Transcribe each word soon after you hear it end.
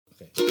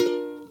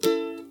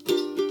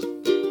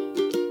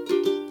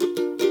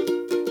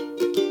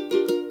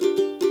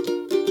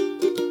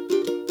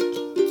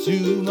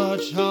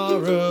much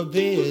horror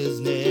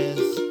business.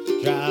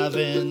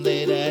 Driving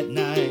late at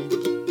night.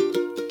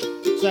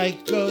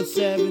 Psycho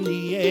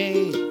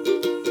 78.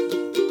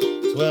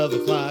 12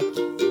 o'clock.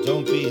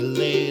 Don't be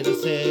late. I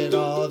said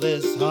all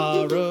this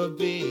horror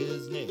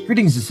business.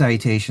 Greetings and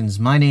salutations.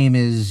 My name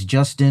is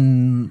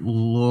Justin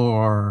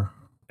Lore.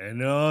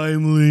 And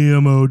I'm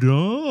Liam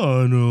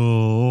O'Donnell.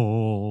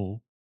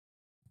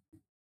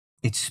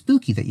 It's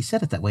spooky that you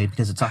said it that way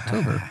because it's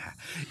October.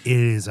 It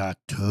is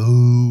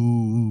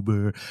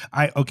October.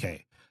 I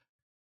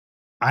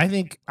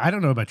think, I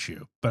don't know about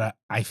you, but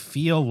I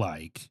feel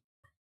like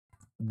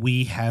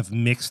we have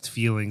mixed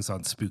feelings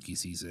on spooky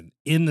season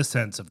in the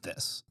sense of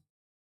this.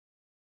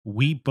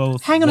 We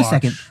both Hang on a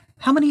second.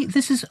 How many?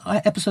 This is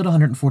episode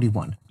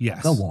 141.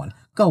 Yes. Go on.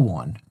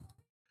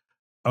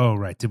 Oh,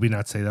 right. Did we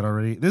not say that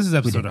already? This is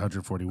episode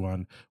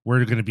 141.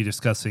 We're going to be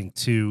discussing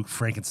 2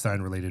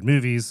 Frankenstein-related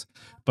movies.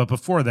 But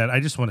before that, I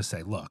just want to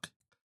say, look,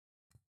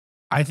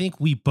 I think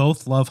we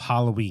both love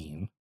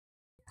Halloween.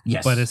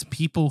 Yes. But as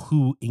people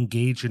who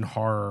engage in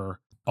horror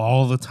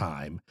all the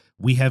time,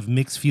 we have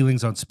mixed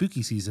feelings on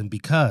spooky season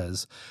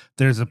because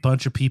there's a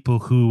bunch of people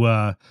who,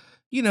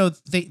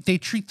 they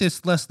treat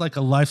this less like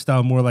a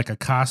lifestyle, more like a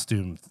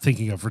costume,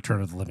 thinking of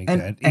Return of the Living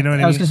Dead. You know what I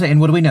mean? I was going to say,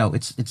 and what do we know?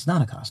 It's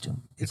not a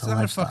costume. It's not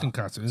lifestyle. A fucking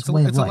costume. It's a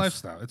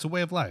lifestyle. It's a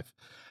way of life.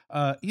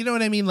 You know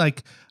what I mean?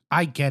 Like,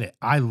 I get it.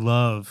 I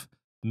love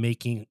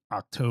making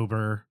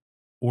October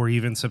or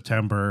even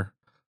September,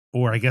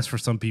 or I guess for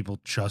some people,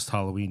 just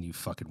Halloween, you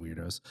fucking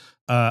weirdos.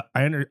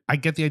 I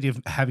get the idea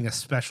of having a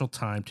special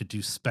time to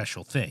do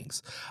special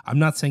things. I'm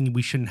not saying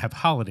we shouldn't have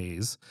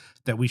holidays,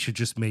 that we should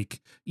just make,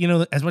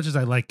 as much as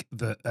I like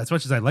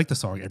the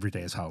song Every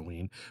Day is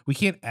Halloween, we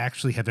can't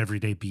actually have every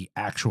day be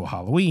actual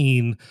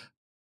Halloween.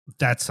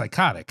 That's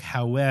psychotic.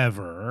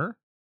 However,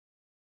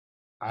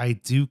 I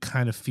do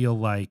kind of feel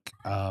like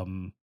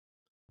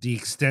the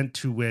extent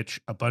to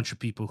which a bunch of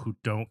people who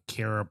don't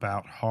care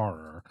about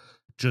horror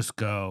just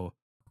go,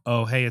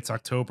 oh, hey, it's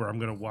October, I'm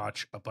going to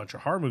watch a bunch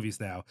of horror movies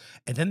now.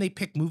 And then they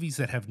pick movies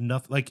that have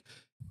nothing. Like,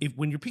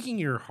 when you're picking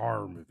your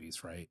horror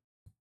movies, right,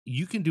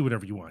 you can do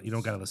whatever you want. You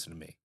don't got to listen to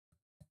me.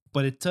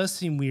 But it does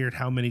seem weird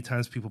how many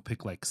times people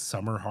pick, like,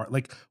 summer horror.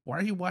 Like, why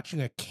are you watching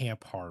a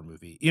camp horror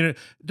movie? Don't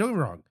get me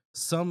wrong.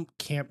 Some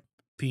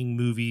camping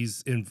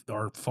movies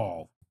are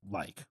fall,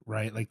 right?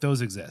 Like,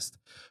 those exist.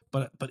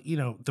 But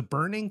The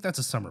Burning, that's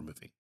a summer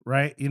movie,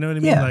 right? You know what I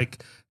mean? Yeah.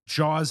 Like,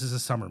 Jaws is a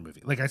summer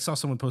movie. Like, I saw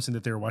someone posting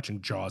that they were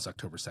watching Jaws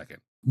October 2nd.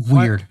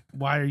 Weird.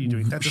 Why are you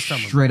doing that? That's a summer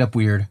Straight movie. up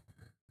weird.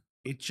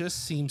 It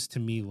just seems to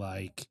me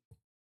like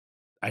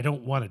I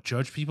don't want to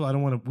judge people. I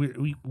don't want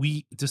to.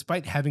 We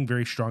despite having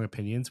very strong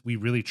opinions, we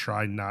really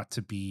try not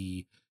to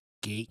be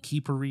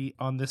gatekeepery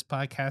on this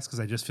podcast because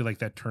I just feel like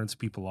that turns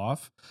people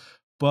off.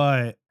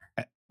 But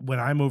when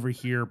I'm over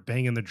here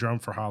banging the drum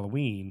for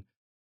Halloween,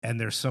 and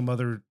there's some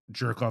other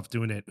jerk off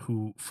doing it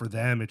who, for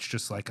them, it's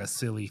just like a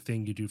silly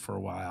thing you do for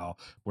a while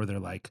where they're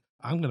like,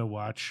 I'm going to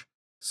watch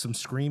some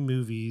Scream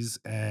movies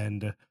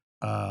and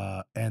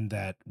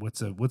that, what's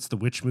the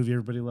witch movie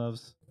everybody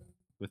loves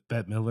with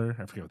Bette Midler?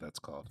 I forget what that's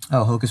called.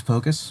 Oh, Hocus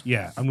Pocus?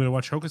 Yeah. I'm going to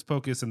watch Hocus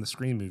Pocus and the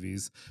Scream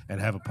movies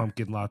and have a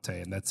pumpkin latte,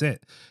 and that's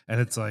it.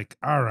 And it's like,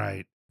 all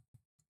right.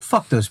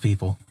 Fuck those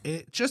people.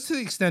 Just to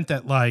the extent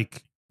that,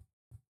 like,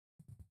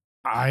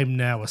 I'm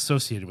now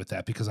associated with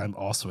that because I'm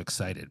also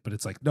excited, but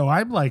it's like, no,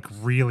 I'm like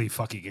really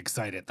fucking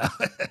excited.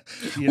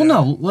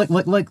 No, like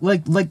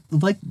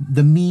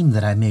the meme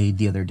that I made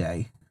the other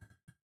day.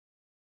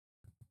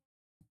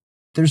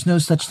 There's no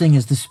such thing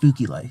as the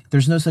spooky life.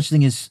 There's no such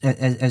thing as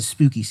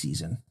spooky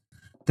season.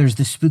 There's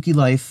the spooky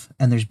life,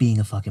 and there's being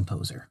a fucking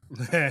poser.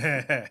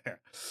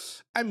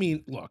 I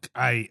mean, look,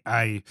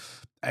 I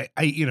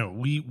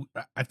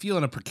feel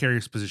in a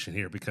precarious position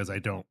here because I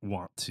don't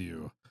want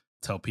to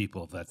tell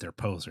people that they're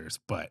posers,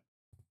 but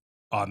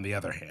on the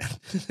other hand,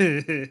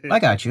 I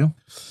got you.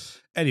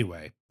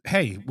 Anyway,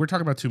 hey, we're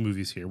talking about 2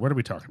 movies here. What are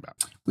we talking about?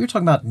 We're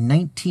talking about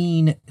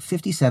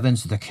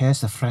 1957's The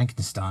Curse of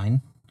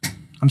Frankenstein.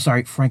 I'm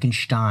sorry,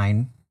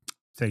 Frankenstein.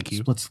 Thank you.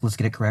 So let's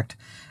get it correct.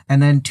 And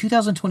then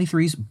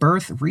 2023's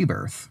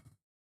Rebirth.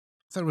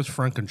 I thought it was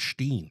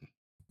Frankenstein.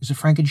 Is it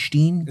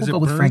Frankenstein? Is it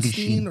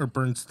Bernstein or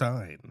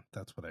Bernstein?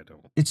 That's what I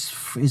don't.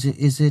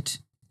 Is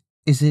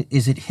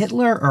it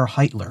Hitler or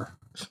Heitler?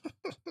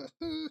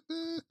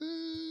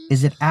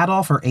 Is it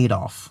Adolf or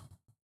Adolf?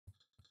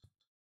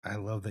 I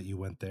love that you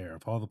went there.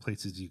 Of all the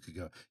places you could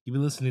go, you've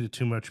been listening to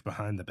too much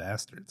Behind the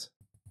Bastards.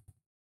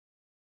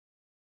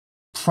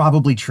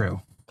 Probably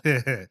true.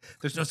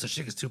 There's no such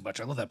thing as too much.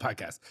 I love that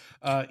podcast.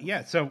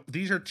 Yeah, so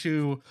these are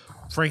 2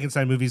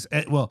 Frankenstein movies.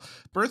 Well,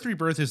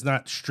 Rebirth is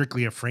not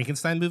strictly a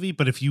Frankenstein movie,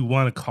 but if you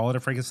want to call it a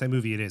Frankenstein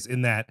movie, it is,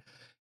 in that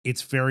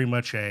it's very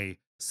much a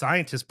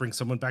scientist brings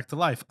someone back to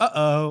life.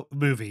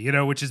 Movie,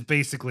 which is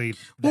basically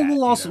that,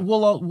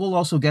 we'll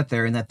also get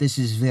there in that this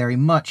is very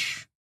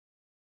much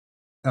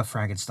a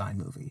Frankenstein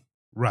movie.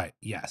 Right.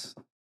 Yes.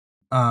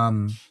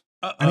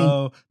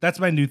 That's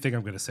my new thing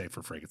I'm going to say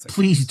for Frankenstein.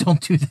 Please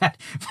don't do that.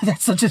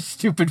 That's such a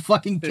stupid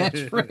fucking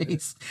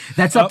catchphrase.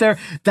 That's up there.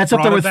 That's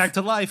up there with back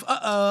to life.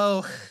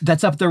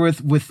 That's up there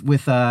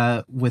with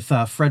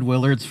Fred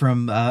Willard's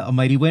from A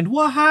Mighty Wind.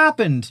 What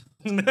happened?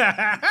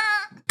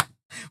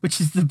 Which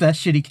is the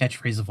best shitty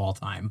catchphrase of all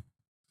time.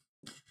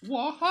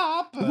 What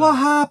happened? What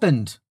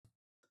happened?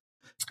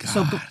 God.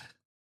 So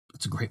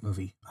it's a great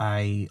movie.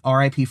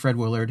 R.I.P. Fred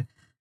Willard.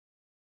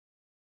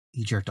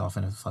 He jerked off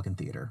in a fucking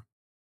theater.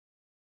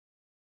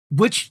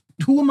 Which,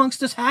 who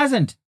amongst us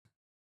hasn't?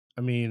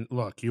 I mean,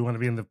 look, you want to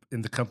be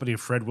in the company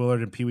of Fred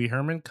Willard and Pee Wee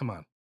Herman? Come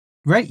on.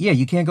 Right? Yeah,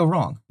 you can't go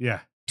wrong.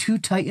 Yeah. Two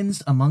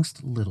titans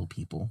amongst little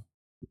people.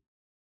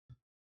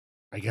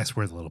 I guess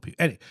we're the little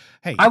people.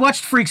 Hey. I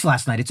watched Freaks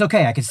last night. It's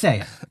okay. I can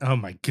say it. Oh,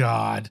 my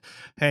God.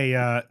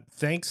 Hey,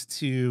 thanks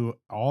to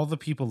all the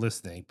people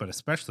listening, but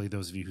especially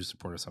those of you who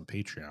support us on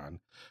Patreon.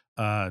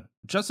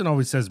 Justin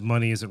always says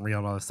money isn't real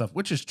and all that stuff,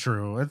 which is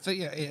true.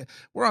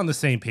 We're on the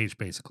same page,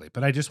 basically.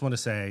 But I just want to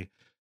say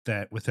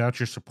that without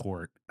your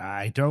support,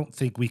 I don't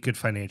think we could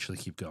financially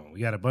keep going. We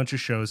got a bunch of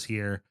shows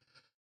here.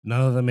 None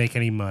of them make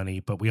any money,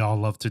 but we all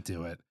love to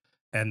do it.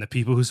 And the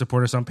people who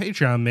support us on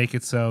Patreon make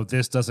it so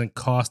this doesn't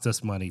cost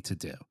us money to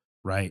do,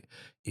 right?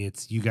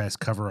 It's you guys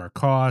cover our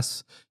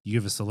costs. You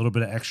give us a little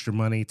bit of extra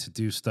money to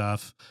do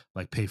stuff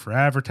like pay for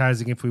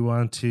advertising if we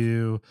want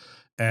to.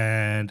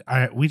 And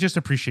we just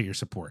appreciate your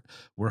support.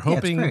 We're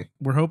hoping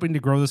to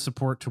grow the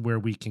support to where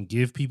we can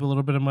give people a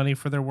little bit of money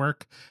for their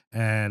work,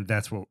 and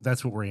that's what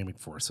we're aiming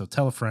for. So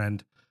tell a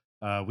friend.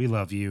 We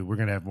love you. We're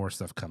gonna have more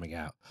stuff coming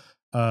out.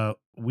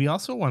 We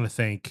also want to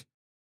thank.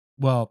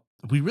 Well,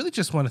 we really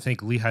just want to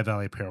thank Lehigh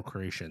Valley Apparel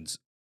Creations,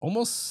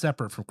 almost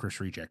separate from Chris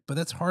Reject, but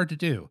that's hard to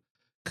do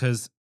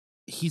because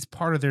he's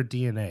part of their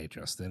DNA,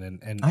 Justin.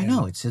 And I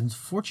know it's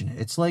unfortunate.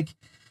 It's like.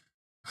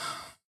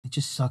 It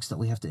just sucks that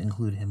we have to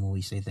include him when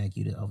we say thank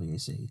you to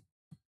LVAC.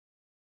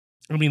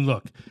 I mean,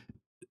 look,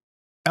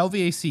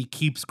 LVAC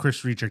keeps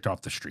Chris Reject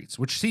off the streets,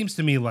 which seems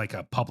to me like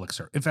a public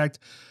service. In fact,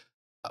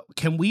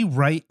 can we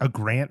write a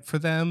grant for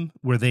them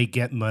where they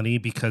get money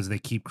because they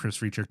keep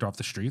Chris Reject off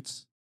the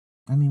streets?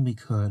 I mean, we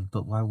could,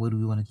 but why would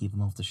we want to keep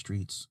him off the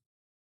streets?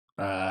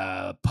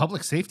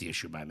 Public safety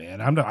issue, my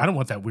man. I don't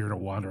want that weirdo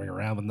wandering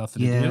around with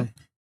nothing to do.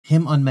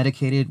 Him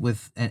unmedicated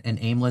with and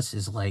aimless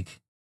is like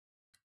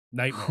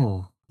nightmare.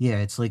 Cool. Yeah,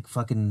 it's like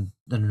fucking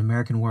an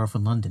American Werewolf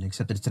in London,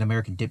 except that it's an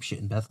American dipshit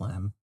in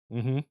Bethlehem.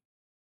 Mm-hmm.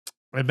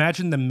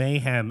 Imagine the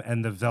mayhem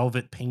and the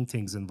velvet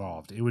paintings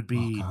involved. It would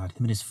be... Oh, God.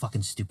 Him and his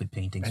fucking stupid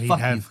paintings. Fuck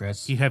you,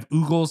 Chris. He'd have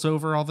oogles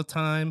over all the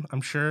time, I'm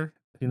sure.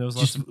 He knows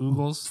lots of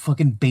oogles.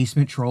 Fucking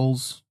basement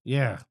trolls.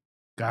 Yeah.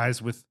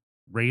 Guys with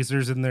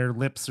razors in their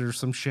lips or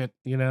some shit,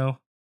 you know?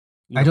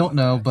 I don't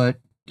know,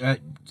 but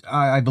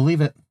I believe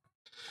it.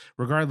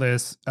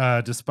 Regardless,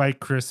 despite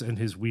Chris and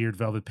his weird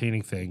velvet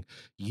painting thing,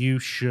 you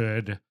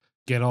should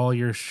get all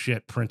your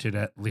shit printed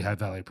at Lehigh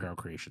Valley Apparel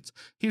Creations.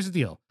 Here's the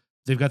deal.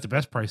 They've got the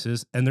best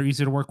prices, and they're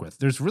easy to work with.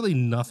 There's really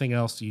nothing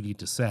else you need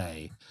to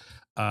say.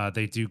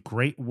 They do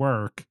great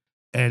work,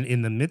 and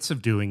in the midst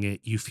of doing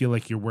it, you feel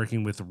like you're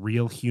working with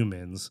real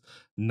humans,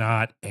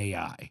 not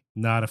AI,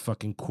 not a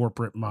fucking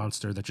corporate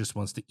monster that just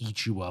wants to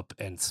eat you up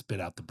and spit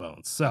out the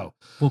bones. So,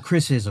 well,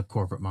 Chris is a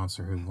corporate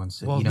monster who wants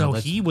to. Well, no,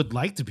 he would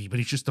like to be, but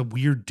he's just a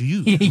weird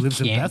dude who lives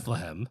in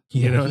Bethlehem.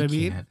 Yeah, you know what I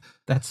mean? Can't.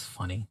 That's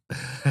funny.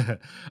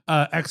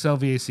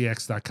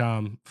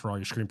 xlvacx.com for all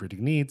your screen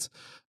printing needs.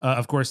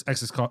 Of course,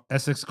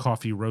 Essex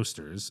Coffee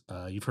Roasters.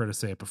 You've heard us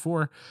say it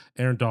before.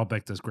 Aaron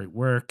Dahlbeck does great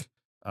work.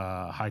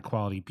 High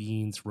quality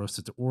beans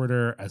roasted to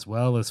order, as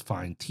well as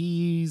fine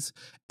teas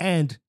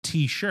and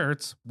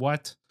t-shirts.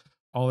 What?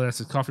 All at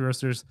Essex Coffee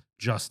Roasters.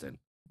 Justin,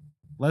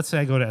 let's say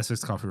I go to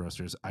Essex Coffee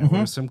Roasters. I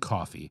order some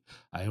coffee.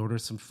 I order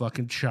some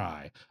fucking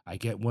chai. I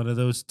get one of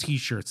those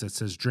t-shirts that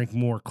says drink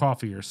more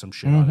coffee or some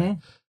shit on it.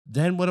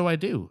 Then what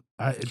do?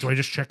 Do I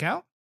just check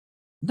out?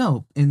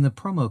 No, in the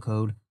promo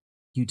code,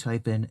 you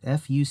type in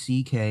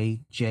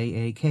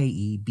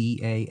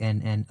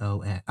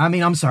FUCKJAKEBANNON. I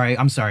mean, I'm sorry.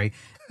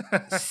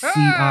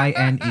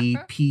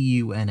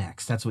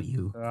 CINEPUNX. That's what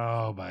you.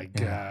 Oh my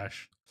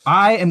gosh.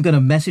 I am going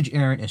to message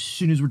Aaron as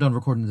soon as we're done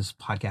recording this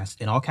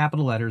podcast in all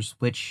capital letters,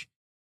 which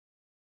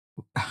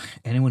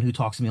anyone who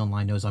talks to me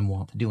online knows I'm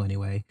wont to do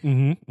anyway.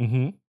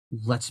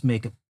 Let's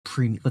make a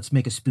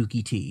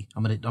spooky tea.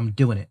 I'm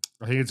doing it.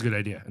 I think it's a good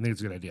idea.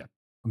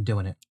 I'm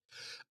doing it.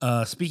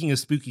 Speaking of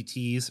spooky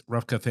teas,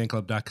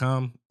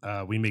 roughcutfanclub.com.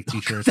 We make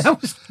t-shirts. That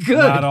was good.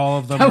 Not all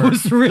of them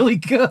was really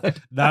good.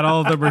 Not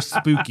all of them are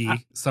spooky.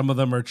 Some of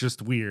them are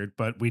just weird,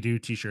 but we do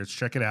t-shirts.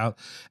 Check it out.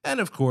 And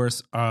of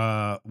course,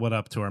 what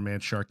up to our man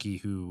Sharky,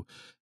 who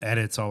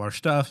edits all our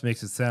stuff,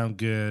 makes it sound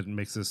good, and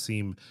makes us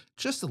seem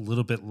just a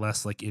little bit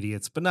less like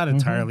idiots, but not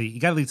entirely. You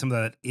got to leave some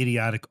of that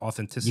idiotic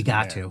authenticity. You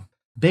got to.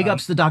 Big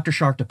ups to Dr.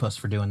 Sharktopus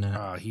for doing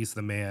that. He's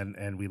the man,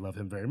 and we love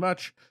him very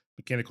much.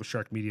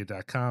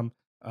 MechanicalSharkMedia.com.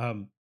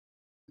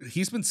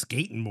 He's been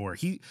skating more.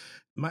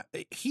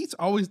 He's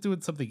always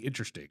doing something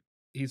interesting.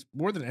 He's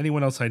more than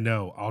anyone else I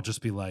know. I'll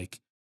just be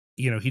like,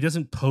 he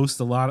doesn't post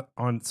a lot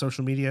on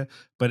social media,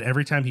 but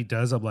every time he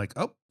does, I'm like,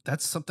 oh,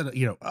 that's something,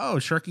 oh,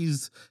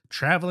 Sharky's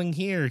traveling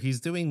here.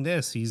 He's doing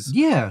this.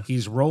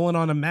 He's rolling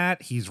on a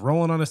mat. He's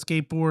rolling on a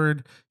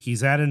skateboard.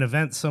 He's at an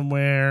event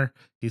somewhere.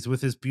 He's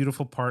with his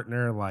beautiful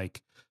partner.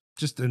 Like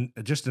just an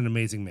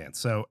amazing man.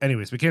 So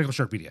anyways, Mechanical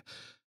Sharkpedia.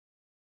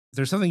 Is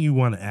there something you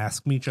want to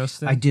ask me,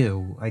 Justin? I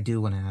do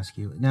want to ask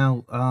you.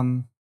 Now,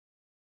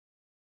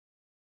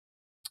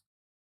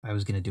 I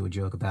was going to do a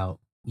joke about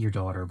your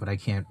daughter, but I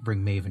can't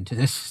bring Maven to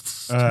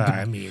this.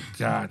 I mean,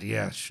 God,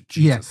 yeah. Jesus.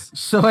 Yeah.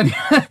 So,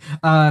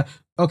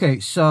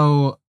 okay.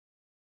 So,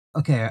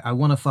 okay. I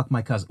want to fuck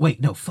my cousin. Wait,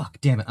 no, fuck.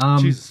 Damn it.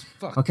 Jesus,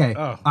 fuck. Okay.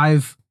 Oh.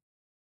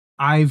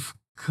 I've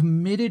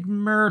committed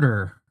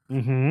murder.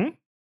 Mm-hmm.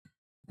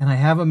 And I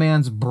have a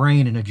man's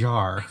brain in a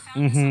jar.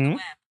 Mm-hmm.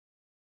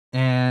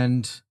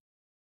 And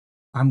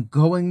I'm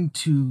going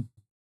to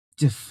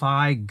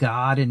defy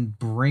God and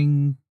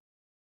bring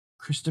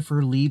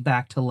Christopher Lee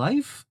back to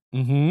life.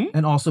 Mm-hmm.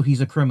 And also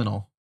he's a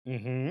criminal.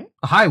 Mm-hmm.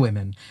 A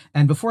highwayman.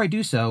 And before I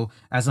do so,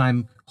 as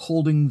I'm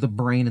holding the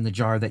brain in the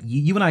jar, that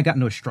you and I got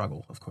into a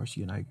struggle. Of course,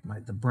 you and I,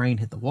 the brain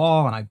hit the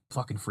wall, and I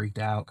fucking freaked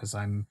out because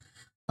I'm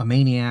a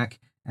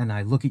maniac. And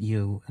I look at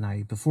you, and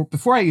I before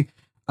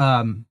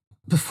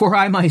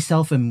I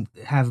myself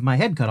have my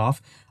head cut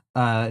off,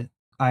 I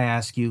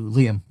ask you,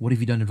 Liam, what have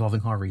you done involving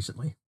Har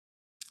recently?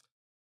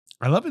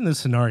 I love in this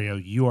scenario,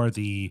 you are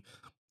the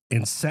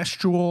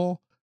incestual,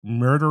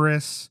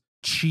 murderous,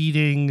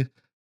 cheating,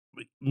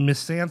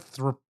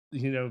 misanthropic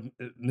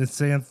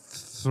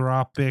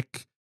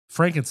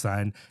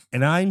Frankenstein,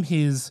 and I'm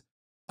his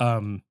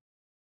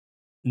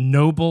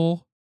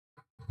noble,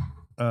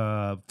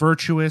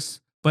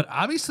 virtuous, but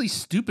obviously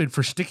stupid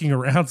for sticking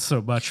around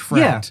so much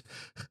friend.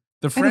 Yeah.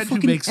 The friend who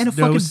makes no sense.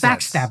 And a fucking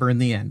backstabber in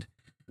the end.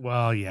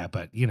 Well, yeah,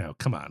 but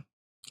come on.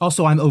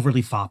 Also, I'm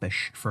overly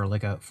foppish for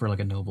like a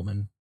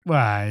nobleman.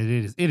 Well,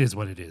 it is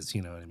what it is.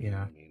 You know what I mean?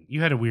 Yeah. I mean,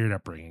 you had a weird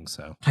upbringing,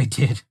 so I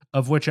did,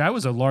 of which I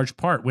was a large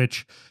part.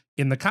 Which,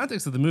 in the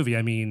context of the movie,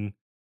 I mean,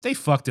 they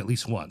fucked at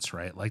least once,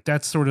 right? Like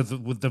that's sort of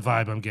the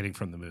vibe I'm getting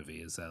from the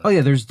movie. Is that? Oh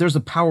yeah, there's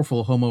a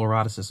powerful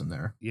homoeroticism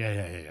there.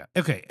 Yeah.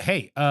 Okay,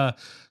 hey,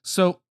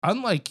 so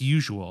unlike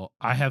usual,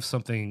 I have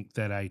something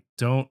that I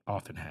don't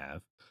often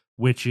have,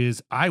 which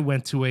is I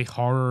went to a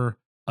horror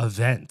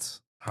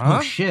event.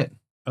 Huh?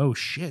 Oh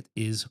shit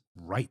is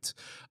right.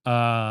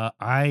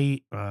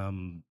 I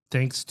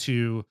thanks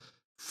to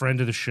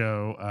friend of the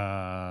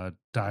show,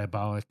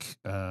 Diabolic.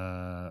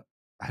 I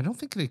don't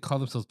think they call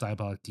themselves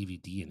Diabolic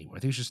DVD anymore. I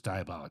think it's just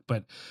Diabolic.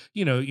 But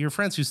your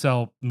friends who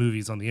sell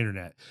movies on the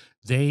internet,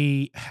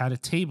 they had a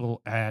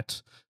table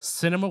at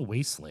Cinema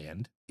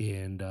Wasteland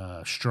in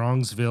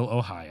Strongsville,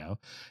 Ohio,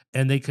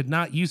 and they could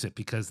not use it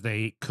because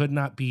they could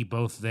not be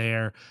both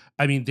there.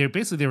 I mean,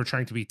 they were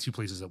trying to be two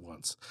places at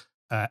once.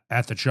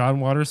 At the John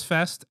Waters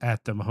Fest,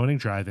 at the Mahoning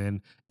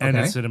Drive-In, and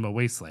at Cinema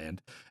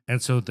Wasteland.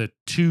 And so the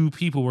two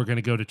people were going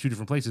to go to two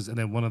different places, and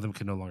then one of them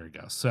could no longer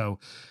go. So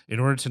in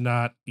order to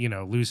not,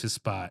 lose his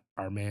spot,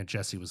 our man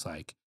Jesse was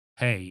like,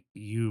 hey,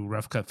 you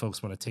Rough Cut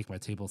folks want to take my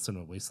table at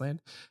Cinema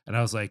Wasteland? And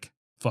I was like,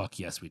 fuck,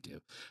 yes, we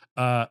do.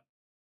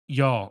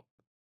 Y'all,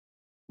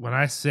 when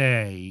I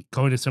say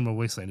going to Cinema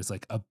Wasteland is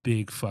like a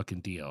big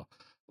fucking deal,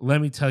 let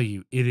me tell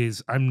you, it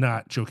is. I'm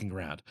not joking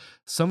around.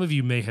 Some of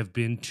you may have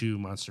been to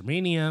Monster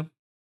Mania.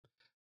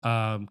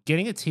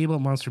 Getting a table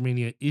at Monster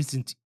Mania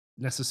isn't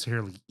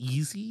necessarily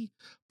easy,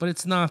 but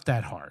it's not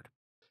that hard.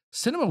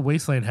 Cinema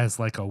Wasteland has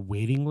like a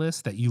waiting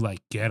list that you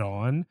like get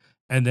on,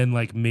 and then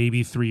like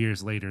maybe 3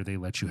 years later they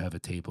let you have a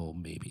table,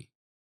 maybe.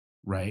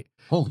 Right?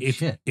 Holy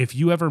shit. If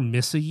you ever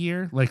miss a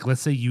year, like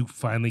let's say you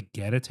finally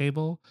get a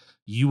table,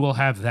 you will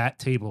have that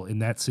table in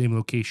that same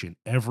location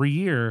every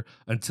year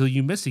until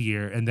you miss a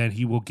year, and then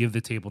he will give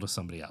the table to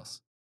somebody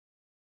else.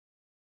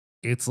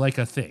 It's like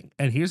a thing.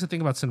 And here's the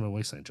thing about Cinema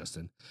Wasteland,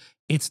 Justin.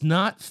 It's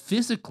not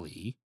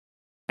physically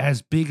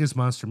as big as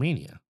Monster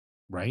Mania,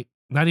 right?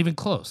 Not even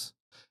close.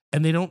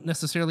 And they don't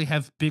necessarily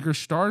have bigger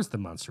stars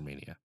than Monster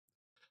Mania.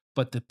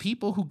 But the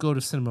people who go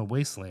to Cinema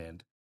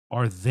Wasteland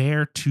are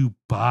there to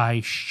buy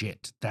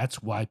shit.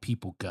 That's why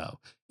people go,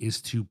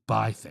 is to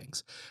buy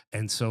things.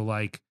 And so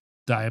like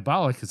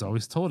Diabolic has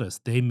always told us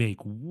they make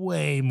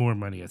way more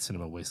money at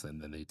Cinema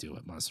Wasteland than they do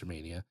at Monster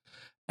Mania.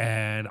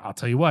 And I'll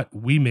tell you what,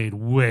 we made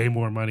way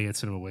more money at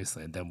Cinema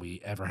Wasteland than we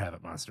ever have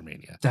at Monster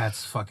Mania.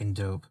 That's fucking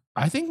dope.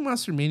 I think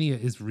Monster Mania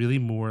is really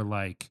more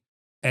like,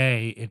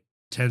 it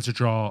tends to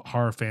draw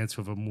horror fans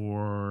who have a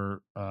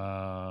more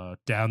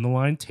down the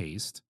line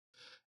taste.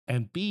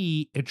 And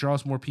B, it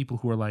draws more people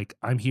who are like,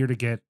 I'm here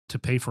to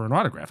pay for an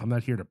autograph. I'm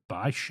not here to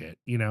buy shit,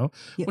 Yeah,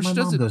 which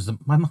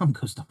my mom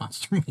goes to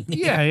Monster Mania.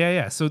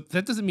 Yeah. So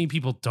that doesn't mean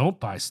people don't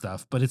buy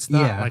stuff, but it's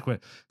not like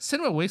what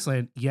Cinema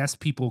Wasteland. Yes,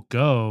 people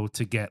go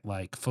to get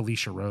like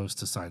Felicia Rose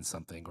to sign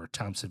something or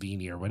Tom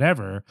Savini or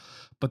whatever,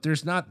 but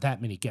there's not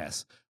that many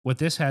guests. What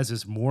this has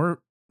is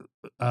more.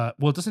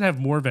 It doesn't have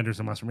more vendors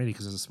than Monster Mania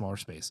because it's a smaller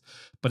space,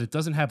 but it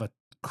doesn't have a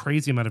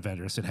crazy amount of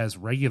vendors. It has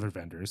regular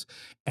vendors,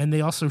 and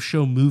they also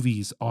show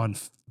movies on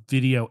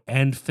video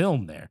and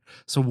film there.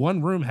 So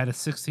one room had a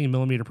 16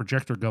 millimeter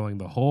projector going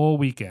the whole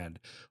weekend,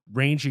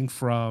 ranging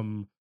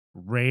from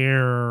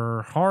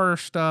rare horror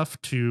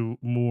stuff to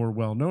more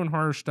well-known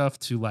horror stuff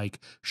to like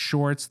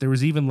shorts. There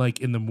was even like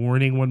in the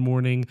morning one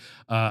morning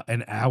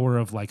an hour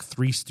of like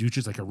Three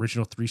Stooges, like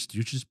original Three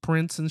Stooges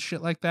prints and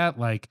shit like that.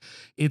 Like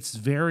it's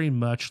very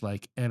much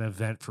like an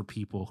event for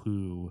people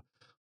who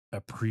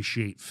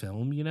appreciate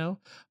film, you know.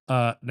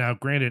 Now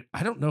granted,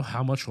 I don't know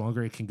how much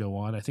longer it can go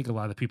on. I think a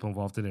lot of the people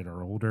involved in it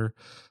are older,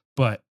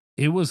 but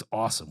it was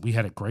awesome. We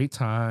had a great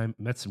time,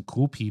 met some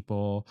cool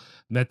people,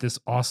 met this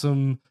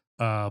awesome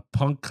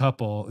punk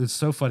couple. It's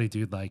so funny,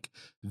 dude. Like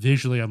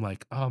visually I'm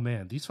like, oh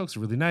man, these folks are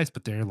really nice,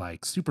 but they're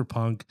like super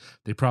punk.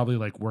 They probably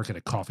like work at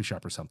a coffee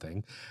shop or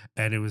something.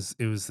 And it was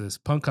this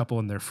punk couple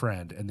and their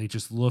friend, and they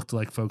just looked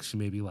like folks who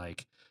maybe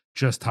like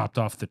just hopped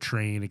off the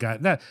train. It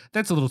got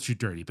that's a little too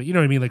dirty, but you know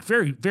what I mean? Like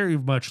very, very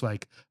much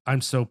like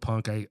I'm so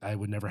punk, I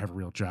would never have a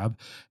real job.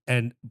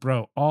 And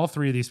bro, all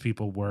three of these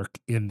people work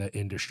in the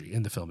industry,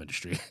 in the film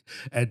industry.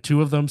 And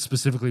two of them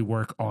specifically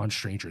work on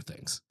Stranger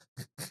Things.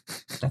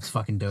 That's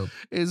fucking dope.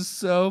 Is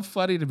so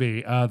funny to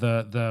me.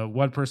 The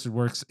one person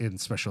works in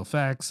special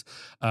effects.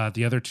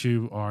 The other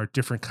two are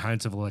different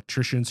kinds of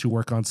electricians who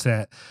work on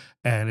set.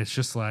 And it's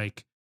just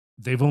like,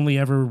 they've only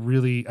ever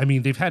really, I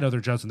mean, they've had other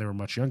jobs when they were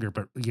much younger,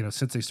 but you know,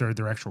 since they started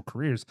their actual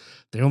careers,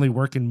 they only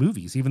work in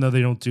movies, even though they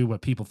don't do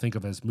what people think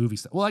of as movie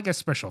stuff. Well, I guess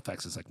special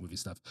effects is like movie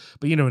stuff,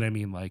 but you know what I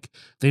mean? Like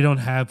they're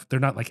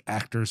not like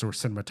actors or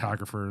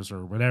cinematographers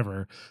or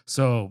whatever.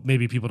 So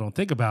maybe people don't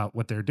think about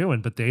what they're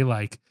doing, but they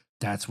like,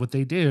 that's what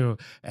they do.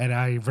 And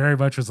I very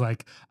much was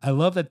like, I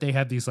love that they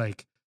have these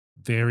like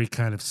very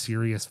kind of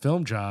serious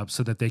film jobs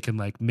so that they can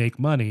like make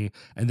money.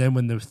 And then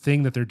when the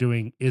thing that they're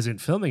doing isn't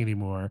filming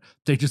anymore,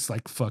 they just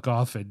like fuck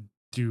off and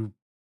do,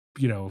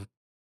 you know,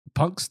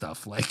 punk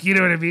stuff. Like, you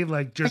know what I mean?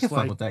 Like just I can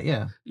like, fuck with that,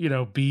 yeah. You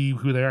know, be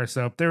who they are.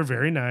 So they're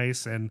very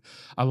nice. And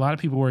a lot of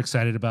people were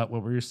excited about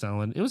what we were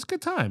selling. It was a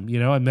good time. You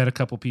know, I met a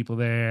couple people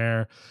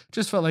there.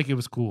 Just felt like it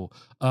was cool.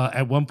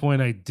 At one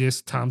point I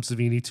dissed Tom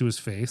Savini to his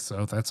face.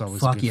 So that's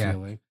always a good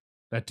feeling.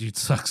 That dude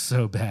sucks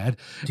so bad.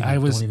 Dude,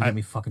 don't even get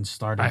me fucking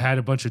started. I had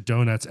a bunch of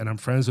donuts, and I'm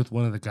friends with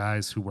one of the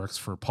guys who works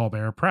for Paul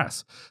Bearer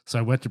Press. So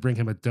I went to bring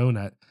him a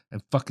donut,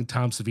 and fucking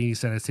Tom Savini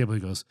sat at his table. He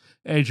goes,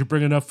 "Hey, did you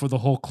bring enough for the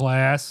whole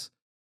class?"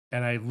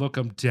 And I look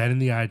him dead in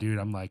the eye, dude.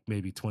 I'm like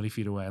maybe 20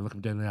 feet away. I look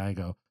him dead in the eye and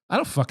go, "I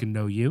don't fucking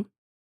know you."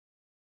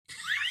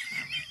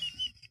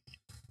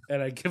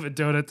 And I give a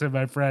donut to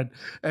my friend.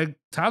 And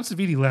Tom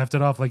Savini laughed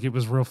it off like it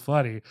was real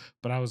funny.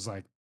 But I was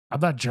like, I'm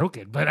not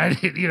joking, but I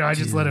didn't, you know, I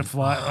just let it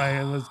fly.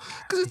 It was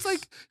because it's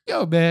like,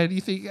 yo, man, you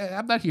think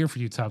I'm not here for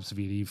you, Tom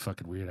Savini, you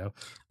fucking weirdo.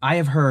 I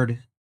have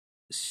heard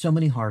so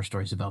many horror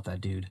stories about that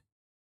dude,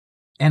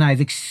 and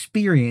I've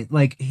experienced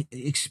like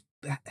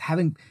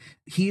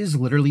he is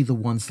literally the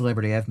one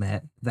celebrity I've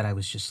met that I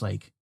was just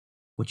like,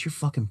 what's your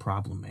fucking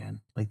problem,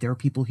 man? Like there are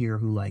people here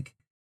who like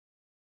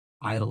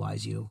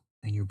idolize you,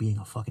 and you're being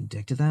a fucking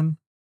dick to them.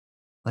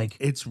 Like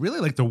it's really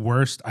like the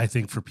worst, I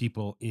think, for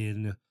people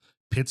in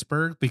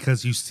Pittsburgh,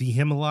 because you see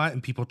him a lot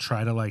and people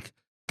try to like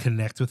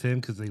connect with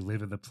him because they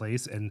live in the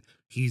place, and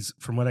he's,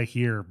 from what I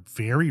hear,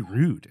 very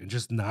rude and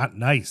just not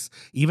nice,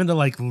 even to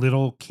like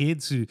little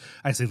kids who,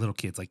 I say little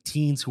kids, like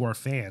teens who are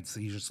fans.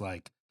 He's just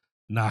like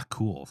not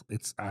cool.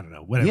 It's, I don't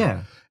know, whatever.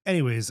 Yeah.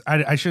 Anyways,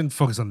 I shouldn't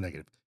focus on the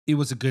negative. It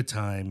was a good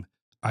time.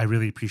 I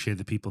really appreciated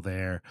the people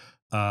there.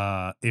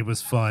 It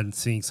was fun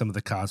seeing some of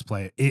the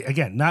cosplay.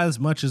 Again, not as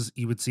much as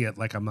you would see at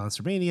like a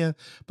Monster Mania,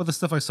 but the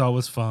stuff I saw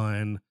was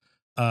fun.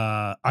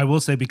 I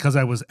will say, because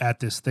I was at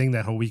this thing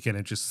that whole weekend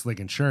and just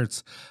slinging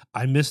shirts,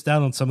 I missed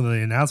out on some of the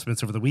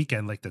announcements over the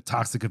weekend, like the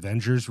Toxic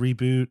Avengers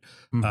reboot,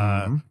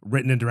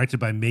 written and directed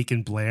by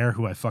Macon Blair,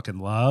 who I fucking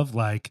love.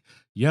 Like,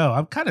 yo,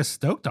 I'm kind of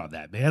stoked on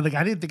that, man. Like,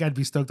 I didn't think I'd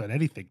be stoked on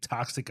anything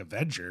Toxic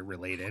Avenger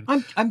related.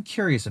 I'm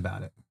curious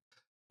about it.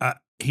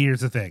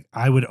 Here's the thing.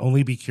 I would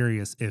only be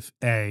curious if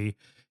A,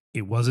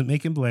 it wasn't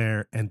Macon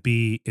Blair, and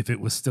B, if it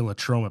was still a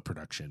Trauma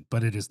production.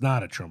 But it is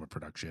not a Trauma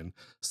production.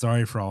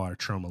 Sorry for all our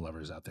Trauma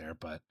lovers out there,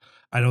 but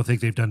I don't think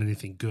they've done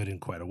anything good in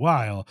quite a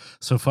while.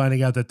 So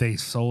finding out that they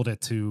sold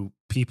it to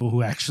people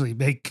who actually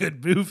make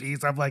good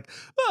movies, I'm like,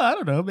 well, I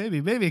don't know,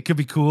 maybe it could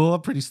be cool.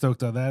 I'm pretty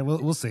stoked on that.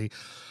 We'll see.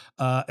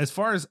 As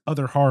far as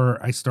other horror,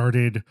 I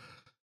started,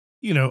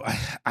 you know,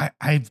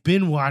 I've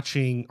been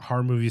watching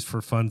horror movies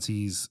for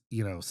funsies,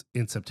 you know,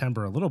 in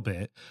September a little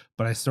bit,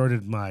 but I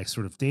started my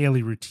sort of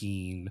daily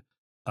routine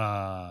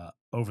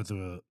over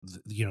the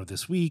you know,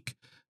 this week.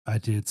 I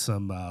did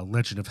some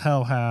Legend of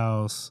Hell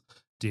House,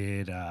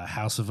 did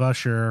House of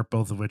Usher,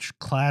 both of which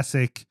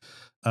classic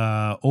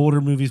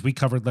older movies. We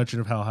covered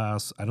Legend of Hell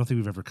House. I don't think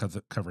we've ever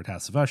covered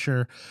House of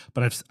Usher,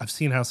 but I've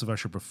seen House of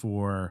Usher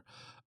before,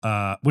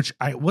 which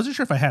I wasn't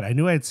sure if I had. I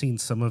knew I had seen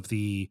some of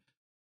the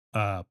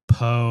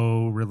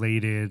Poe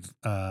related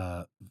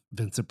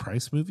Vincent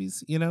Price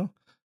movies, you know,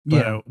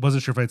 but I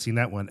wasn't sure if I'd seen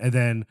that one. And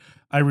then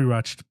I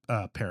rewatched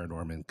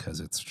Paranorman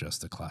because it's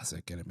just a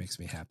classic and it makes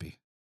me happy.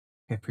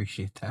 I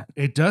appreciate that.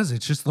 It does.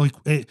 It's just like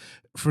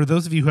for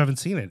those of you who haven't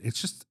seen it,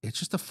 it's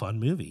just a fun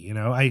movie. You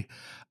know, I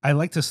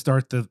like to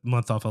start the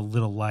month off a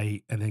little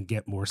light and then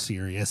get more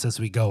serious as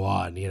we go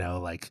on. You know,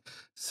 like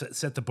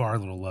set the bar a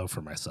little low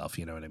for myself.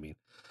 You know what I mean?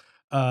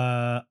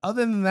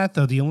 Other than that,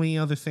 though, the only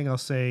other thing I'll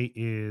say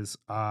is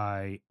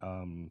I've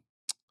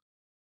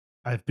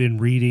been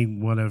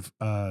reading one of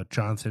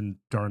Jonathan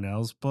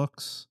Darnell's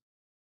books.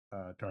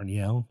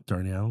 Darnielle.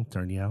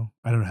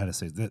 I don't know how to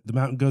say it. The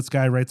Mountain Goats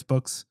guy writes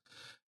books.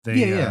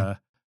 And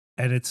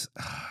it's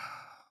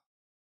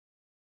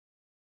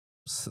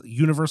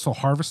Universal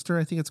Harvester,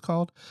 I think it's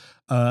called.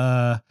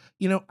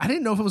 You know, I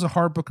didn't know if it was a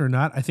horror book or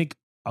not. I think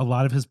a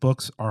lot of his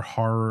books are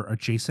horror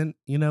adjacent,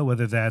 you know,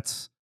 whether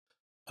that's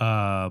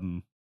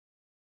the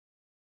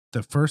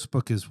first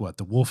book is what?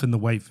 The Wolf in the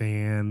White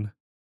Van.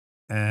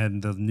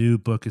 And the new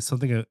book is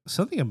something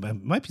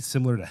it might be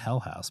similar to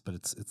Hell House, but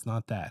it's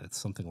not that. It's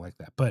something like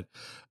that. But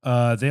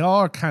they all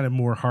are kind of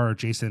more horror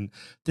adjacent.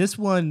 This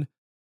one,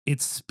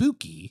 it's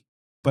spooky,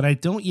 but I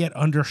don't yet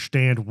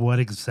understand what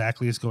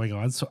exactly is going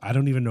on. So I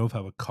don't even know if I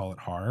would call it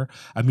horror.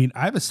 I mean,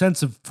 I have a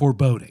sense of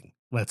foreboding,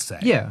 let's say.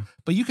 Yeah.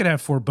 But you could have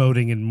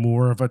foreboding in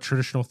more of a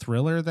traditional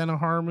thriller than a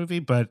horror movie.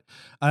 But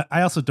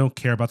I also don't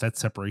care about that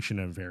separation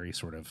in a very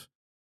sort of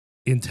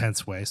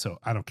intense way. So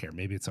I don't care.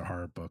 Maybe it's a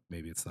horror book.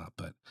 Maybe it's not.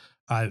 But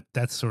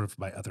that's sort of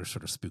my other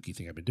sort of spooky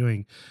thing I've been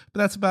doing. But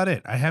that's about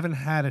it. I haven't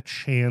had a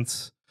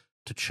chance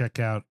to check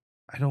out,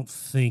 I don't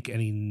think,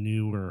 any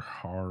newer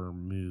horror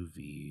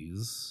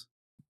movies.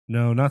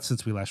 No, not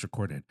since we last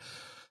recorded.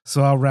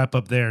 So I'll wrap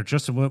up there.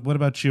 Justin, what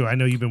about you? I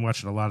know you've been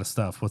watching a lot of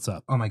stuff. What's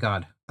up? Oh my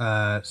God.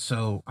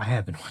 So I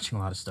have been watching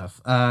a lot of stuff.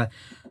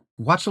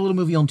 Watched a little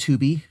movie on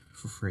Tubi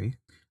for free.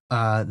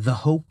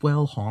 The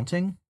Hopewell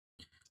Haunting.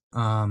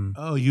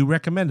 Oh, you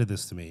recommended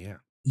this to me. Yeah.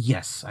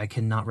 Yes, I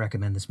cannot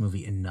recommend this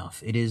movie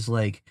enough. It is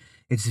like,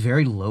 it's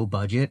very low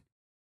budget,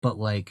 but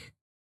like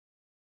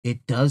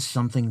it does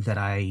something that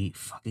I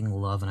fucking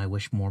love and I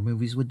wish more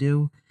movies would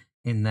do,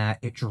 in that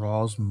it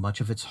draws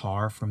much of its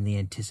horror from the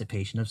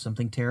anticipation of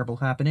something terrible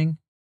happening.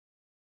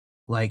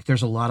 Like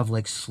there's a lot of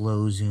like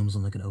slow zooms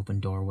on like an open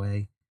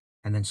doorway,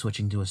 and then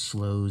switching to a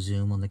slow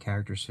zoom on the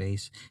character's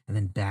face, and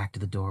then back to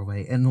the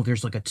doorway. And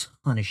there's like a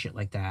ton of shit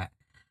like that.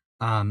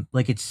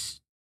 Like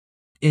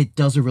it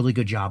does a really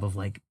good job of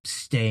like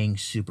staying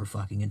super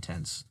fucking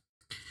intense.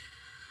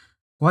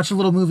 Watch a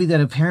little movie that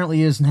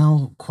apparently is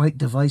now quite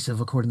divisive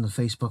according to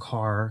Facebook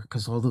Horror,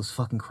 because all those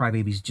fucking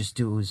crybabies just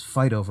do is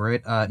fight over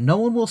it. No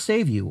One Will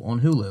Save You on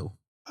Hulu.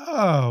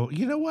 Oh,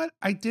 you know what?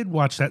 I did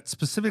watch that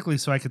specifically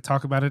so I could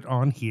talk about it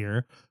on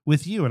here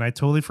with you, and I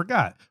totally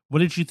forgot. What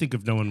did you think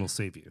of No One Will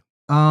Save You?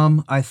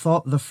 I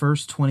thought the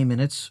first 20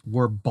 minutes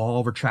were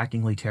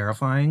ball-retractingly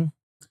terrifying.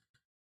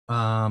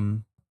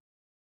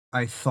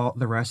 I thought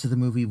the rest of the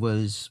movie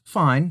was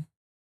fine.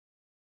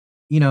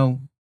 You know,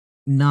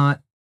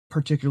 not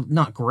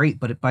great,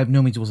 but by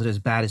no means was it as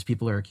bad as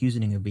people are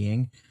accusing it of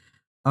being.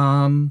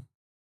 And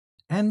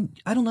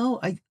I don't know,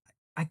 I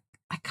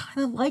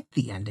kind of liked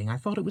the ending. I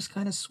thought it was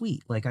kind of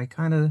sweet. Like I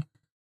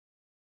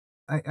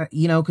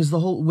you know, because the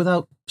whole,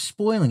 without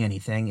spoiling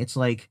anything, it's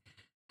like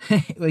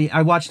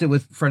I watched it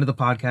with friend of the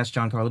podcast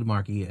John Carlo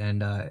DeMarchi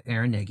and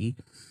Aaron Nagy,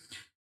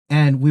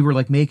 and we were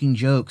like making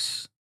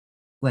jokes.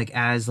 Like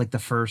as like the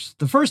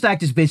first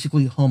act is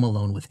basically Home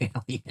Alone with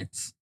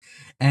aliens.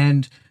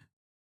 And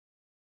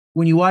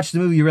when you watch the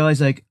movie, you realize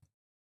like,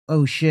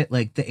 oh shit,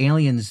 like the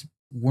aliens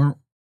weren't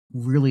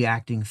really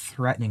acting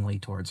threateningly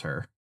towards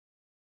her.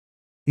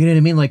 You know what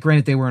I mean? Like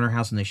granted, they were in her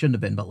house and they shouldn't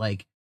have been, but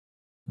like,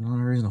 no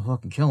reason to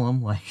fucking kill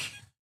them. Like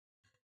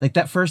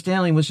that first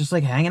alien was just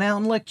like hanging out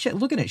and like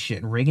looking at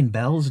shit and ringing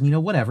bells and, you know,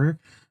 whatever.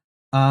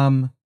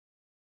 And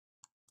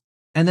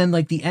then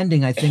like the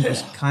ending, I think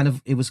was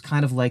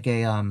kind of like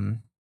a,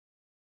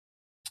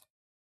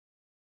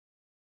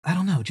 I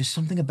don't know, just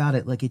something about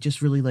it. Like it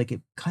just really like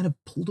it kind of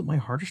pulled at my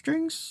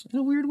heartstrings in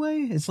a weird way.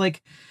 It's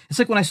like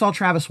when I saw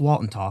Travis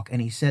Walton talk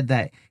and he said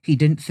that he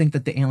didn't think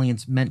that the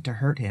aliens meant to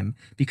hurt him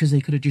because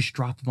they could have just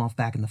dropped him off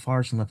back in the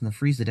forest and left him to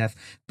freeze to death.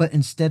 But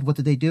instead, what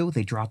did they do?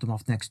 They dropped him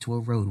off next to a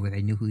road where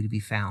they knew who to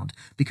be found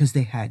because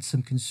they had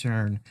some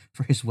concern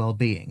for his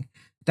well-being.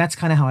 That's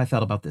kind of how I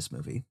felt about this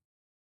movie.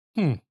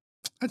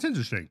 That's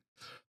interesting.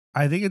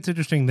 I think it's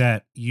interesting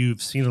that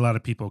you've seen a lot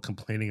of people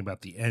complaining about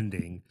the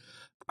ending.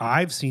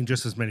 I've seen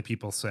just as many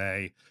people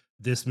say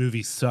this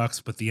movie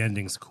sucks, but the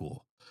ending's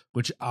cool,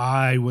 which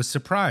I was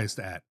surprised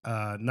at.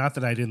 Not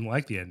that I didn't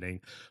like the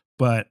ending,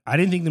 but I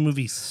didn't think the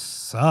movie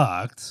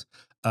sucked.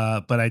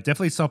 But I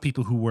definitely saw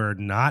people who were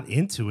not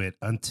into it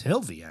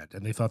until the end,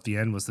 and they thought the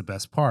end was the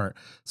best part.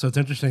 So it's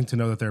interesting to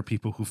know that there are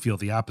people who feel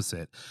the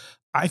opposite.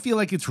 I feel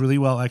like it's really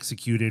well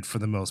executed for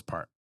the most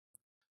part.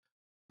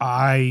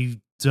 I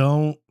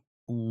don't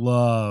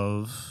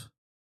love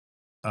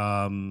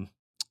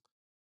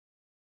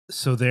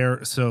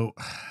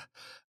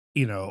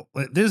you know,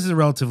 this is a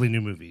relatively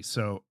new movie,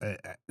 so I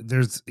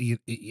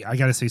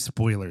gotta say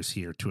spoilers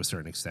here to a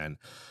certain extent,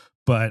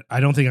 but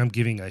I don't think I'm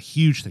giving a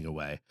huge thing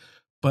away.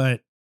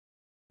 But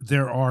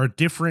there are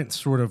different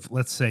sort of,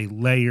 let's say,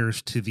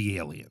 layers to the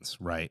aliens,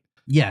 right?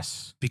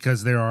 Yes.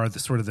 Because there are the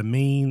sort of the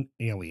main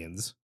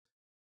aliens.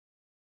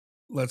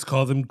 Let's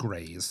call them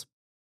Greys.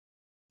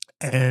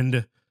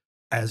 And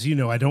as you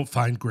know, I don't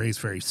find Greys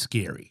very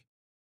scary.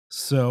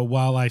 So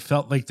while I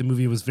felt like the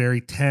movie was very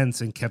tense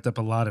and kept up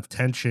a lot of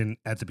tension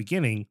at the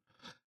beginning,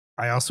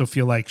 I also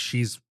feel like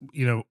she's,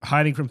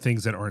 hiding from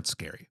things that aren't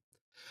scary.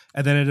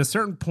 And then at a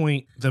certain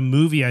point, the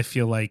movie, I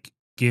feel like,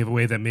 gave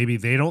away that maybe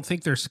they don't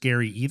think they're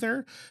scary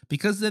either,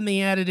 because then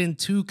they added in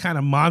two kind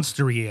of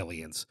monstery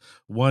aliens,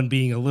 one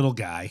being a little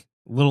guy,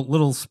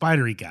 little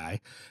spidery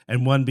guy,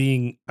 and one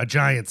being a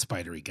giant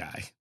spidery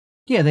guy.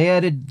 Yeah, they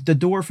added the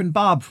dwarf and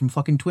Bob from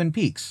fucking Twin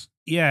Peaks.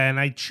 Yeah, and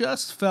I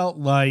just felt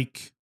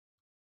like,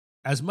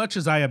 as much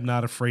as I am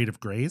not afraid of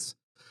Greys,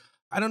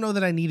 I don't know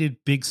that I needed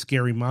big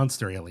scary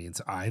monster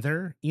aliens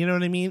either. You know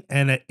what I mean?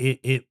 And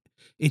it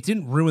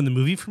didn't ruin the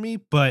movie for me,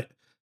 but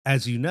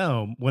as you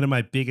know, one of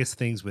my biggest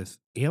things with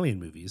alien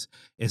movies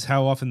is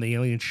how often the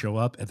aliens show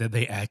up and then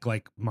they act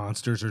like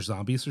monsters or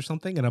zombies or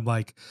something. And I'm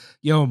like,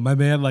 yo, my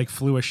man like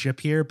flew a ship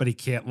here, but he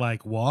can't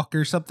like walk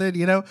or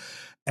something,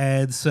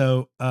 And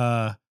so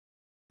I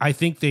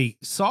think they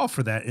solved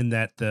for that in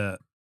that the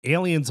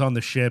aliens on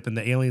the ship and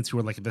the aliens who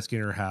are like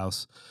investigating her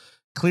house,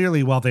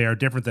 clearly, while they are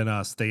different than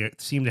us, they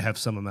seem to have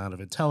some amount of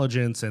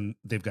intelligence and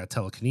they've got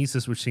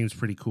telekinesis, which seems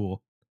pretty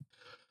cool.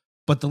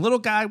 But the little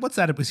guy, what's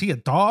that? Was he a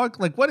dog?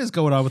 Like, what is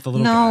going on with the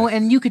little guy? No,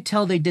 and you could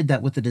tell they did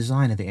that with the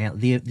design of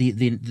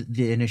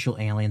the initial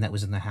alien that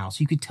was in the house.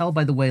 You could tell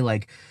by the way,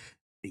 like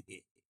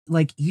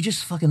you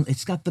just fucking,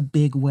 it's got the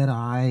big wet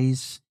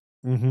eyes,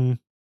 mm-hmm.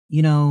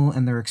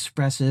 And they're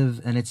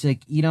expressive, and it's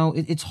like,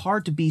 it's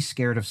hard to be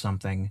scared of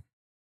something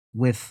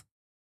with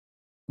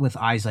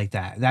eyes like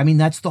that. I mean,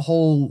 that's the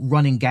whole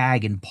running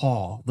gag in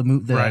Paul, the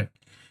movie, right?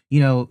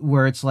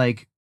 Where it's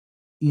like,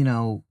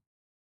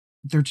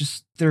 they're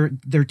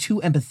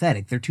too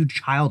empathetic, they're too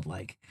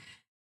childlike,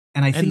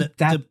 and I think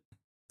that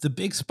the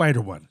big spider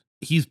one,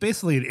 he's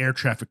basically an air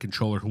traffic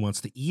controller who wants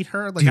to eat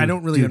her. Like, I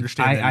don't really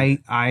understand.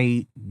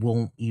 I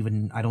don't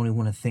even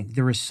want to think.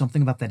 There was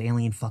something about that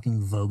alien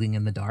fucking voguing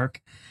in the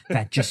dark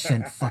that just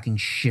sent fucking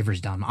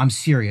shivers down. I'm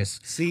serious.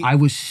 See, I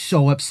was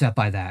so upset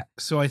by that.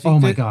 So I think, oh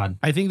my God,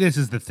 I think this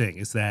is the thing: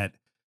 is that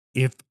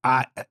if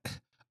I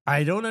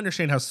don't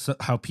understand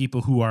how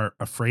people who are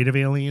afraid of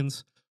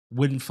aliens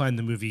wouldn't find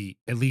the movie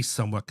at least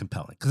somewhat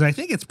compelling, because I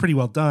think it's pretty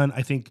well done.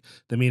 I think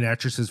the main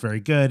actress is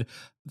very good.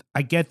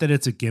 I get that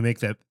it's a gimmick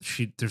that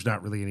there's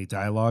not really any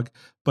dialogue,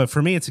 but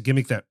for me, it's a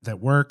gimmick that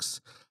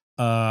works.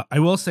 I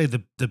will say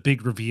the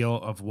big reveal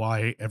of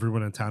why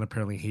everyone in town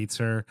apparently hates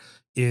her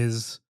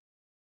is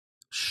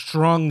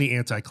strongly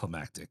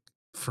anticlimactic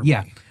for me.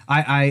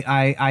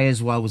 I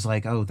as well was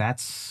like, oh,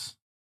 that's.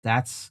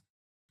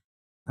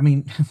 I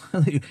mean,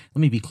 let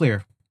me be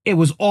clear. It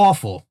was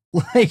awful.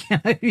 Like,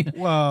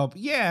 well,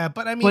 yeah,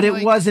 but I mean, but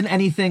it wasn't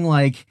anything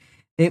like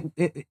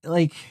it.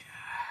 Like,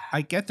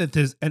 I get that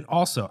there's, and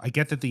also I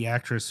get that the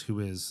actress who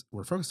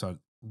we're focused on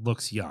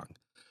looks young,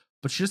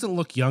 but she doesn't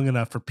look young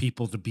enough for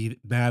people to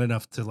be mad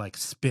enough to like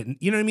spit.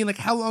 You know what I mean? Like,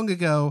 how long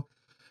ago?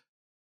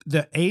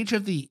 The age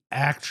of the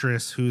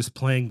actress who's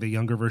playing the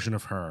younger version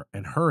of her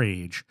and her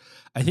age,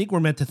 I think we're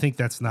meant to think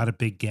that's not a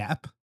big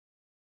gap.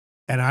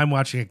 And I'm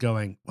watching it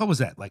going, what was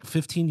that? Like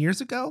 15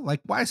 years ago? Like,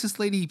 why is this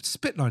lady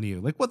spitting on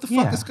you? Like, what the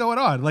fuck is going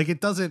on? Like,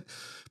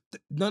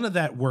 none of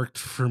that worked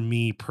for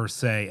me per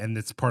se. And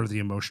it's part of the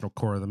emotional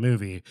core of the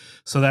movie.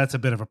 So that's a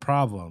bit of a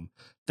problem.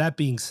 That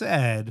being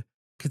said,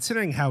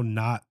 considering how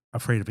not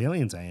afraid of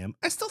aliens I am,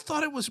 I still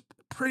thought it was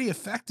pretty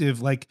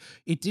effective. Like,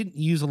 it didn't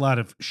use a lot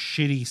of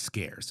shitty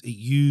scares. It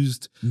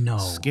used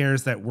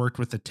scares that worked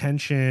with the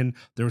tension.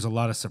 There was a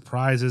lot of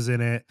surprises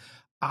in it.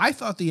 I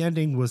thought the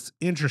ending was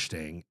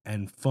interesting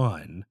and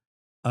fun.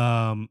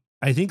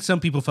 I think some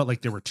people felt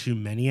like there were too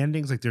many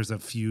endings. Like, there's a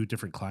few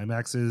different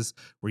climaxes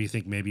where you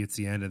think maybe it's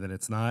the end and then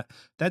it's not.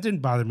 That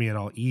didn't bother me at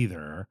all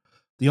either.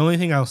 The only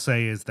thing I'll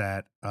say is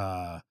that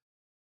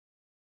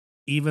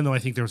even though I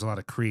think there was a lot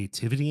of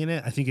creativity in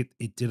it, I think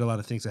it did a lot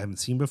of things I haven't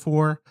seen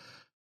before.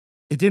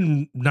 It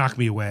didn't knock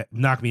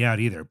me out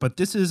either. But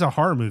this is a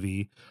horror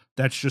movie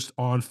that's just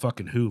on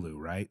fucking Hulu,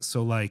 right?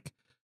 So like,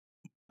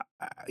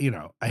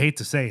 I hate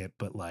to say it,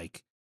 but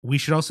like, we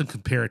should also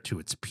compare it to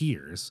its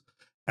peers.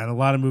 And a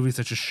lot of movies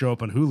that just show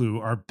up on Hulu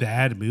are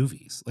bad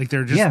movies. Like,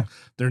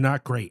 they're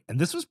not great. And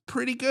this was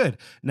pretty good.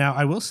 Now,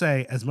 I will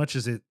say, as much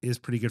as it is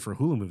pretty good for a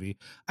Hulu movie,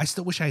 I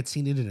still wish I had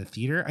seen it in a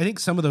theater. I think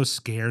some of those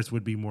scares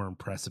would be more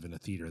impressive in a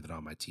theater than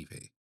on my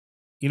TV.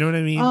 You know what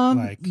I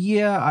mean?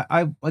 Yeah.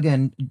 I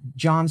again,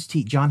 John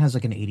has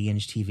like an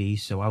 80-inch TV,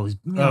 so I was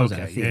at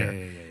a theater.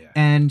 Yeah.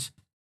 And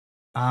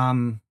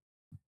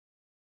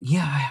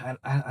yeah,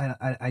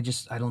 I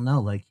just, I don't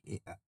know. Like,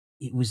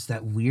 it was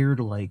that weird,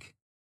 like,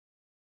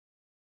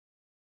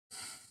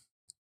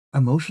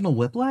 emotional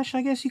whiplash,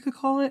 I guess you could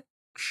call it.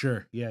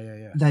 Sure.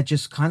 Yeah. That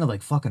just kind of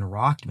like fucking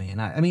rocked me.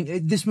 And I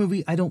mean, this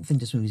movie, I don't think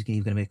this movie's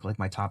even gonna make like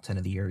my top 10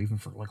 of the year, even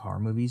for like horror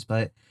movies.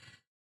 But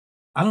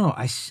I don't know.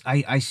 I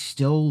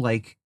still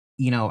like,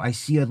 I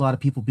see a lot of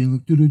people being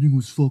like, that ending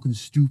was fucking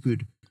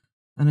stupid.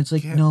 And it's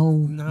like,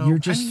 no, you're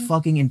just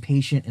fucking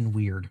impatient and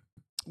weird.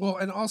 Well,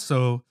 and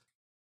also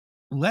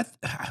let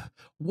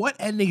what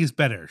ending is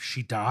better?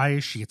 She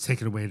dies, she gets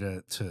taken away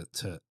to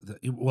the,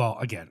 well,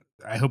 again,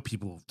 I hope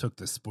people took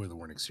this spoiler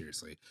warning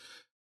seriously.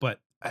 But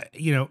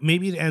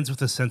maybe it ends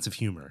with a sense of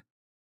humor.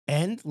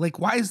 And like,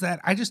 why is that?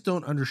 I just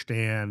don't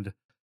understand.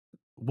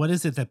 What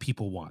is it that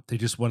people want? They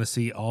just want to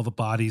see all the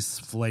bodies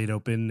flayed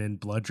open and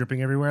blood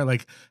dripping everywhere.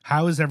 Like,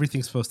 how is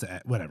everything supposed to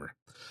end? Whatever.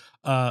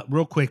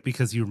 Real quick,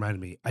 because you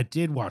reminded me, I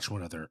did watch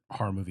one other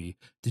horror movie.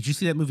 Did you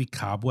see that movie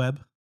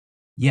Cobweb?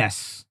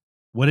 Yes.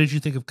 What did you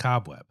think of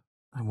Cobweb?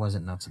 I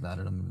wasn't nuts about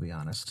it, I'm gonna be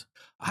honest.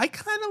 I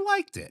kind of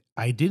liked it.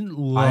 I didn't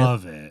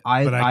love it,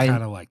 but I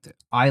kind of liked it.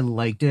 I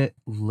liked it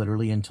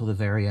literally until the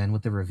very end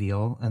with the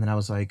reveal, and then I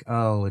was like,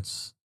 oh,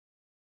 it's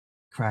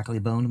crackly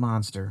boned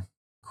monster.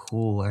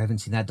 Cool. I haven't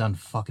seen that done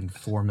fucking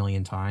 4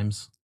 million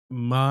times.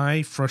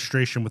 My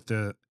frustration with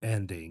the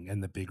ending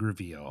and the big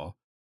reveal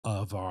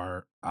of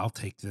I'll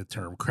take the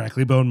term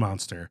crackly bone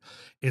monster,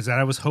 is that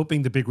I was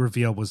hoping the big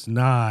reveal was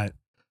not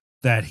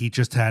that he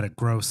just had a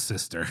gross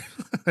sister,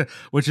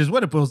 which is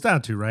what it boils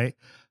down to, right?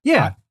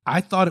 Yeah. I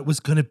thought it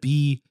was going to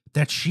be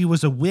that she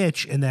was a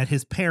witch and that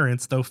his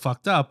parents, though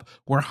fucked up,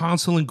 were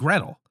Hansel and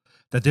Gretel.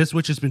 That this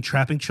witch has been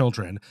trapping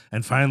children,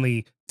 and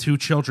finally 2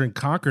 children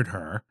conquered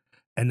her,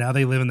 and now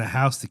they live in the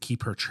house to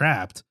keep her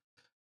trapped.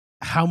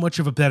 How much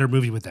of a better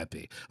movie would that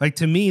be? Like,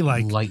 to me,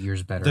 like, light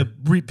years better. The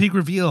big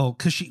reveal,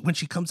 because when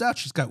she comes out,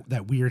 she's got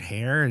that weird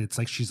hair, and it's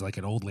like she's like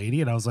an old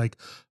lady, and I was like,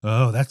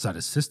 oh, that's not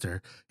his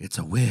sister, it's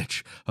a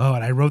witch. Oh,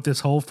 and I wrote this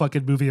whole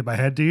fucking movie in my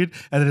head, dude,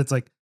 and then it's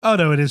like, oh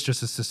no, it is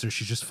just his sister,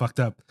 she's just fucked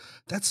up.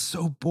 That's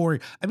so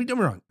boring. I mean, don't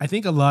get me wrong, I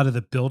think a lot of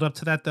the build up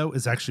to that, though,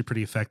 is actually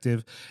pretty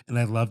effective, and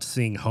I loved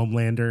seeing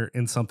Homelander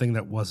in something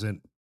that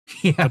wasn't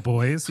The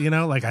Boys,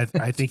 like I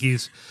think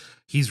he's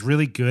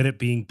really good at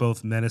being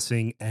both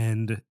menacing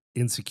and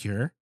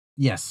insecure.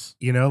 Yes.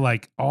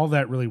 Like all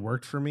that really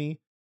worked for me.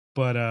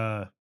 But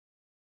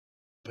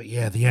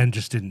yeah, the end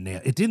just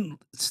it didn't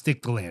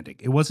stick the landing.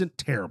 It wasn't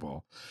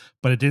terrible,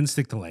 but it didn't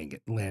stick the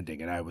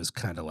landing. And I was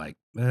kind of like,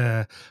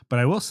 but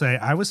I will say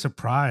I was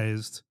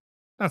surprised,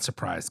 not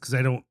surprised, because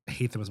I don't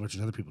hate them as much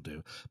as other people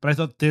do, but I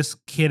thought this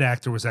kid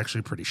actor was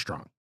actually pretty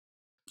strong.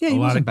 Yeah, he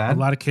wasn't bad. A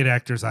lot of kid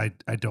actors I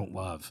don't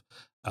love.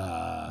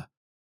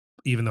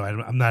 Even though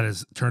I'm not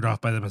as turned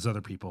off by them as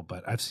other people,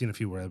 but I've seen a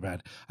few where they're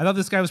bad. I thought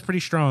this guy was pretty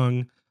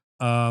strong,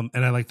 and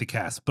I like the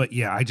cast. But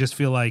yeah, I just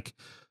feel like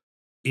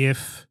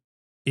if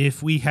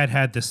we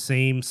had the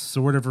same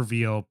sort of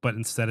reveal, but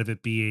instead of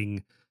it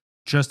being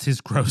just his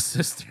gross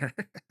sister,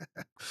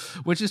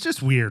 which is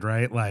just weird,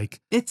 right?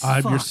 Like,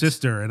 I'm your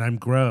sister and I'm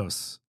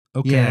gross.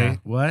 Okay, yeah.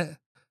 What?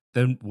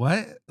 Then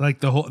what?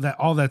 Like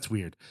all that's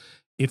weird.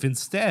 If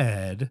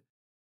instead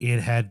it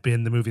had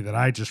been the movie that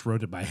I just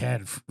wrote in my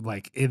head,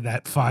 like in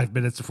that 5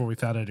 minutes before we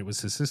found out it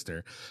was his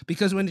sister.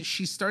 Because when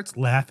she starts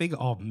laughing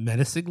all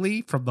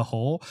menacingly from the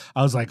hole,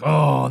 I was like,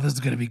 oh, this is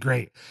going to be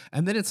great.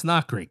 And then it's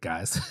not great,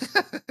 guys.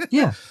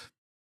 Yeah.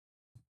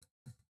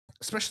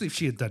 Especially if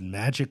she had done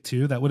magic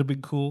too. That would have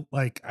been cool.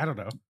 Like, I don't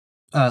know.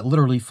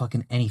 Literally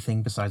fucking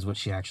anything besides what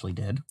she actually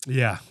did.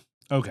 Yeah.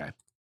 Okay.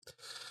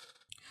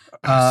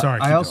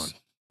 Sorry, keep going.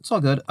 It's all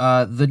good.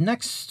 The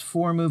next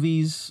 4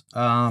 movies,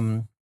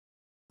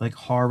 like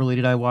horror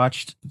related, I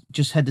watched,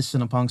 just head to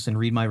Cinepunks and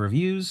read my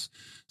reviews.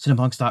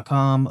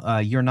 Cinepunks.com.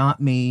 You're Not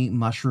Me,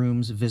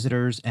 Mushrooms,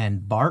 Visitors,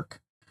 and Bark.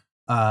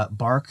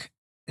 Bark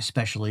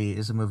especially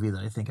is a movie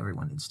that I think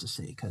everyone needs to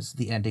see because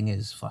the ending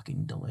is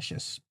fucking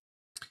delicious.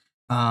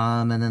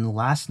 And then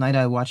last night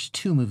I watched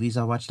 2 movies.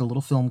 I watched a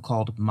little film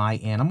called My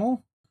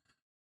Animal,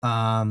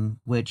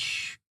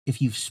 which,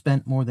 if you've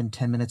spent more than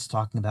 10 minutes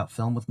talking about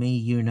film with me,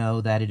 you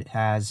know that it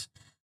has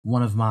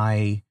one of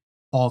my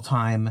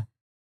all-time,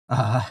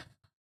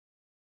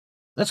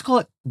 let's call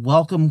it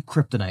welcome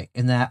kryptonite,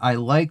 in that I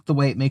like the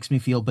way it makes me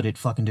feel, but it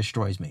fucking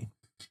destroys me.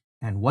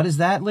 And what is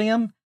that,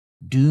 Liam?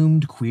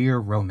 Doomed queer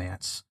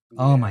romance.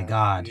 Oh my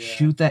God. Yeah.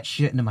 Shoot that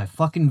shit into my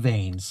fucking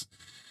veins.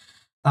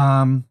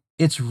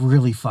 It's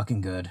really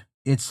fucking good.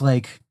 It's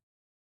like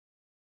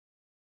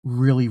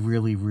really,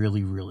 really,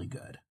 really, really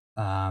good.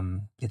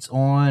 It's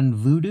on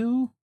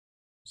Vudu,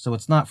 so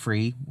it's not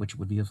free, which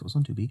would be if it was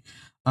on Tubi.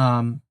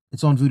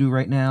 It's on Vudu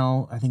right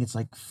now. I think it's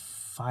like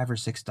 $5 or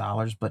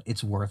 $6, but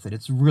it's worth it.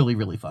 It's really,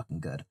 really fucking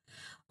good.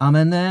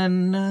 And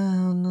then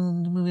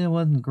the movie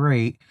wasn't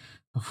great.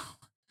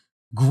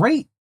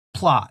 Great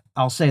plot.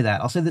 I'll say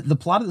that. I'll say that the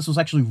plot of this was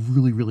actually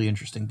really, really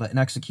interesting, but in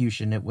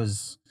execution, it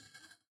was,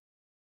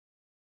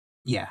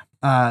 yeah.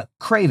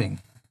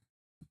 Craving.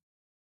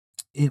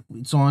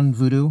 It's on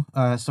Vudu.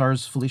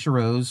 Stars Felicia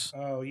Rose.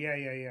 Oh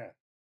yeah.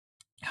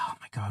 Oh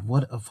my God,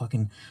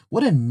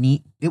 what a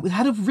neat. It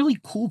had a really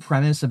cool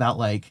premise about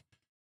like,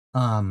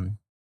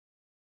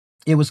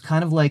 it was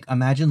kind of like,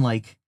 imagine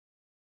like,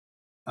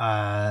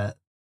 The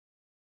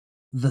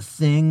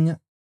Thing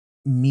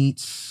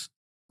meets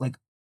like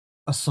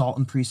Assault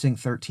in Precinct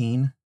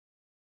 13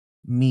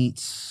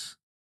 meets,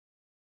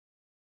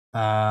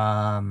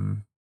 I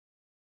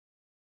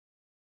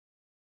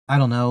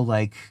don't know,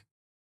 like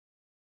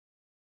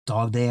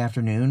Dog Day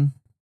Afternoon.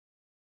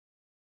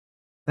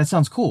 That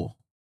sounds cool.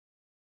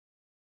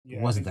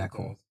 It wasn't that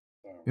cool.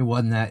 It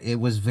wasn't that. It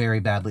was very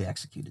badly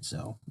executed.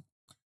 So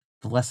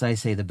the less I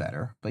say, the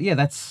better. But yeah,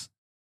 that's.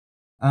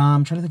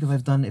 I'm trying to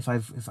think if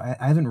I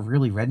haven't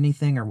really read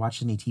anything or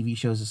watched any TV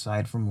shows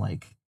aside from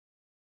like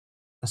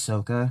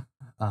Ahsoka.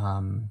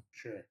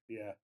 Sure.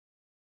 Yeah.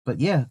 But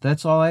yeah,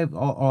 that's all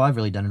I've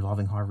really done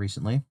involving horror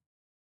recently.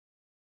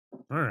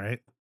 All right.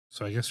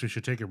 So I guess we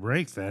should take a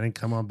break then and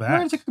come on back. We're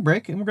going to take a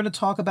break, and we're going to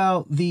talk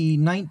about the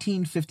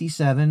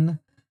 1957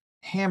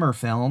 Hammer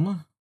film.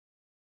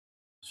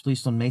 It was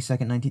released on May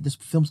 2nd, 19... This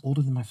film's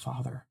older than my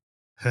father.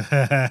 Older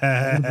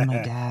than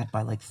my dad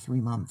by like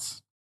 3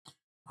 months.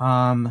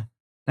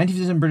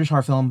 1957 British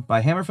horror film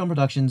by Hammer Film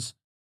Productions.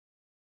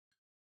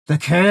 The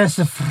Curse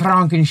of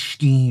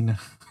Frankenstein.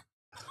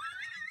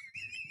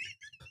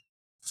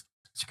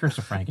 It's the Curse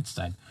of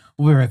Frankenstein.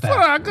 We'll be right back.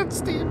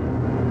 Frankenstein.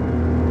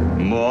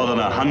 More than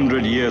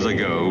 100 years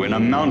ago, in a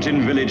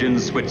mountain village in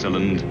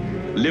Switzerland,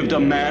 lived a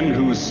man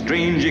whose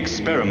strange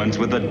experiments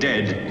with the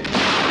dead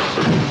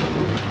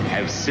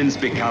have since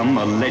become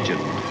a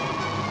legend.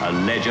 A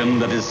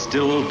legend that is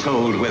still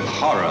told with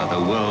horror the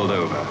world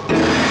over.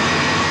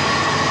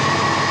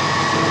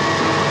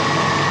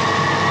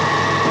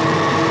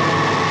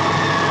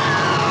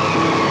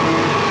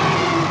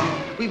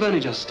 We've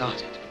only just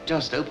started,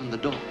 just opened the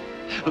door.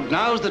 Look,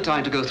 now's the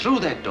time to go through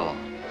that door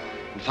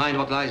and find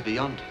what lies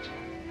beyond it.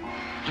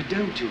 But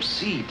don't you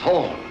see,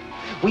 Paul?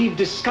 We've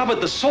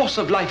discovered the source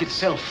of life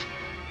itself,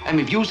 and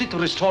we've used it to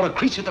restore a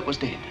creature that was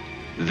dead.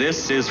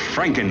 This is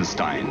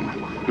Frankenstein,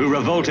 who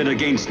revolted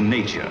against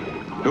nature,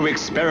 who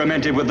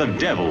experimented with the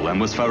devil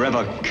and was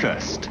forever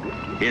cursed.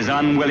 His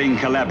unwilling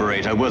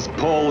collaborator was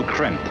Paul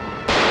Kremp.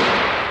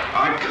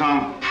 I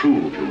can't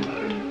prove you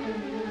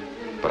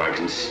murdered, but I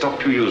can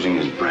stop you using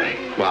his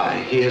brain.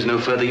 Why, he has no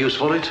further use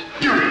for it?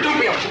 Don't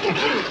be a fool!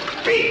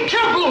 Be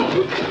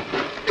careful!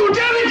 You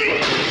damn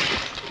it!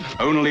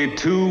 Only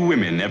 2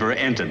 women ever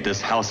entered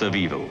this house of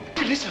evil.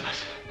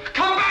 Elizabeth,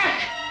 come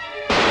back!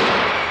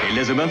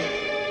 Elizabeth,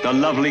 the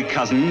lovely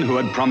cousin who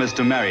had promised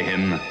to marry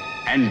him,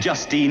 and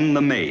Justine,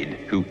 the maid,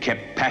 who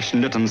kept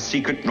passionate and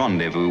secret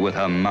rendezvous with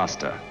her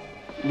master.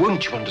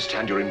 Won't you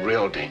understand you're in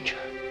real danger?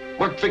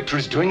 What Victor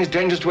is doing is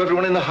dangerous to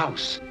everyone in the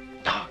house.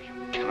 Now,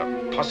 you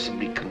cannot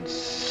possibly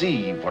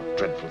conceive what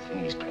dreadful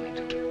thing he's planning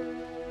to do.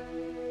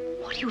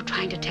 What are you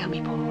trying to tell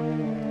me, Paul?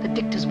 That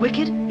Victor's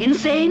wicked?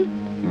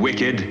 Insane?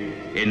 Wicked,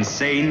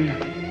 insane,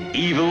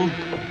 evil.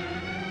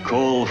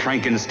 Call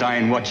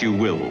Frankenstein what you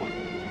will.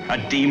 A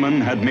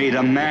demon had made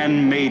a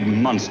man-made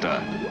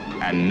monster,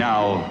 and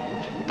now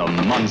the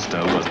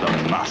monster was the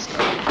master.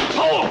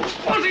 Paul,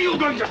 what are you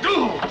going to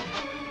do?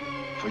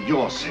 For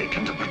your sake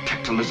and to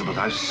protect Elizabeth,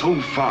 I've so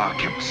far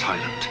kept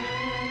silent.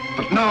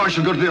 But now I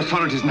shall go to the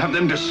authorities and have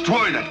them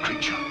destroy that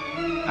creature.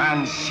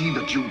 And see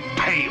that you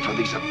pay for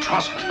these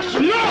atrocities.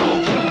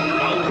 No!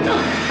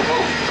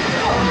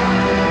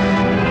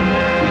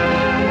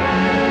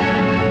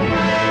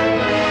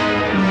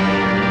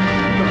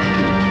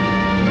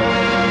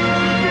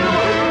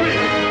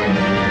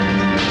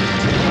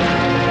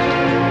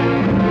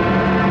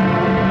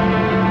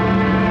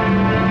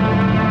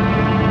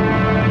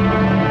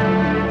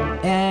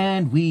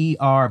 We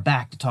are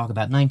back to talk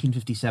about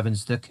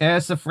 1957's The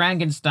Curse of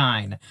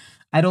Frankenstein.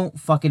 I don't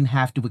fucking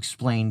have to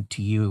explain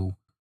to you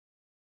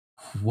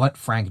what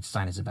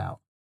Frankenstein is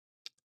about.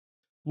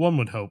 One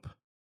would hope.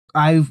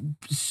 I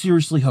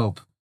seriously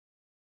hope.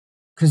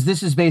 Because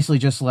this is basically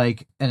just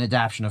like an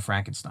adaptation of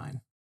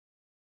Frankenstein.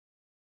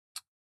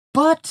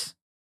 But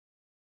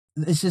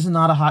this is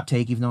not a hot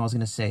take, even though I was going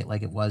to say it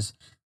like it was.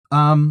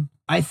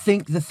 I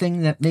think the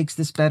thing that makes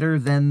this better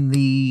than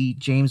the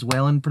James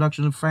Whalen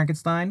production of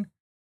Frankenstein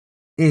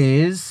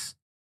is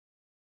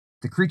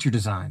the creature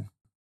design.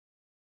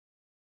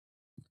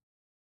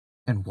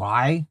 And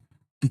why?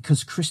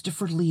 Because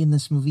Christopher Lee in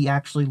this movie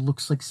actually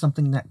looks like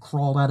something that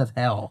crawled out of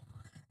hell.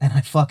 And I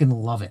fucking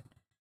love it.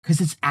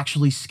 Because it's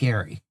actually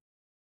scary.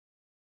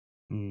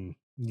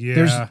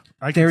 Yeah,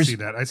 I can see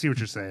that. I see what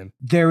you're saying.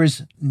 There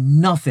is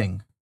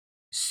nothing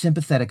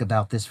sympathetic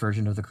about this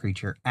version of the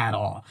creature at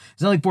all.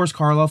 It's not like Boris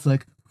Karloff,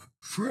 like,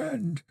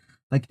 friend.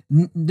 Like,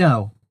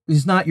 no,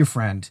 he's not your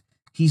friend.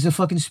 He's a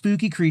fucking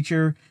spooky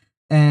creature,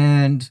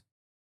 and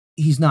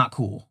he's not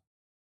cool.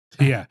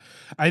 Yeah,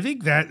 I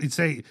think that it's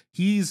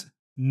he's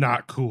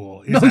not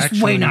cool. No,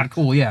 he's way not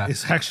cool. Yeah,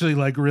 it's actually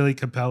like really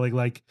compelling.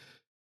 Like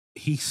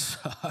he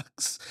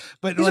sucks,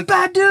 but he's like, a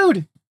bad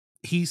dude.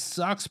 He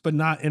sucks, but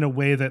not in a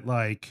way that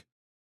like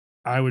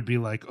I would be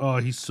like, oh,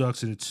 he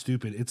sucks and it's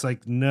stupid. It's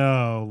like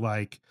no,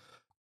 like.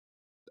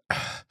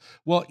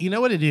 Well, you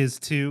know what it is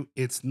too.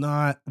 It's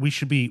not. We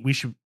should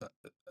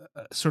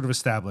sort of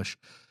establish.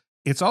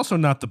 It's also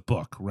not the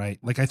book, right?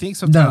 Like I think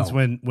sometimes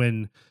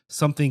when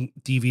something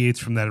deviates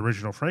from that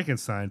original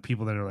Frankenstein,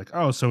 people then are like,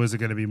 "Oh, so is it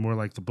going to be more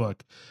like the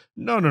book?"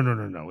 No.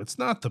 It's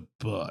not the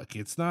book.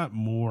 It's not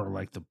more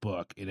like the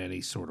book in any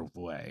sort of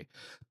way,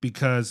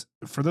 because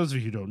for those of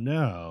you who don't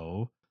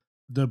know,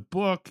 the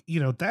book,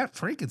 that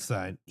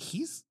Frankenstein,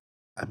 he's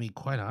I mean,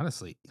 quite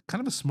honestly,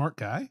 kind of a smart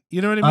guy.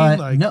 You know what I mean?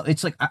 Like, no,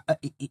 it's like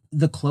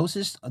the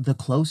closest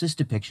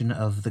depiction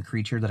of the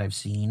creature that I've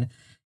seen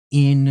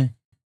in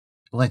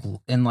like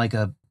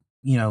a,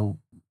 you know,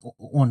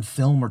 on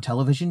film or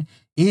television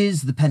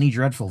is the Penny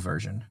Dreadful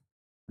version.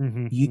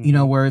 You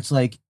know, where it's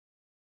like,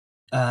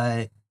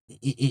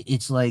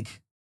 it's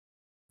like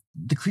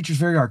the creature's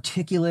very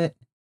articulate.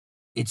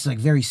 It's like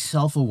very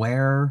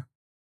self-aware.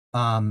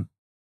 And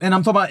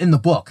I'm talking about in the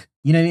book,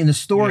 you know, in the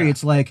story,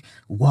 it's like,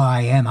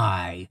 why am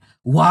I?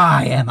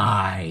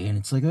 And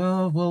it's like,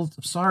 oh, well,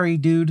 sorry,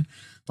 dude.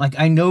 Like,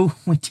 I know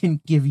we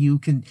didn't give you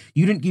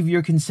didn't give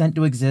your consent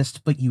to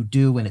exist, but you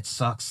do, and it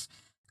sucks.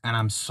 And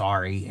I'm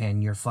sorry.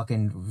 And you're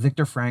fucking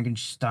Victor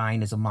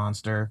Frankenstein is a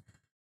monster.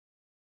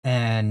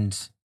 And,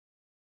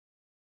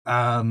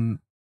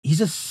 he's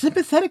a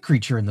sympathetic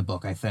creature in the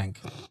book, I think.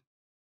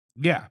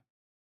 Yeah.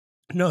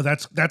 No,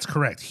 that's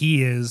correct.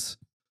 He is.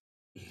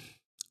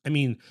 I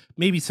mean,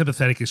 maybe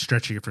sympathetic is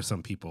stretching it for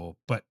some people,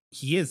 but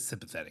he is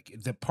sympathetic.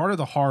 That part of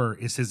the horror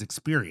is his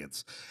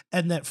experience,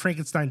 and that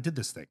Frankenstein did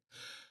this thing.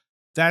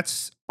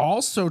 That's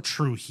also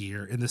true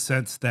here in the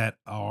sense that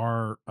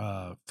our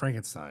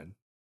Frankenstein,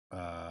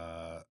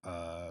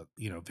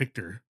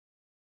 Victor,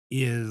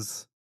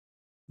 is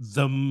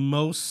the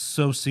most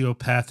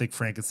sociopathic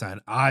Frankenstein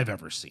I've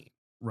ever seen.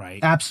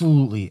 Right?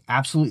 Absolutely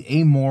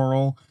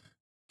amoral.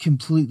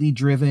 Completely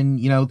driven,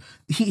 you know,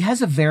 he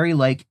has a very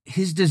like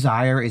his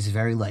desire is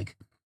very like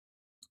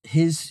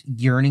his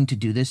yearning to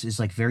do this is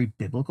like very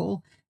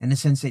biblical in the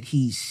sense that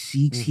he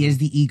seeks he has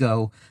the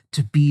ego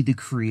to be the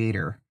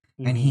creator,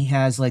 and he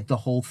has like the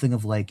whole thing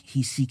of like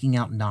he's seeking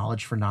out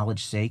knowledge for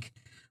knowledge's sake,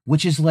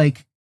 which is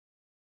like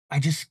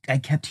I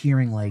kept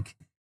hearing like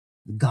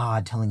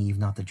God telling Eve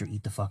not to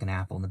eat the fucking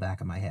apple in the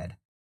back of my head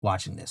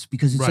watching this,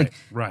 because it's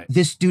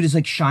this dude is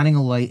like shining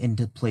a light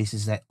into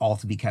places that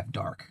ought to be kept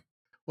dark.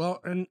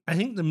 Well, and I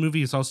think the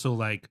movie is also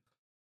like,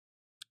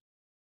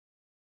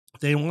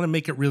 they want to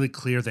make it really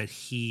clear that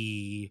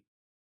he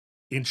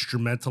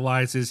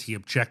instrumentalizes, he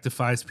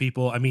objectifies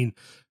people. I mean,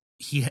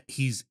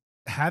 he's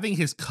having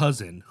his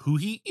cousin, who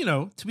he, you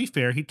know, to be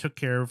fair, he took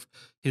care of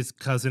his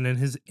cousin and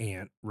his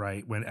aunt,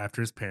 right? When after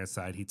his parents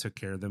died, he took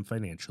care of them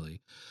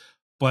financially.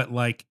 But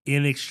like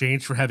in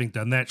exchange for having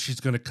done that, she's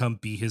going to come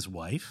be his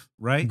wife,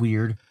 right?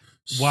 Weird.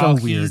 While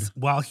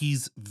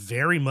he's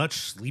very much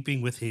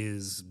sleeping with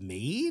his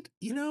maid,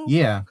 you know?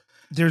 Yeah.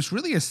 There's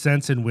really a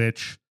sense in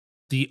which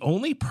the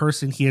only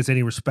person he has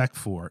any respect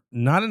for,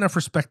 not enough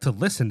respect to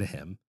listen to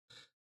him,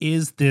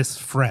 is this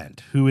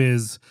friend who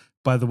is,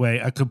 by the way,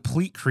 a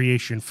complete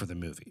creation for the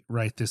movie,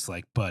 right? This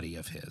like buddy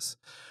of his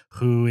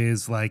who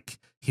is like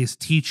his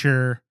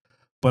teacher,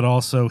 but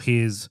also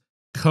his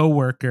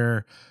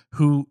coworker,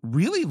 who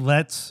really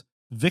lets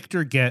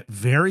Victor get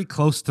very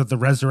close to the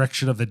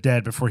resurrection of the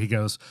dead before he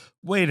goes,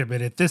 wait a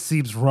minute, this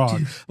seems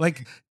wrong.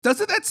 Like,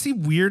 doesn't that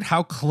seem weird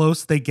how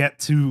close they get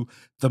to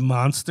the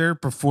monster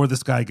before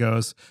this guy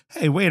goes,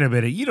 hey, wait a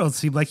minute, you don't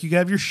seem like you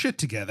have your shit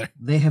together.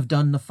 They have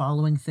done the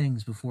following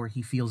things before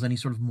he feels any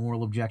sort of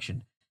moral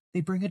objection.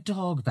 They bring a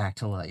dog back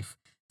to life.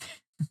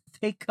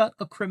 They cut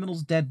a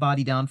criminal's dead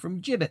body down from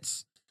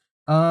gibbets.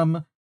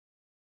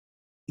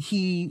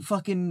 He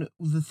fucking,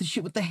 the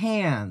shit with the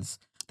hands.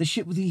 The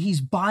shit with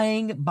he's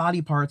buying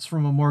body parts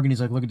from a morgue, and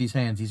he's like, look at these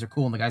hands, these are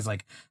cool. And the guy's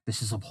like,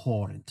 this is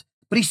abhorrent.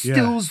 But he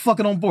still is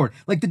fucking on board.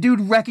 Like, the dude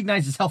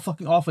recognizes how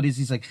fucking awful it is.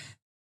 He's like,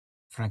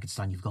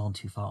 Frankenstein, you've gone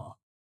too far.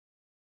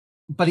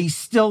 But he's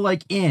still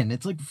like in.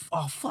 It's like,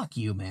 oh, fuck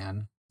you,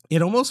 man.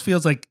 It almost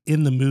feels like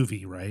in the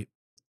movie, right?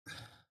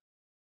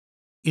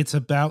 It's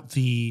about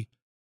the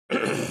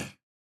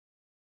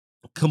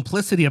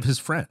complicity of his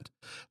friend.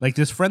 Like,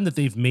 this friend that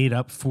they've made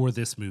up for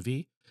this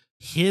movie.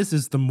 His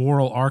is the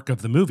moral arc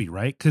of the movie,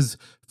 right? Because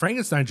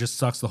Frankenstein just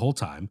sucks the whole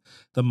time.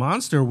 The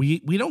monster, we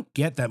don't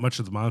get that much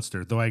of the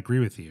monster, though I agree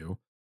with you.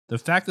 The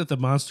fact that the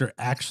monster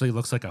actually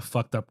looks like a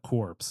fucked up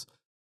corpse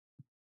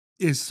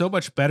is so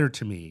much better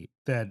to me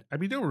than, I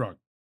mean, don't get me wrong,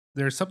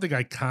 there's something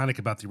iconic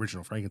about the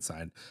original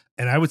Frankenstein,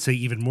 and I would say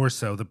even more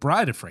so the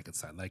Bride of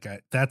Frankenstein. Like,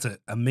 that's an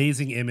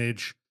amazing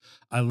image.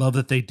 I love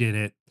that they did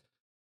it.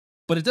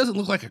 But it doesn't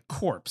look like a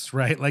corpse,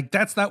 right? Like,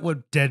 that's not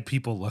what dead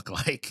people look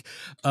like.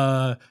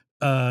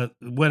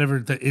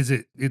 Whatever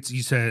it's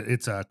you said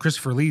it's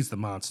Christopher Lee's the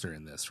monster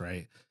in this,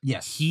 right?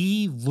 Yes.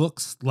 He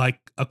looks like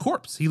a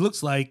corpse. He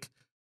looks like,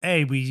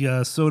 hey,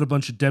 we sewed a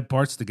bunch of dead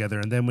parts together,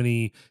 and then when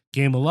he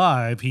came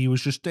alive, he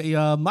was just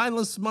a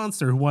mindless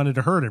monster who wanted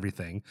to hurt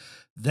everything.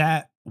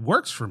 That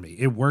works for me.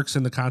 It works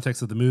in the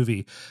context of the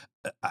movie.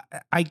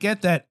 I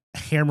get that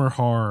Hammer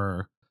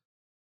horror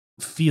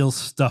feels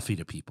stuffy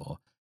to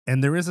people,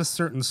 and there is a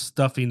certain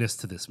stuffiness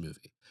to this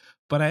movie.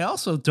 But I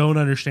also don't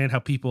understand how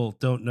people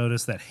don't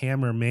notice that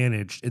Hammer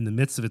managed, in the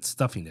midst of its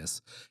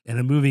stuffiness, in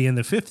a movie in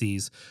the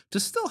 50s, to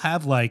still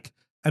have, like,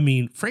 I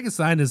mean,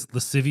 Frankenstein is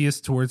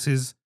lascivious towards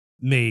his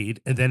maid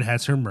and then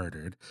has her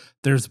murdered.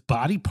 There's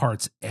body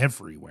parts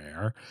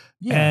everywhere.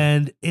 Yeah.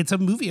 And it's a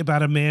movie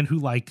about a man who,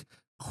 like,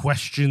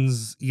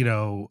 questions,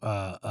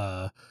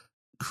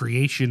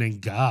 creation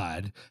and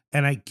God.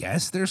 And I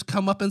guess there's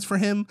comeuppance for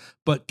him.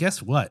 But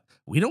guess what?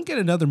 We don't get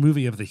another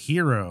movie of the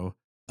hero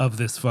of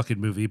this fucking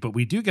movie, but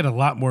we do get a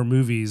lot more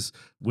movies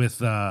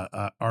with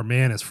our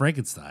man as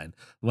Frankenstein.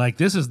 Like,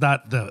 this is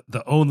not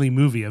the only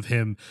movie of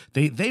him.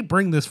 They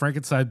bring this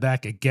Frankenstein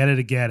back and get it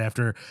again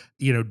after,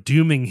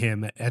 dooming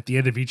him at the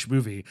end of each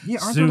movie. Yeah,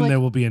 soon there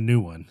will be a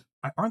new one.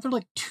 Aren't there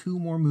like 2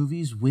 more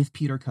movies with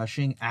Peter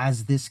Cushing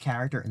as this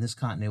character in this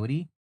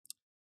continuity?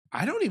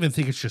 I don't even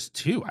think it's just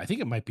 2. I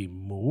think it might be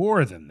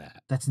more than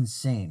that. That's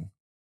insane.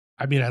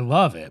 I mean, I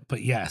love it,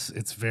 but yes,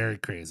 it's very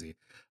crazy.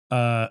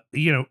 I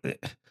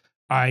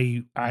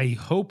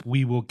hope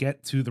we will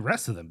get to the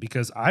rest of them,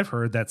 because I've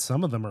heard that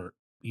some of them are,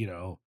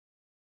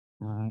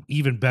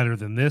 even better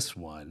than this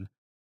one,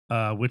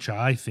 which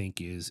I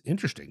think is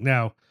interesting.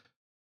 Now,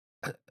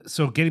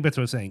 so getting back to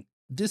what I was saying,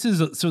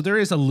 there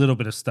is a little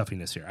bit of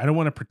stuffiness here. I don't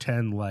want to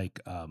pretend like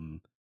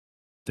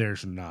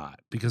there's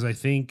not, because I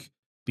think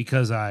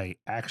because I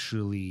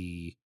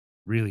actually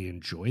really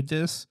enjoyed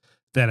this,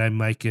 that I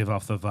might give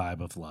off the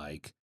vibe of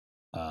like,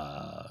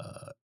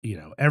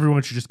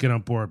 everyone should just get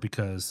on board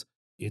because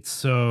it's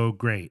so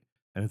great.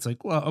 And it's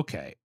like, well,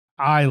 okay,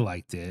 I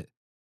liked it,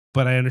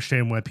 but I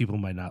understand why people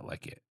might not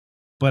like it.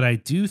 But I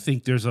do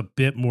think there's a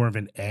bit more of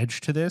an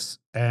edge to this.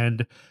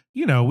 And,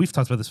 we've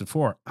talked about this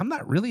before. I'm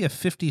not really a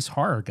 50s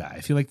horror guy.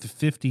 I feel like the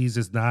 50s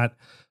is not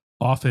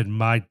often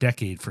my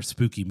decade for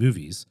spooky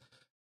movies.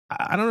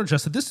 I don't know,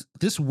 Justin,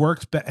 this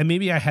works, and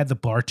maybe I had the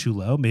bar too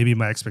low. Maybe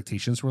my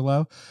expectations were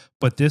low,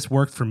 but this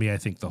worked for me, I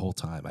think, the whole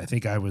time. I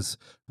think I was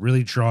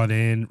really drawn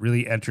in,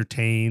 really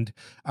entertained.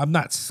 I'm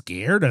not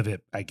scared of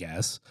it, I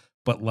guess,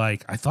 but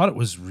like, I thought it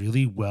was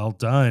really well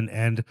done,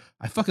 and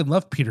I fucking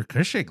love Peter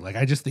Cushing. Like,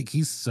 I just think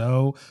he's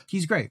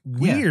great,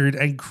 weird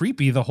and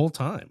creepy the whole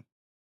time.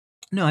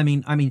 No, I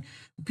mean,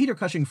 Peter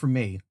Cushing for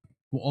me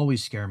will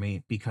always scare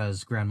me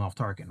because Grand Moff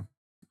Tarkin,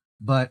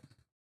 but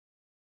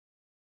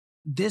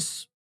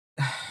this.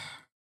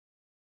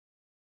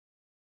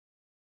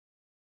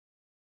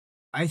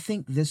 I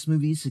think this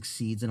movie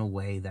succeeds in a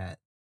way that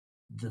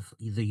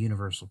the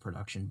Universal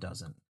production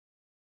doesn't.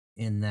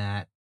 In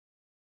that,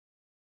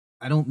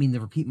 I don't mean to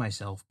repeat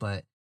myself,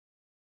 but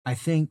I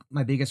think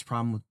my biggest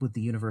problem with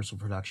the Universal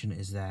production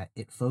is that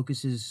it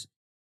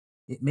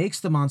makes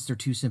the monster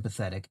too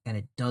sympathetic, and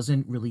it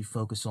doesn't really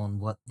focus on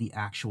what the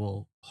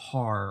actual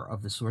horror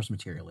of the source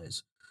material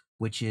is,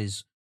 which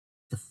is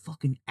the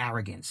fucking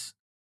arrogance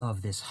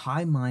of this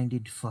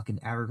high-minded fucking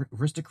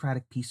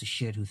aristocratic piece of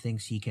shit who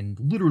thinks he can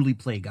literally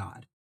play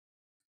God.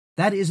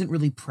 That isn't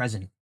really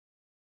present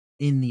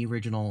in the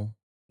original,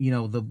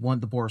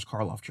 the Boris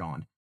Karloff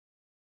John.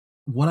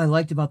 What I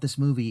liked about this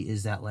movie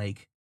is that,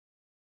 like,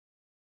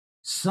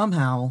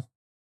 somehow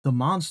the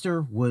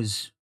monster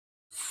was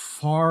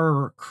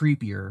far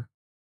creepier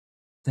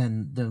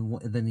than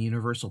the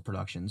Universal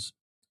productions,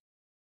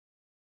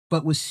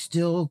 but was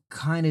still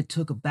kind of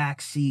took a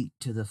back seat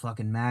to the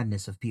fucking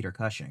madness of Peter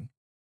Cushing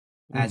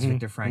as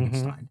Victor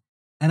Frankenstein.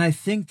 And I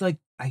think like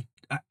I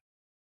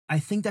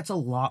think that's a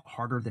lot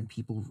harder than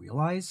people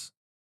realize.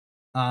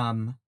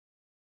 I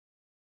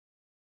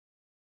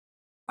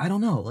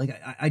don't know.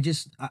 Like I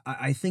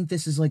think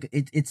this is like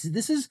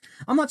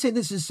I'm not saying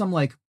this is some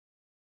like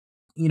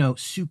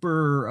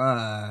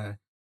super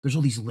there's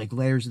all these like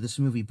layers of this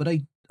movie, but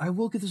I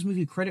will give this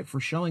movie credit for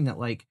showing that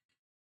like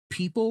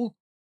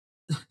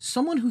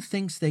someone who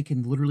thinks they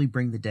can literally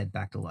bring the dead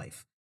back to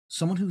life,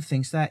 someone who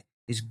thinks that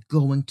is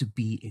going to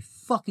be a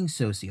fucking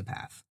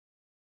sociopath.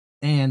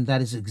 And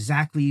that is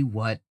exactly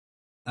what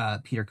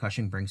Peter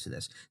Cushing brings to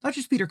this. Not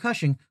just Peter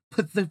Cushing,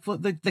 but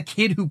the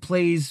kid who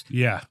plays.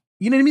 Yeah.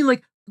 You know what I mean?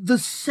 Like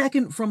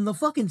from the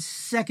fucking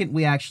second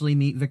we actually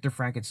meet Victor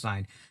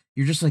Frankenstein,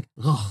 you're just like,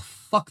 oh,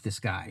 fuck this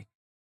guy.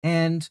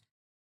 And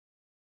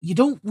you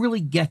don't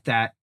really get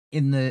that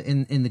in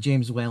the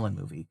James Whalen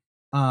movie.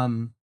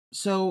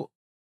 So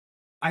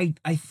I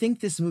think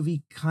this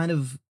movie kind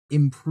of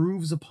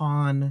improves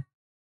upon,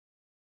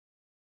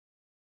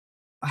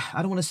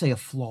 I don't want to say a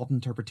flawed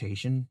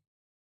interpretation,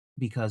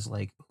 because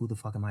like, who the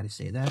fuck am I to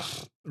say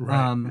that?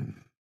 Right.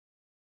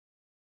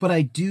 But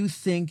I do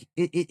think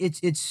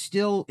it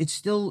still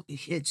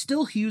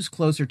hews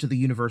closer to the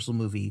Universal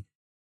movie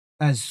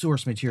as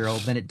source material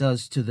than it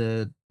does to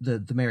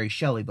the Mary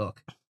Shelley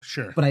book.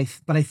 Sure. But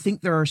I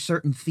think there are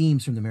certain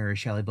themes from the Mary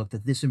Shelley book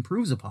that this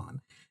improves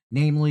upon,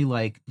 namely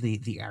like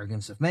the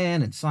arrogance of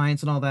man and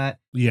science and all that.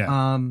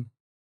 Yeah.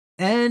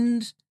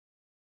 And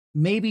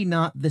maybe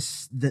not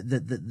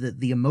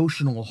the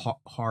emotional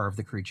horror of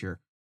the creature,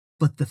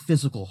 but the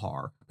physical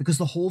horror, because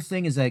the whole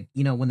thing is that,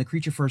 when the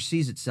creature first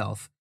sees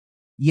itself,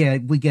 yeah,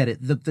 we get it.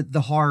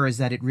 The horror is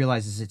that it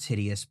realizes it's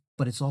hideous,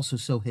 but it's also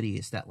so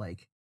hideous that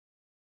like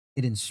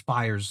it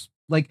inspires.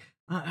 Like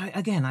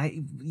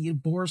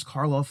Boris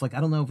Karloff. Like, I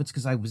don't know if it's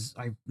because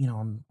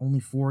I'm only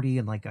 40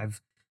 and like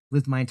I've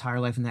lived my entire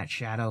life in that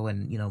shadow,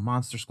 and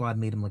Monster Squad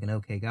made him like an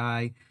okay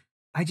guy.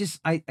 I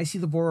see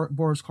the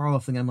Boris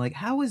Karloff thing, and I'm like,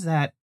 how is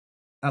that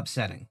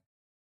upsetting?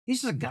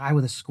 He's just a guy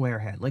with a square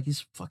head. Like,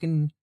 he's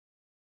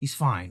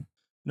fine.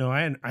 No,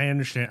 I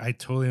understand. I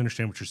totally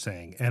understand what you're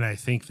saying, and I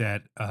think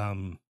that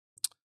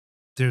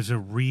there's a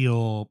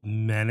real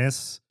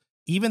menace,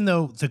 even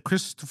though the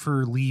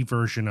Christopher Lee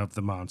version of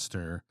the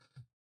monster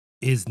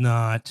is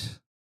not.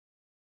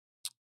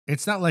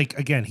 It's not like,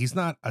 again, he's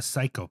not a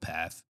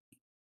psychopath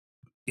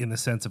in the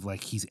sense of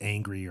like he's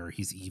angry or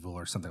he's evil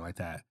or something like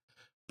that,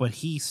 but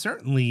he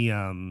certainly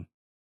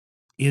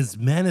is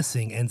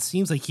menacing and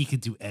seems like he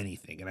could do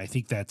anything, and I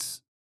think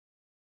that's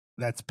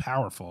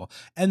powerful.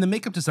 And the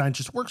makeup design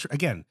just works.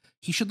 Again,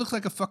 he should look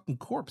like a fucking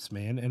corpse,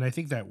 man. And I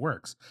think that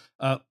works.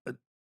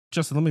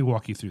 Justin, let me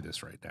walk you through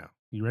this right now.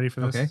 You ready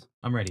for this? Okay,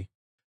 I'm ready.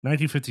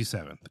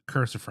 1957, The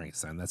Curse of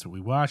Frankenstein. That's what we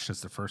watched.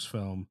 That's the first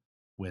film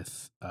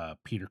with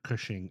Peter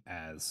Cushing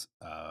as,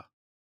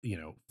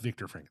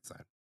 Victor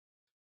Frankenstein.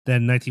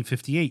 Then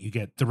 1958, you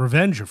get The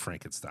Revenge of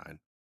Frankenstein.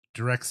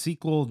 Direct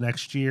sequel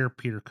next year,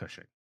 Peter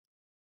Cushing.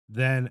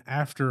 Then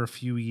after a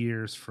few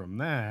years from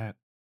that,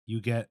 you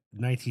get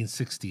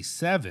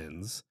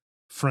 1967's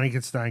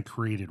Frankenstein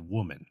Created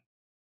Woman.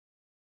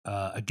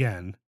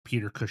 Again,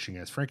 Peter Cushing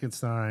as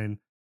Frankenstein.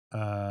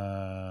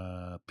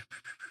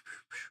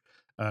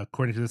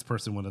 According to this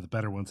person, one of the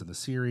better ones in the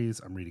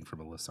series. I'm reading from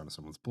a list on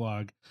someone's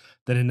blog.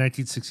 Then in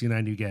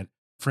 1969, you get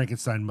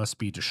Frankenstein Must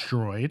Be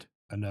Destroyed,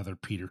 another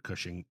Peter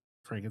Cushing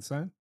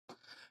Frankenstein.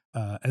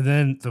 And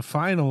then the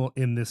final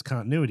in this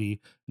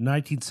continuity,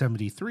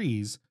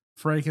 1973's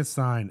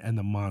Frankenstein and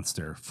the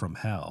Monster from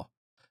Hell.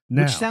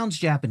 Now, which sounds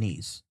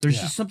Japanese.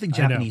 There's just something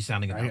Japanese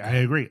sounding about that. I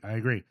agree.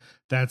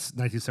 That's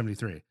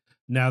 1973.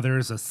 Now there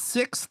is a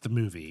sixth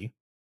movie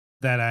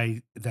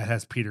that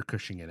has Peter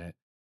Cushing in it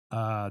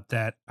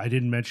that I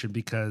didn't mention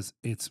because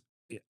it's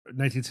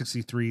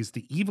 1963's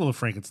The Evil of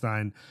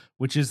Frankenstein,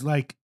 which is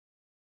like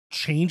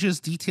changes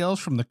details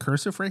from The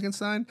Curse of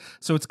Frankenstein.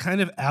 So it's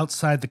kind of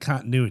outside the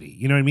continuity.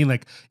 You know what I mean?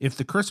 Like if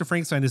The Curse of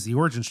Frankenstein is the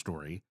origin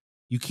story,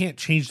 you can't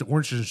change the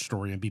origin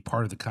story and be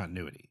part of the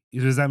continuity.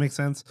 Does that make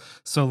sense?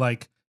 So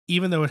like,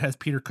 even though it has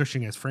Peter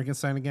Cushing as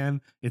Frankenstein again,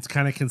 it's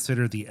kind of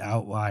considered the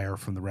outlier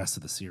from the rest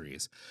of the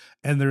series.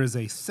 And there is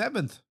a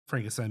seventh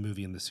Frankenstein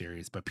movie in the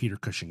series, but Peter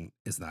Cushing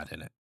is not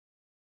in it.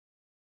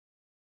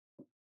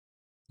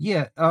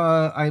 Yeah,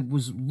 I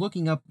was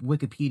looking up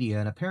Wikipedia,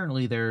 and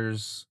apparently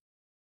there's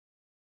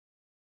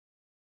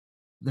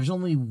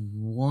only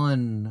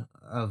one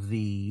of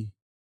the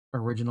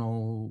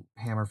original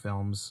Hammer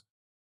films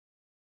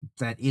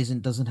that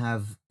doesn't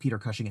have Peter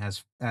Cushing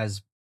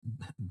as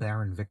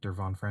Baron Victor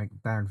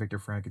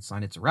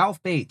Frankenstein. It's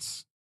Ralph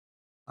Bates.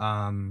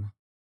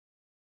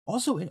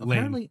 Also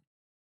apparently,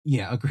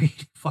 yeah,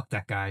 agreed. Fuck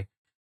that guy.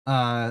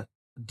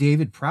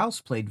 David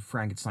Prowse played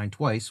Frankenstein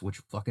twice,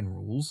 which fucking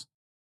rules.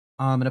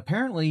 And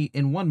apparently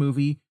in one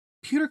movie,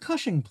 Peter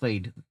Cushing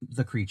played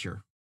the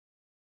creature.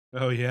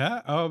 Oh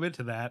yeah, I'm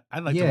into that.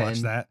 I'd like to watch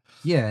that.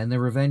 Yeah, and the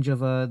Revenge of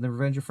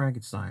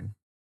Frankenstein.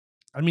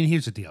 I mean,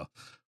 here's the deal.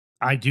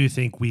 I do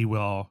think we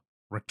will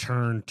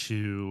return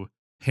to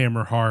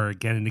Hammer horror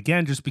again and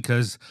again, just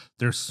because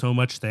there's so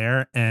much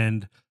there.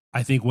 And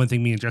I think one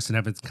thing me and Justin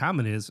have in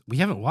common is we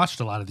haven't watched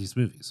a lot of these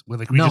movies.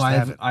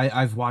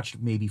 I've watched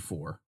maybe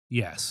 4.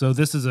 Yeah, so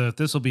this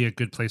will be a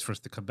good place for us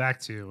to come back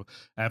to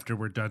after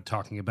we're done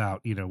talking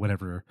about,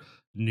 whatever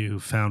new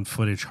found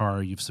footage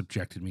horror you've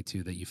subjected me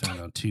to that you found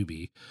on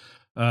Tubi.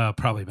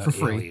 Probably about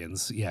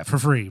aliens. Yeah, for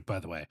free, by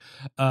the way.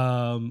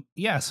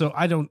 So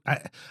I don't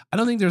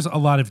think there's a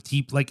lot of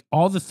deep, like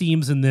all the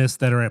themes in this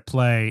that are at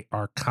play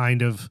are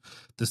kind of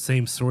the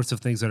same sorts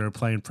of things that are at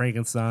play in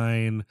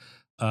Frankenstein,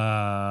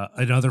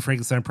 and other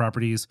Frankenstein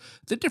properties.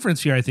 The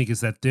difference here, I think, is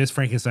that this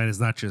Frankenstein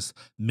is not just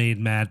made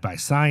mad by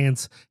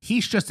science.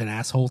 He's just an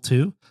asshole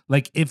too.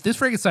 Like if this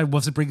Frankenstein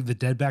wasn't bringing the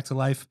dead back to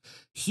life,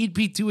 he'd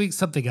be doing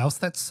something else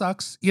that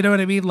sucks. You know what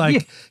I mean?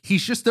 Like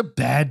he's just a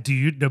bad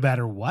dude no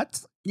matter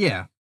what.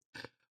 Yeah.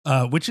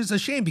 Which is a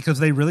shame because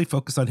they really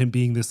focus on him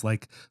being this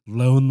like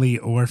lonely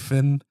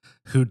orphan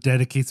who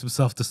dedicates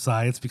himself to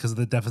science because of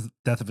the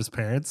death of his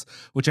parents,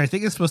 which I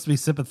think is supposed to be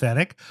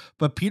sympathetic.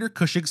 But Peter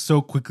Cushing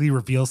so quickly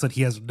reveals that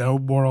he has no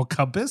moral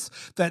compass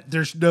that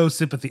there's no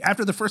sympathy.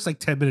 After the first like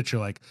 10 minutes,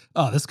 you're like,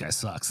 oh, this guy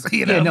sucks.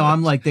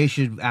 I'm like, they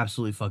should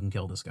absolutely fucking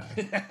kill this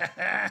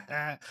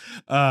guy.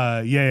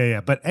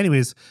 Yeah. But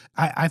anyways,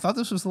 I thought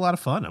this was a lot of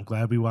fun. I'm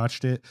glad we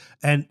watched it.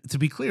 And to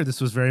be clear, this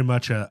was very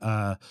much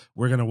we're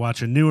going to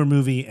watch a newer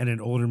movie and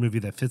an older movie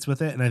that fits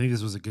with it. And I think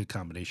this was a good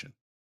combination.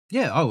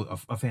 Yeah. Oh,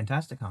 a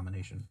fantastic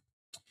combination.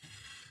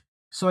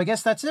 So I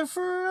guess that's it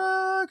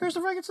for Curse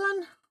of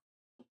Frankenstein.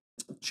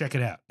 Check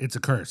it out. It's a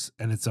curse,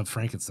 and it's of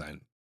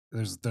Frankenstein.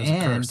 There's a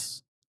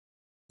curse.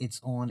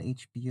 It's on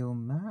HBO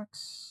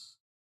Max.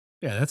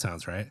 Yeah, that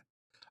sounds right.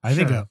 I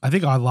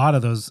think a lot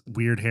of those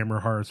weird Hammer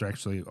horrors are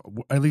actually,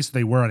 at least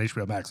they were on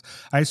HBO Max.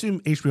 I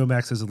assume HBO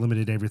Max has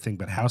eliminated everything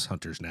but House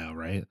Hunters now,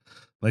 right?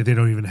 Like they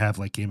don't even have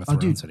like Game of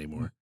Thrones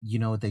anymore. You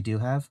know what they do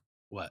have?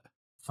 What?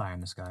 Fire in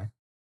the Sky.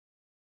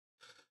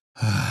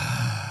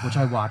 Which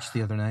I watched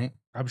the other night.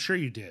 I'm sure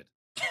you did.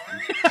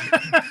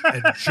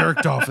 And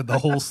jerked off in the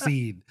whole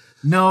scene.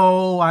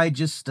 No, I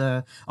just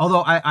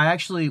although I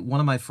actually, one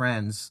of my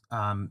friends,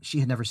 she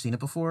had never seen it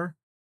before,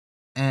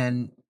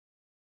 and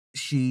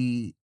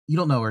you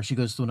don't know her. She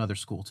goes to another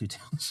school 2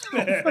 towns.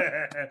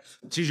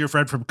 She's your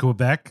friend from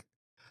Quebec?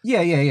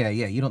 Yeah.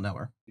 You don't know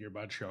her. You're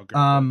about show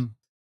girl.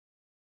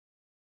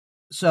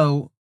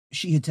 So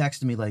she had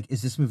texted me like,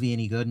 is this movie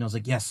any good? And I was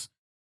like, yes,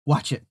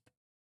 watch it.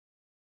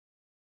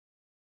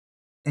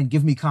 And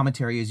give me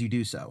commentary as you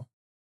do so.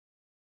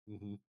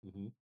 And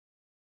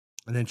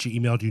then she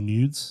emailed you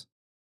nudes?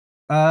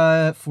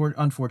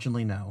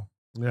 Unfortunately, no.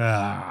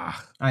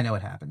 I know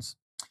it happens.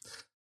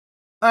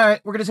 All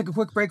right, we're going to take a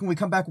quick break. When we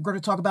come back, we're going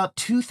to talk about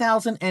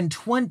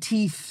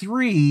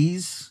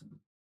 2023's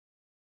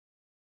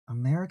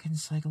American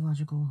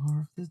Psychological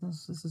Horror.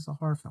 This is a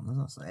horror film.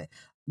 Doesn't say.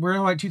 We're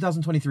going to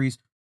 2023's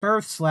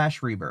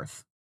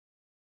Birth/Rebirth.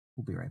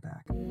 We'll be right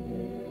back.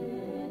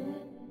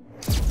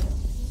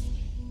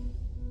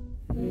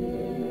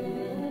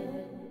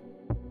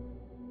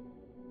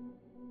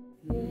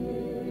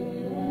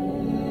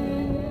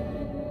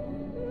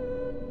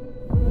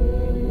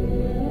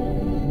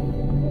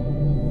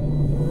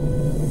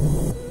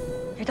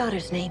 Your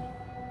daughter's name?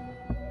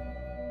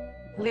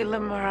 Lila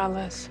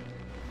Morales.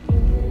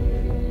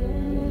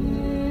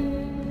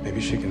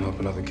 Maybe she can help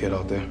another kid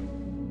out there.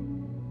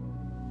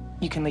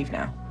 You can leave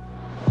now.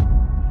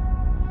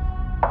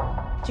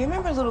 Do you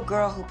remember a little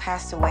girl who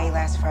passed away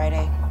last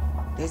Friday?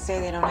 They say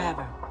they don't have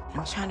her.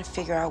 I'm trying to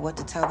figure out what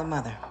to tell the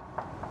mother.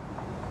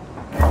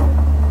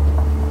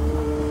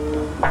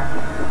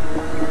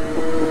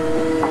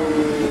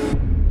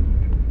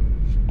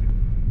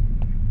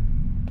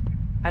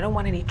 I don't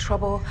want any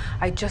trouble.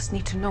 I just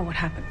need to know what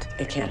happened.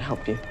 They can't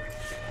help you.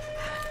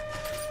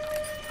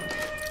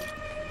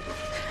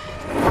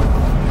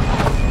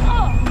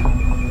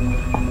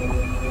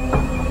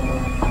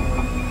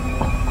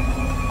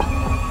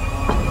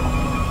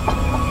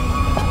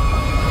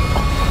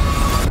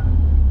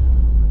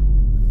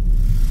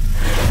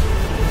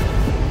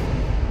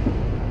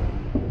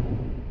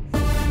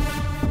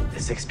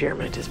 This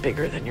experiment is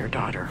bigger than your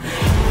daughter.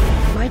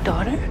 My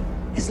daughter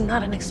is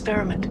not an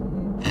experiment.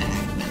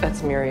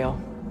 That's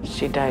Muriel.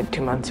 She died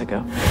 2 months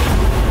ago.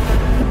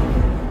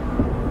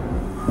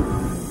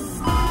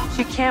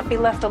 She can't be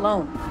left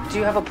alone. Do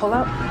you have a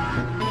pullout?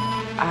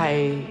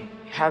 I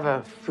have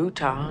a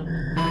futon.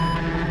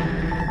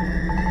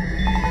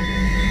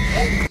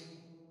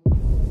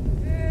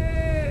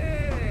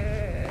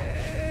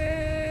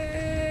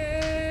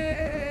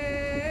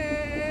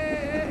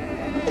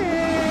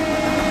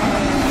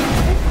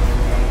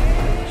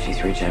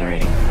 She's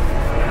regenerating.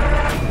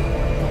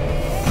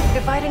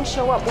 If I didn't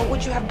show up, what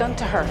would you have done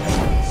to her?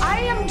 I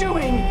am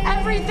doing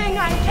everything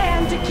I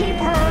can to keep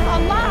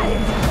her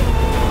alive.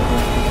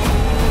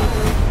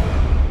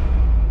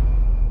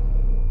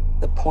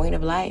 The point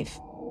of life.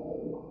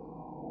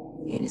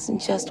 It isn't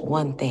just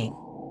one thing.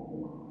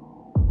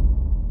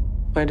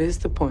 What is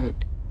the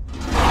point?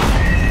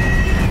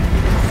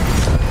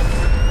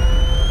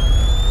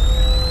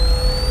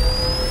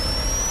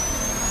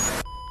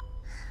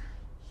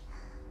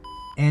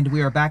 And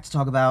we are back to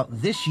talk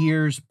about this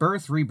year's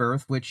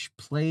Rebirth, which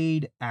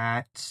played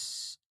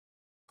at,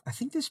 I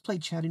think this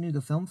played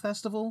Chattanooga Film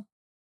Festival.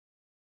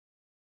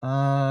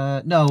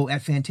 No,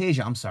 at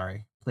Fantasia. I'm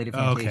sorry, played at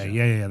Fantasia. Okay,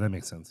 yeah, that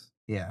makes sense.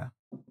 Yeah.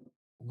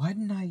 Why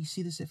didn't I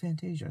see this at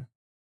Fantasia?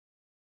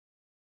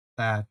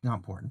 Not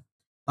important.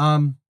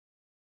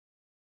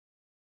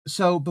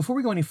 So before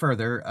we go any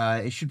further,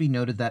 it should be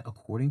noted that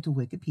according to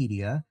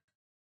Wikipedia,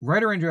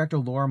 writer and director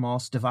Laura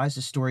Moss devised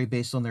a story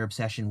based on their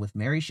obsession with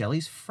Mary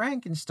Shelley's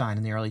Frankenstein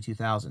in the early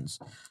 2000s.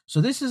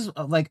 So this is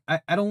I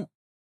don't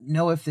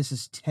know if this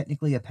is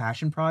technically a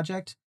passion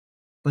project,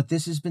 but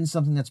this has been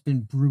something that's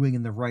been brewing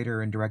in the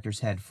writer and director's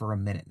head for a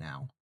minute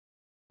now.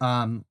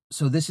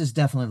 So this is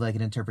definitely like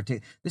an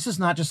interpretation. This is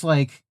not just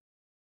like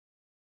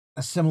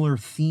a film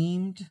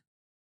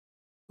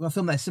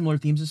that has similar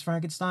themes as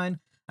Frankenstein.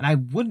 And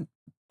I'm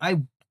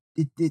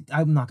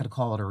not going to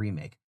call it a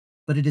remake,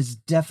 but it is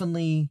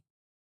definitely,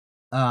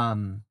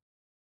 it's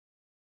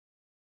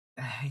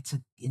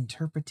an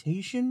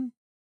interpretation,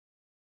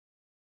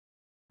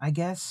 I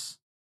guess.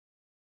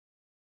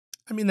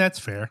 I mean, that's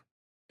fair.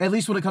 At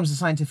least when it comes to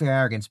scientific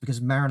arrogance, because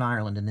Marin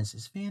Ireland in this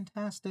is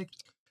fantastic,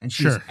 and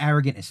she's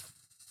arrogant as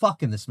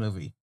fuck in this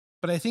movie.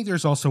 But I think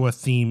there's also a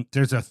theme.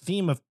 There's a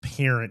theme of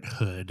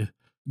parenthood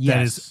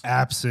that is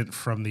absent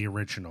from the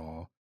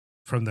original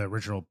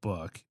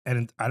book,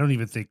 and I don't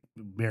even think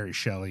Mary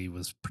Shelley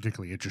was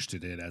particularly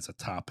interested in it as a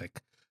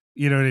topic.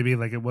 You know what I mean?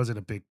 Like, it wasn't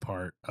a big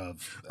part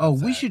of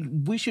we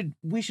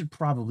should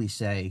probably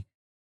say,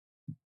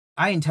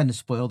 I intend to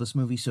spoil this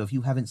movie, so if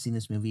you haven't seen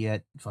this movie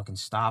yet, fucking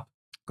stop.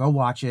 Go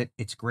watch it.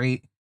 It's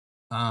great.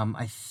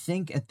 I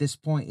think at this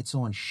point it's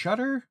on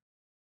Shudder.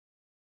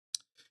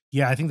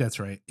 Yeah, I think that's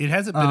right. It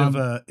has a bit of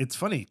a. It's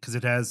funny because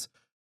it has.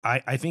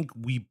 I think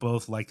we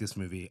both like this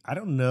movie. I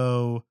don't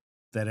know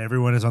that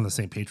everyone is on the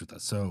same page with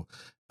us. So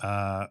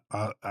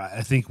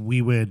I think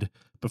we would,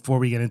 before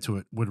we get into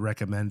it, would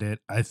recommend it.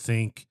 I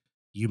think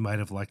you might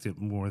have liked it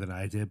more than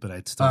I did, but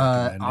I'd still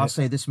recommend it. I'll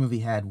say this movie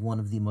had one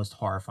of the most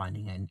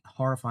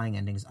horrifying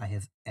endings I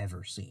have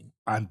ever seen.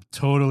 I'm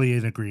totally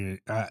in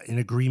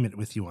agreement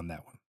with you on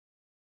that one.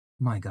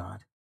 My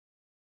God.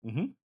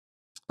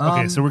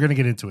 Okay, so we're gonna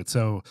get into it.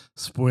 So,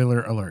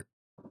 spoiler alert.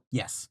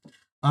 Yes.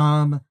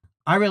 I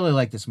really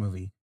like this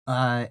movie.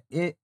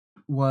 It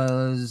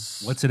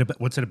was. What's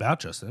it about,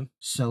 Justin?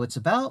 So it's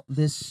about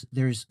this.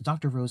 There's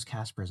Dr. Rose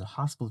Casper is a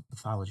hospital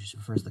pathologist who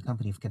refers the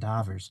company of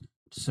cadavers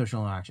to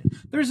social interaction.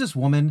 There's this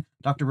woman,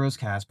 Dr. Rose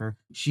Casper.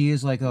 She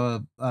is like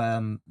a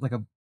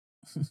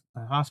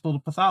a hospital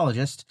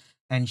pathologist,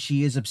 and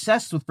she is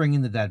obsessed with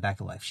bringing the dead back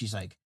to life. She's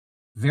like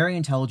very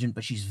intelligent,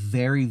 but she's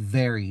very,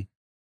 very,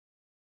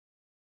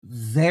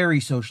 very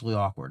socially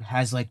awkward.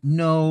 Has like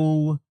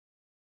no,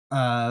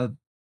 I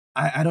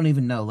don't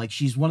even know. Like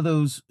she's one of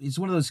those. It's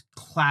one of those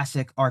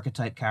classic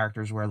archetype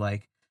characters where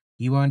like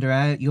you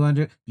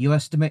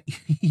estimate,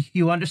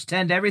 you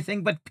understand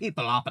everything but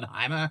people,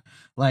 Oppenheimer.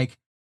 Like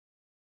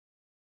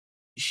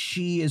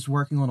she is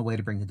working on a way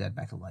to bring the dead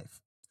back to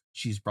life.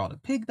 She's brought a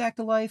pig back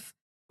to life.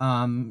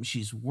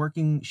 She's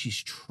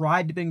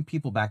tried to bring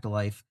people back to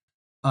life.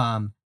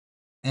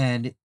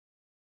 And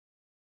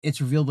it's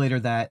revealed later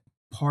that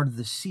part of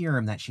the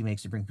serum that she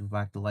makes to bring people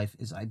back to life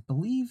is, I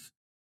believe,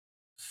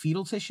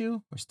 fetal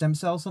tissue or stem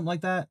cells, something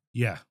like that.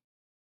 Yeah.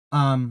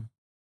 And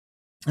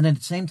then at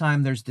the same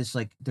time, there's this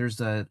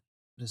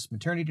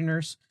maternity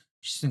nurse.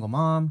 She's a single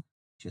mom.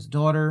 She has a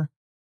daughter.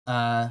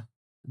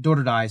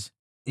 Daughter dies.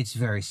 It's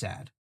very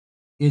sad.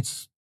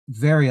 It's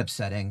very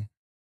upsetting.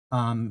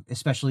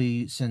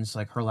 Especially since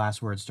like her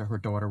last words to her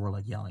daughter were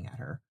like yelling at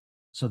her.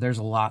 So there's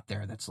a lot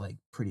there that's like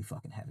pretty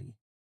fucking heavy.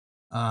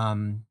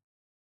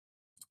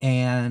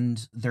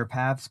 And their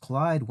paths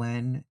collide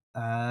when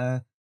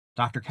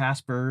Dr.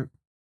 Casper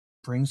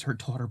brings her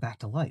daughter back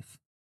to life.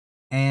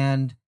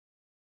 And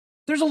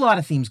there's a lot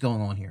of themes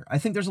going on here. I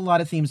think there's a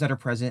lot of themes that are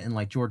present in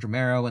like George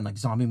Romero and like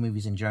zombie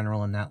movies in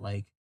general, and that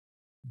like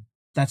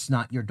that's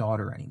not your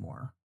daughter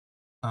anymore.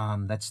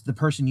 That's the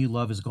person you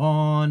love is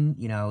gone.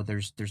 You know,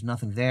 there's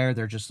nothing there.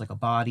 They're just like a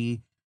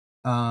body.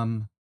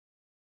 But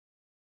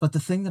the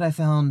thing that I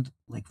found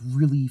like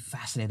really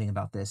fascinating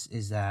about this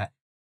is that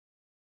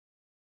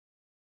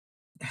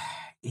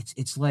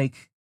it's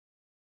like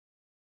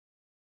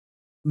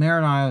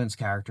Maren Island's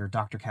character,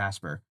 Dr.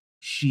 Casper,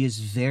 she is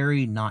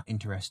very not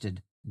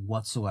interested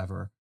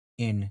whatsoever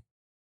in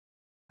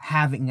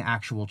having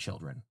actual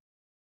children.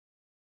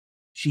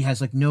 She has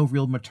like no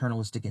real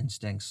maternalistic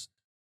instincts.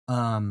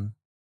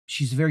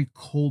 She's a very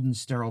cold and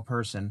sterile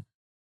person.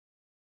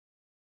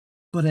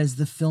 But as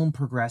the film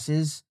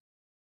progresses,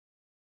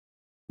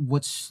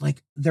 what's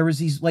like there was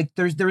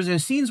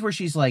scenes where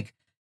she's like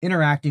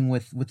interacting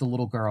with the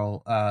little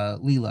girl,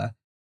 Leela,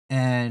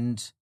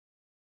 and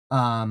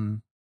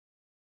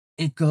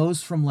it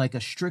goes from like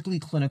a strictly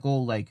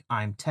clinical, like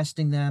I'm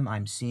testing them,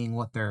 I'm seeing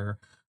what their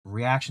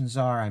reactions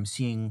are, I'm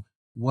seeing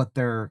what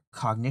their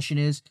cognition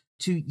is,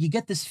 to you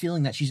get this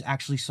feeling that she's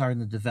actually starting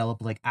to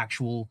develop like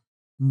actual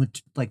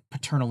like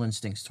paternal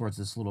instincts towards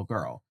this little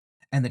girl.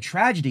 And the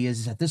tragedy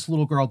is that this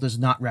little girl does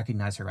not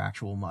recognize her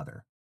actual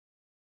mother.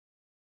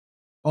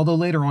 Although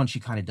later on she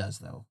kind of does,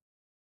 though.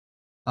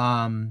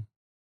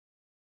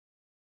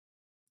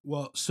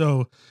 Well,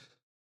 so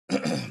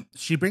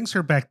she brings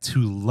her back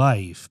to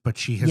life, but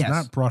she has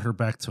not brought her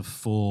back to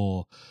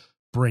full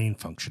brain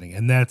functioning.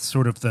 And that's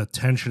sort of the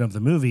tension of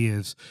the movie,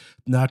 is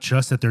not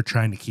just that they're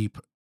trying to keep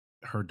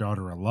her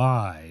daughter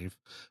alive,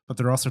 but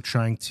they're also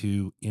trying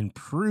to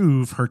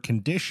improve her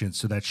condition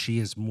so that she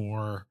is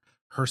more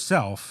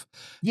herself.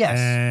 Yes.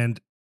 And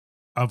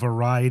a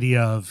variety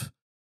of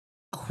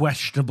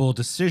questionable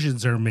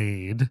decisions are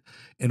made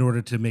in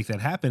order to make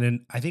that happen.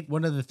 And I think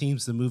one of the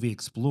themes the movie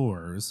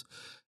explores,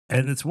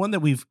 and it's one that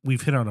we've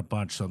hit on a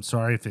bunch, so I'm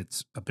sorry if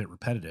it's a bit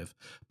repetitive,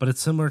 but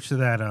it's similar to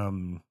that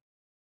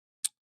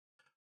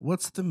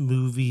what's the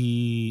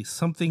movie,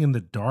 Something in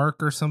the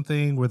Dark or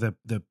something, where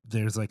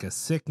there's like a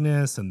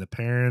sickness and the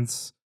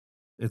parents,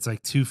 it's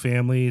like two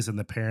families and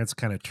the parents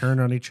kind of turn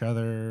on each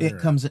other. It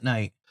Comes at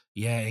Night.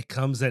 Yeah, It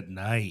Comes at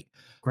Night.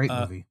 Great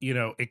movie.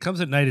 It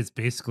Comes at Night is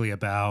basically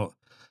about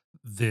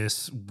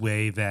this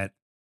way that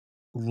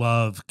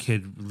love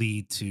could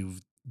lead to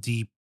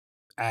deep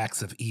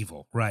acts of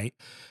evil, right?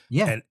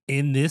 Yeah. And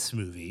in this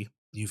movie,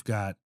 you've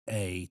got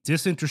a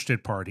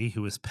disinterested party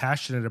who is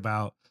passionate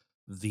about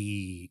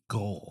the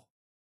goal,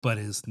 but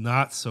is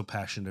not so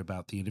passionate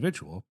about the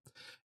individual,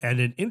 and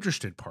an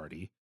interested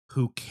party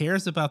who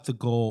cares about the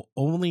goal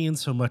only in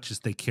so much as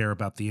they care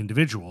about the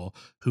individual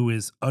who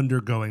is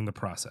undergoing the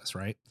process,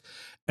 right?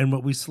 And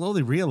what we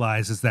slowly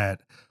realize is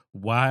that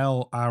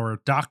while our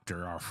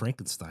doctor, our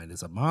Frankenstein,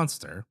 is a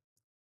monster,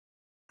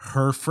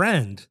 her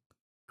friend,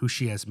 who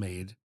she has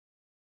made,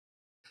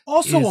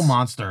 also a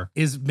monster,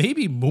 is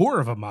maybe more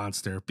of a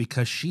monster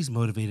because she's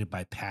motivated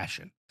by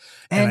passion.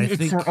 And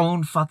it's her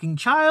own fucking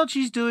child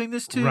she's doing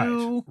this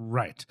to.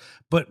 Right.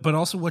 But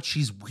also what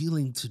she's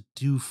willing to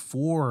do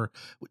for...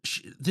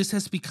 this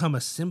has become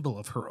a symbol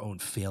of her own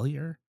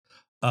failure,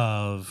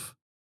 of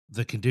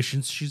the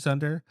conditions she's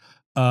under.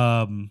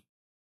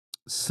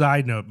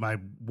 Side note,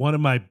 one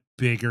of my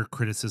bigger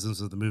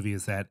criticisms of the movie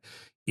is that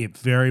it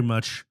very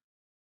much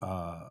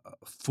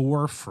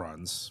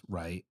forefronts,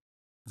 right,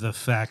 the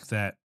fact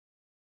that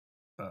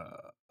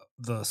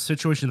the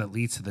situation that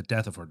leads to the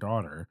death of her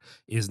daughter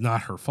is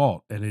not her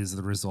fault and is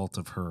the result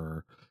of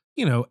her,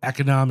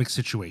 economic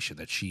situation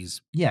that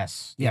she's in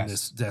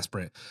this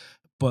desperate.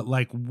 But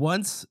like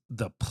once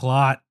the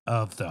plot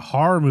of the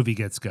horror movie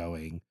gets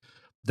going,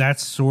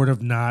 that's sort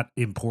of not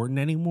important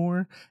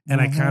anymore.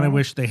 And I kind of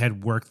wish they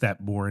had worked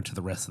that more into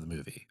the rest of the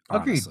movie.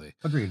 Honestly.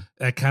 Agreed.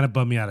 That kind of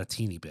bummed me out a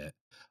teeny bit.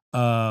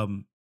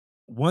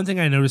 One thing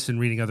I noticed in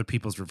reading other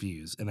people's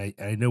reviews, and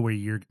I know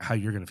how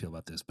you're going to feel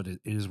about this, but it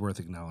is worth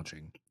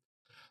acknowledging.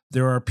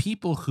 There are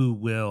people who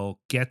will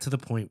get to the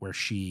point where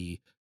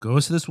she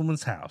goes to this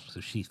woman's house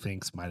who she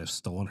thinks might have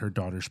stolen her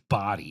daughter's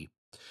body,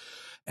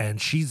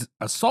 and she's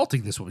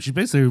assaulting this woman. She's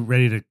basically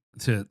ready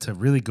to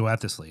really go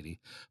at this lady,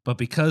 but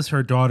because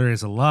her daughter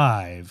is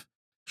alive,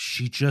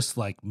 she just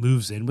like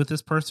moves in with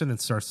this person and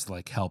starts to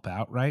like help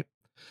out, right?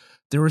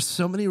 There were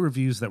so many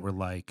reviews that were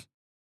like,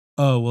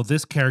 oh, well,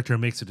 this character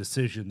makes a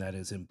decision that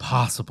is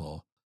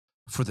impossible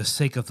for the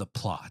sake of the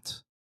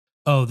plot.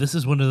 Oh, this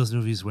is one of those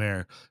movies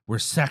where we're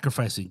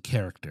sacrificing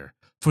character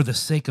for the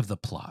sake of the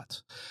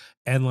plot.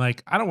 And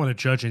like, I don't want to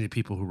judge any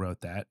people who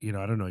wrote that. I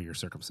don't know your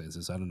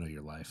circumstances. I don't know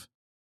your life.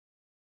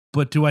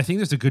 But do I think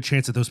there's a good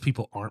chance that those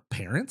people aren't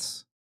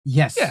parents?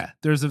 Yes. Yeah,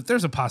 there's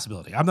a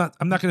possibility. I'm not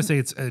going to say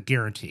it's a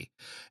guarantee.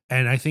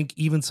 And I think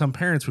even some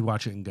parents would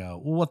watch it and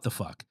go, well, what the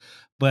fuck?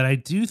 But I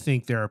do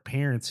think there are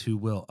parents who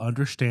will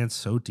understand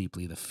so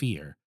deeply the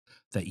fear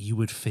that you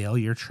would fail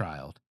your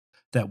child,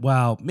 that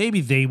while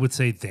maybe they would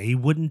say they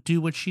wouldn't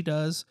do what she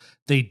does,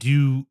 they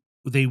do.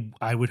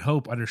 I would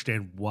hope,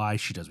 understand why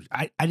she does.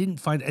 I didn't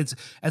find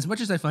as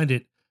much as I find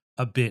it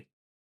a bit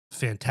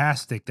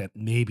fantastic that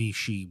maybe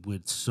she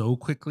would so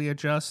quickly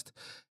adjust.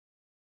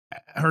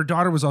 Her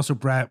daughter was also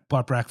brought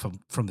back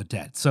from the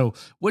dead. So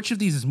which of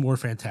these is more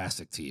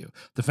fantastic to you?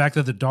 The fact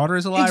that the daughter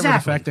is alive, or the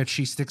fact that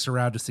she sticks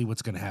around to see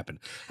what's going to happen?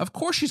 Of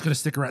course she's going to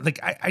stick around. Like,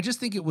 I just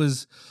think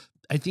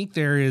I think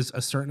there is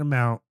a certain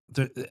amount.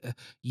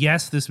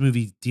 Yes, this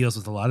movie deals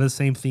with a lot of the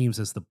same themes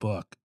as the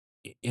book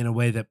in a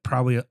way that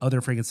probably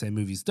other Frankenstein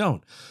movies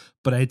don't.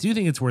 But I do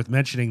think it's worth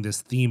mentioning this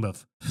theme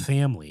of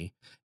family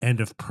and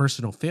of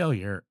personal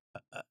failure,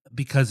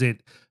 because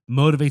it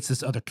motivates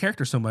this other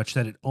character so much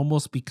that it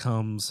almost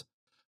becomes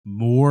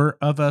more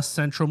of a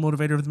central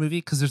motivator of the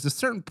movie. Because there's a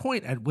certain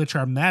point at which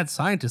our mad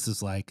scientist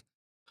is like,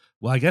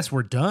 well, I guess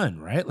we're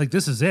done, right? Like,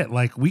 this is it.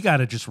 Like, we got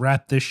to just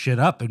wrap this shit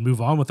up and move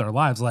on with our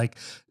lives. Like,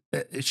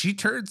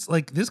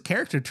 this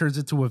character turns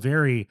into a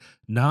very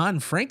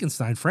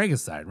non-Frankenstein,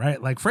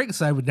 right? Like,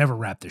 Frankenstein would never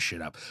wrap this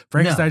shit up.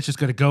 Frankenstein's just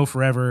going to go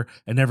forever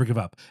and never give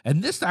up.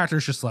 And this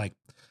doctor's just like,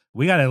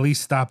 we got to at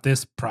least stop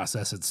this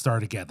process and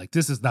start again. Like,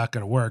 this is not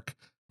going to work.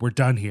 We're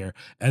done here.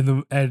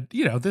 And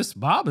this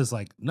mob is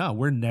like, no,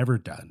 we're never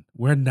done.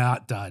 We're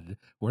not done.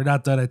 We're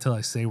not done until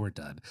I say we're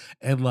done.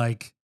 And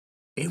like,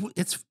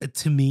 it's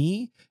to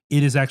me,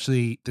 it is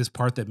actually this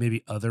part that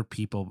maybe other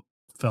people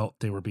felt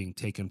they were being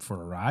taken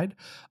for a ride.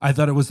 I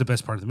thought it was the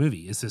best part of the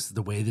movie. Is this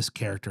the way this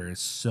character is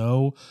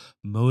so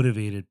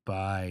motivated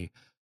by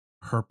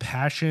her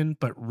passion,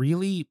 but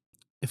really,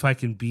 if I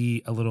can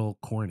be a little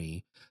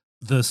corny,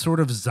 the sort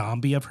of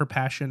zombie of her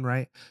passion,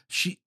 right?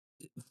 She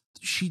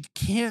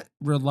can't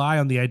rely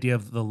on the idea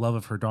of the love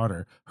of her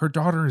daughter. Her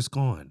daughter is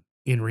gone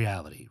in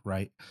reality,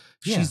 right?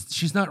 Yeah.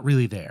 She's not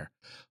really there.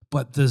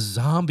 But the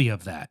zombie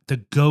of that, the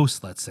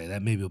ghost, let's say,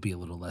 that maybe will be a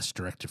little less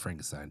direct to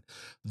Frankenstein.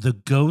 The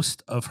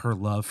ghost of her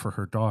love for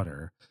her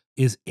daughter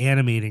is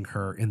animating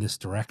her in this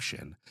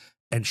direction.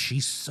 And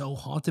she's so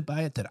haunted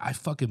by it that I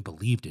fucking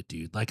believed it,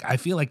 dude. Like, I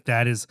feel like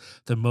that is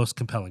the most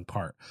compelling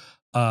part.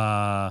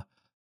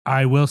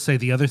 I will say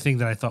the other thing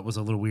that I thought was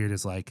a little weird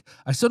is like,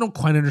 I still don't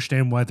quite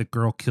understand why the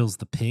girl kills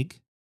the pig.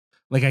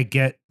 Like, I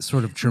get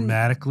sort of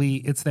dramatically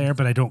it's there,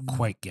 but I don't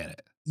quite get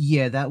it.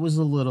 Yeah, that was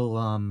a little,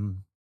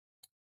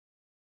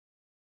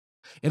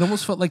 it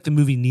almost felt like the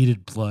movie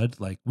needed blood.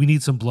 Like, we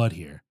need some blood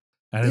here.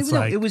 And it's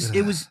like, it was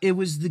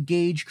the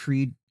Gage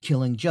Creed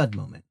killing Judd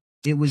moment.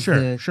 It was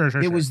sure.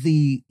 was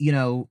the,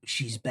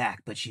 she's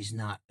back, but she's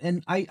not.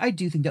 And I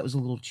do think that was a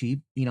little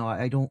cheap.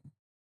 I don't,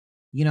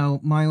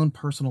 my own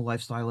personal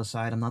lifestyle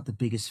aside, I'm not the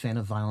biggest fan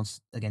of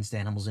violence against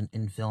animals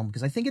in film,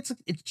 because I think it's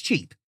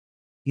cheap.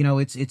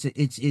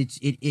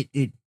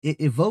 It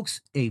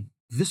evokes a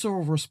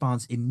visceral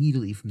response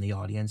immediately from the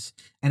audience,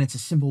 and it's a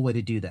simple way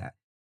to do that.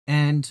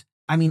 And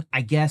I mean,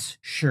 I guess,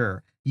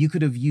 sure, you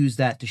could have used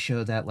that to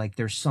show that like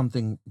there's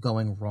something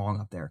going wrong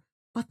up there,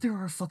 but there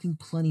are fucking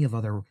plenty of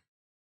other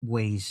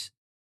ways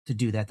to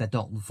do that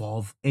don't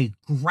involve a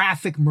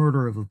graphic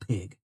murder of a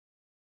pig.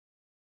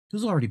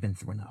 Who's already been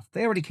through enough.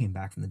 They already came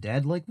back from the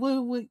dead. Like,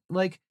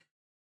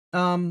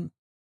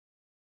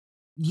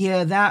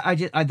 yeah,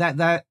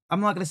 that I'm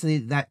not gonna say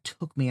that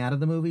took me out of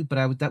the movie,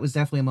 but that was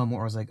definitely a moment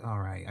where I was like, all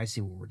right, I see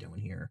what we're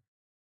doing here.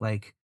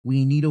 Like,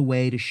 we need a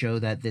way to show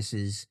that this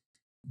is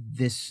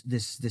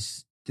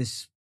the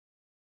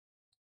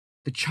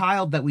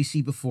child that we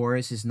see before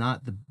us is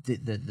not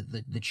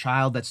the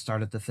child that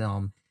started the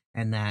film,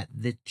 and that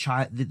the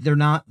child, they're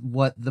not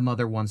what the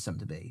mother wants them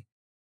to be.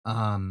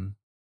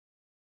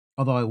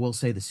 Although I will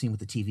say the scene with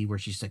the TV where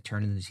she's like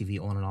turning the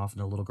TV on and off and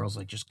the little girl's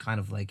like just kind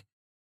of like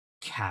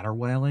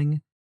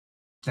caterwailing,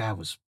 that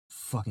was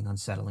fucking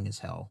unsettling as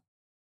hell.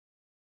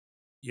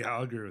 Yeah,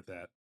 I'll agree with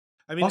that.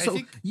 I mean, also, I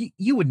think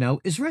you would know,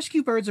 is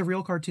Rescue Birds a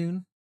real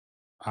cartoon?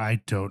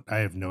 I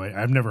have no idea.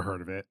 I've never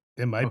heard of it.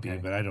 It might be, Okay.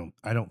 but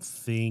I don't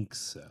think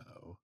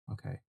so.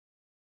 Okay.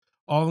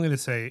 All I'm going to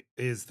say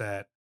is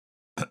that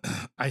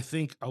I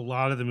think a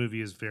lot of the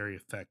movie is very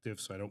effective,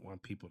 so I don't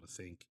want people to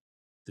think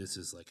this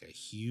is like a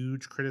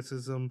huge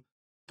criticism,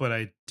 but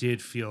I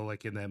did feel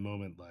like in that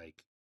moment,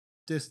 like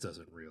this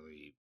doesn't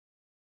really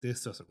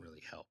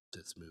help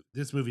this movie.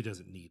 This movie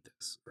doesn't need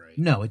this, right?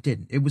 No, it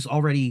didn't. It was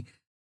already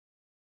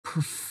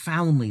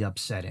profoundly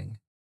upsetting,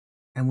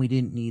 and we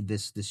didn't need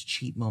this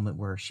cheap moment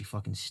where she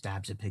fucking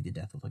stabs a pig to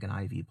death with like an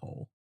IV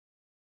pole.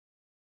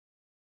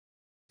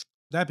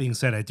 That being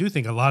said, I do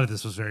think a lot of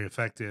this was very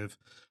effective.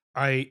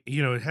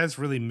 It has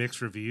really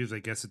mixed reviews. I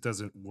guess it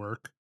doesn't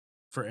work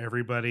for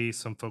everybody.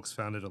 Some folks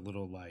found it a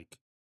little like,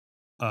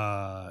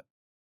 and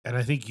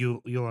I think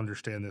you'll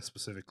understand this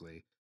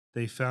specifically.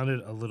 They found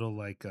it a little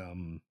like,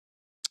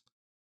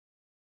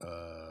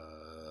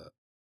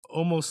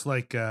 almost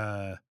like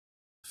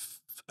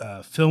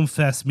film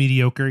fest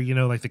mediocre,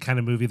 like the kind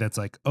of movie that's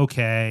like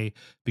okay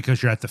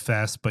because you're at the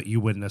fest, but you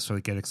wouldn't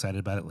necessarily get excited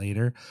about it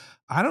later.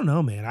 I don't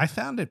know, man. I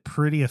found it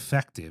pretty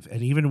effective,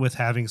 and even with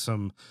having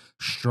some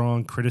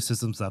strong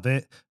criticisms of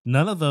it,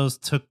 none of those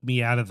took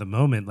me out of the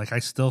moment. Like I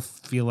still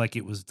feel like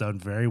it was done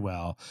very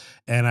well,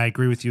 and I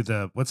agree with you.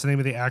 What's the name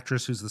of the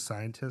actress who's the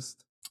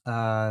scientist?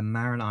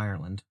 Maren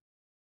Ireland.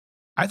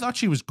 I thought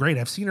she was great.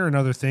 I've seen her in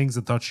other things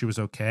and thought she was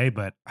okay,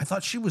 but I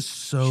thought she was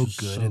so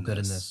good in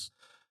this.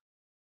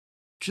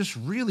 Just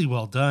really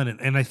well done.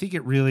 And I think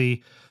it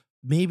really,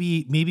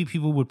 maybe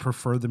people would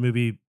prefer the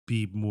movie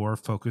be more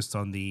focused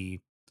on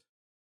the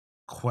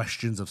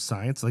questions of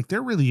science. Like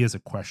there really is a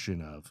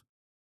question of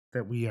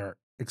that we are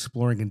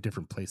exploring in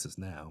different places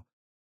now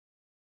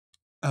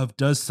of,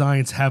 does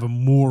science have a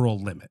moral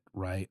limit,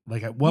 right?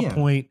 Like at what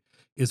point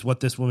is what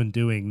this woman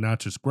doing not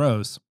just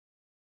gross,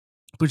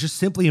 but just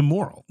simply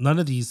immoral? None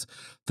of these,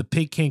 the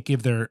pig can't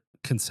give their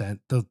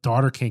consent, the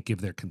daughter can't give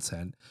their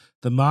consent,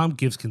 the mom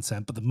gives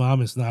consent, but the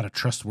mom is not a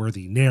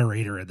trustworthy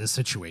narrator in this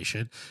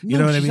situation. You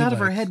know what I mean? She's out of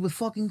her head with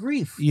fucking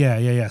grief.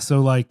 Yeah. So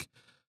like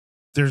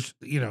there's,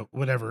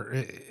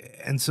 whatever.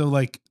 And so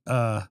like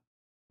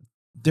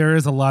there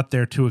is a lot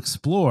there to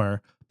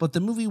explore, but the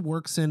movie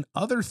works in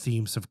other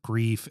themes of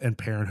grief and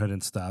parenthood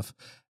and stuff.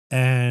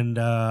 And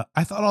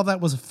I thought all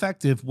that was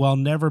effective while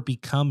never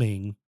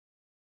becoming,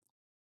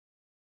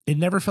 it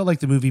never felt like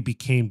the movie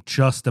became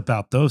just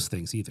about those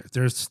things either.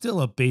 There's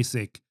still a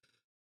basic,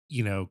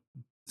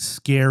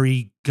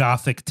 scary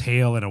gothic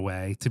tale in a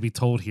way to be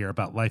told here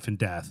about life and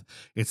death.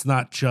 It's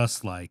not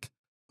just like,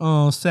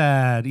 oh,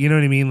 sad. You know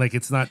what I mean? Like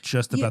it's not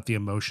just about the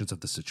emotions of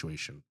the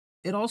situation.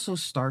 It also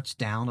starts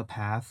down a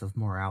path of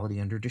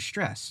morality under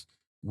distress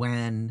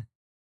when,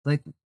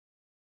 like,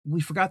 we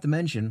forgot to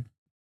mention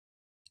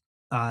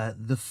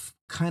the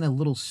kind of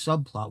little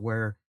subplot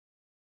where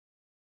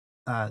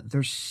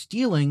they're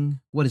stealing,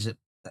 what is it,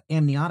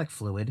 amniotic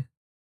fluid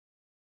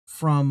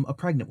from a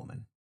pregnant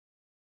woman.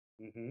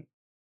 Mm-hmm.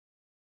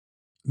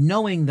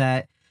 Knowing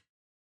that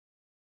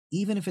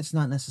even if it's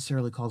not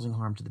necessarily causing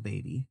harm to the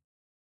baby,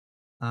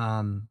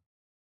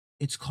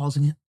 it's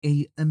causing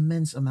a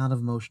immense amount of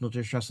emotional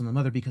distress on the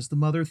mother because the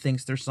mother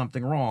thinks there's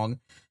something wrong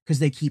because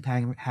they keep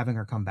having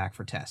her come back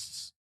for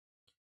tests.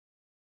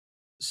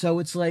 So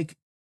it's like,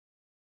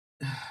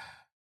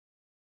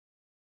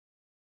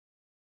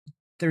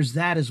 there's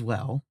that as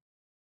well.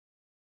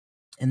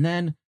 And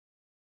then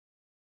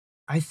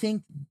I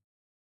think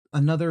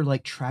another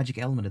like tragic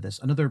element of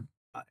this,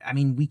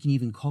 we can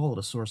even call it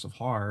a source of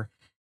horror.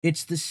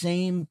 It's the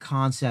same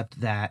concept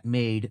that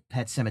made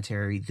Pet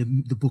Sematary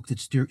the book that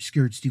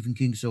scared Stephen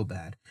King so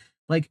bad.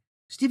 Like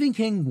Stephen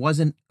King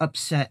wasn't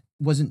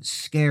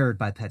scared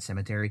by Pet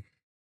Sematary.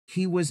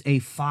 He was a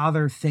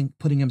father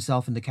putting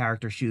himself into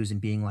character shoes and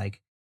being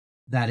like,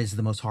 that is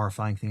the most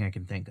horrifying thing I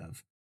can think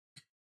of.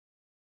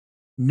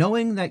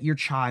 Knowing that your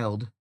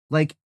child,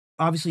 like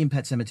obviously in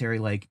Pet Sematary,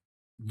 like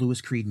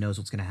Louis Creed knows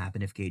what's going to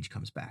happen if Gage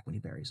comes back when he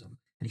buries him,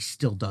 and he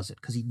still does it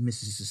because he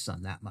misses his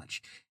son that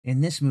much.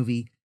 In this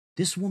movie,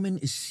 this woman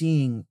is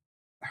seeing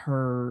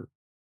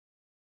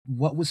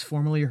what was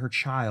formerly her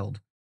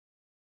child,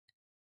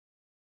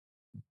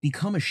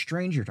 become a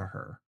stranger to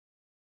her.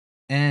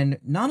 And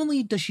not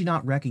only does she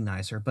not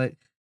recognize her, but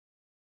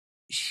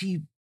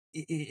she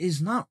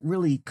is not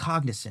really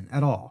cognizant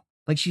at all.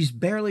 Like she's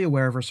barely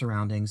aware of her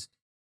surroundings,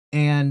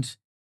 and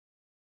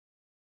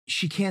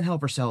she can't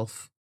help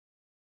herself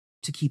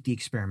to keep the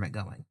experiment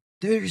going.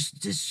 There's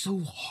just so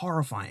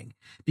horrifying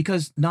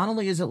because not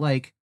only is it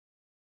like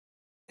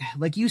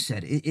you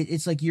said,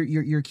 it's like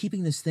you're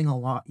keeping this thing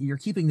alive. You're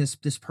keeping this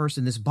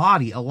person, this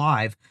body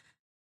alive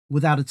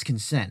without its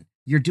consent.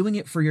 You're doing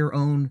it for your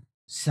own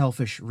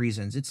selfish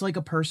reasons. It's like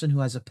a person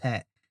who has a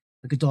pet,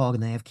 like a dog,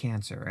 and they have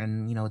cancer.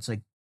 And, it's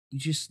like, you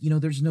just,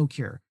 there's no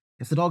cure.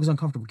 If the dog is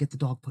uncomfortable, get the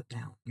dog put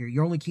down.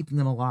 You're only keeping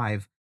them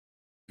alive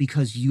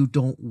because you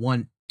don't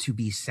want to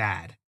be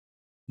sad.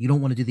 You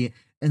don't want to do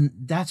and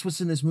that's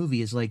what's in this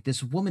movie is like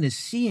this woman is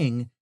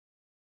seeing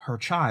her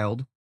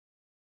child,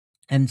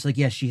 and it's like,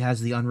 yes, she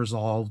has the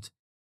unresolved,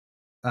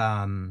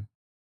 I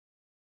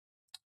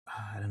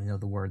don't know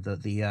the word,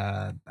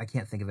 I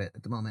can't think of it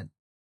at the moment.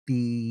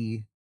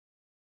 I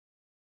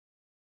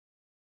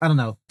don't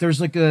know.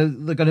 There's like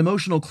an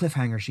emotional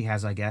cliffhanger she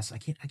has, I guess. I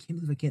can't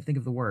believe I can't think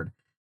of the word.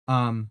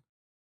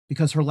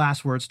 Because her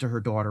last words to her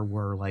daughter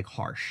were like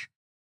harsh.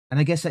 And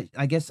I guess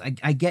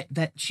I get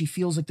that she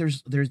feels like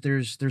there's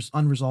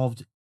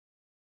unresolved,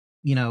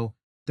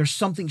 there's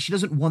something she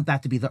doesn't want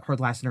that to be her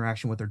last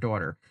interaction with her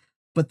daughter.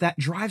 But that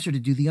drives her to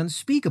do the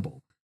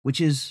unspeakable,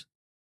 which is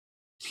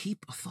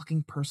keep a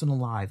fucking person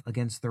alive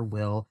against their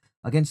will,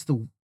 against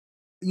the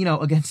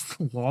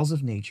laws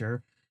of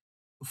nature.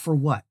 For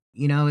what?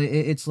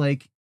 It's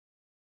like,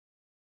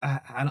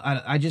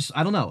 I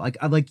don't know.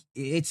 Like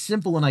it's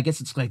simple, and I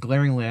guess it's like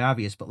glaringly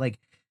obvious, but like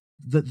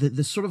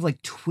the sort of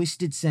like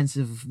twisted sense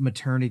of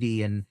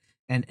maternity and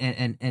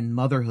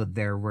motherhood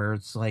there, where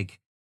it's like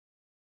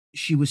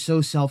she was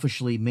so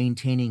selfishly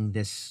maintaining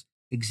this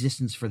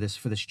existence for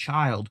this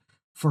child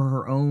for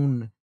her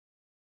own.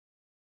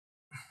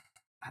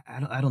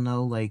 I don't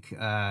know, like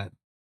her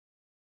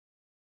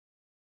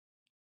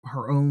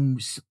own.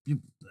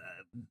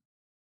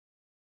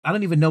 I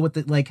don't even know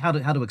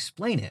how to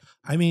explain it.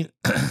 I mean,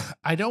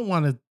 I don't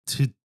want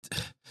to.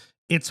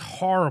 It's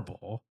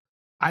horrible.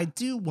 I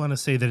do want to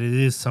say that it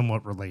is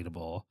somewhat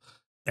relatable,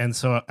 and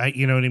so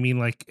you know what I mean.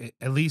 Like,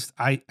 at least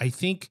I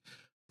think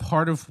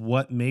part of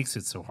what makes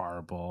it so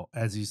horrible,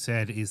 as you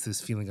said, is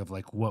this feeling of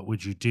like, what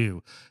would you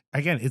do?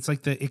 Again, it's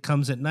like the "it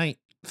comes at night"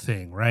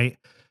 thing, right?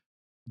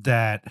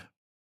 That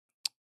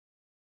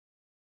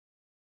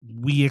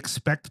we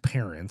expect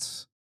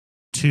parents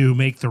to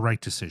make the right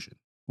decision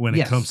when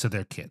it comes to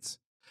their kids,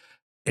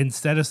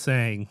 instead of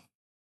saying,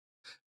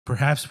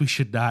 perhaps we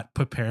should not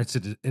put parents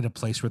in a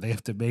place where they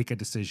have to make a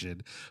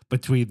decision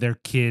between their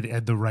kid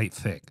and the right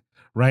thing,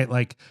 right?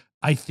 Like,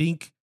 I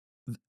think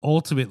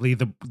ultimately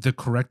the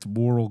correct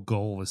moral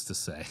goal is to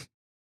say,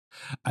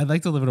 I'd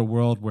like to live in a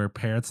world where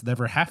parents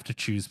never have to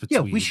choose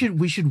between. Yeah,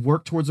 we should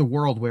work towards a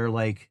world where,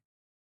 like,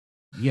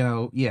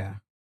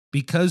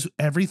 because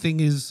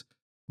everything is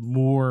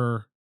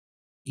more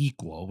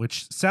equal,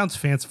 which sounds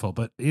fanciful,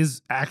 but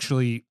is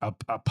actually a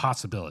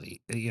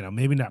possibility.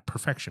 Maybe not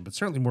perfection, but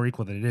certainly more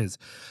equal than it is.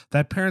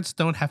 That parents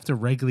don't have to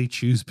regularly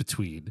choose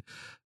between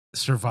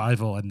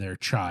survival and their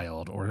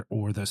child,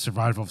 or the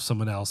survival of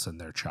someone else and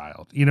their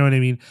child. You know what I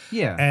mean?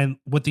 Yeah. And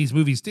what these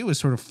movies do is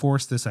sort of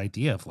force this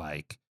idea of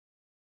like,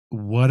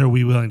 what are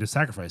we willing to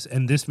sacrifice?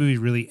 And this movie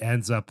really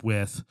ends up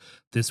with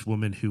this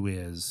woman who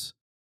is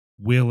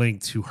willing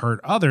to hurt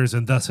others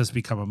and thus has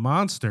become a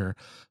monster.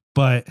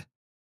 But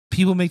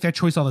people make that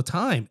choice all the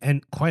time.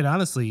 And quite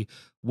honestly,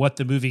 what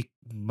the movie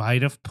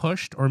might have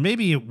pushed, or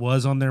maybe it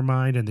was on their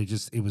mind and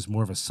it was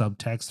more of a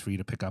subtext for you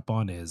to pick up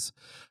on, is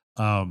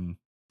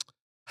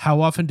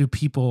how often do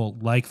people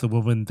like the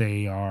woman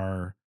they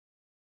are,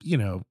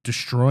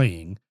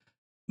 destroying,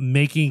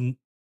 making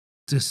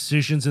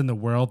decisions in the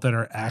world that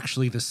are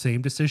actually the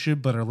same decision,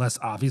 but are less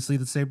obviously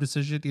the same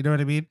decision? You know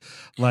what I mean?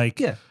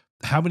 Like,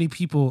 how many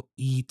people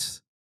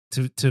eat,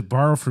 to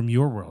borrow from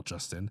your world,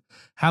 Justin,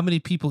 how many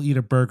people eat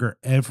a burger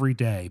every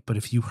day, but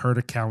if you hurt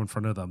a cow in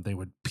front of them, they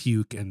would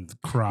puke and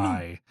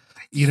cry?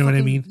 You know what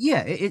I mean?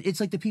 Yeah, it's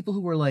like the people who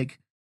were like,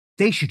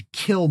 they should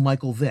kill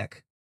Michael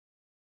Vick.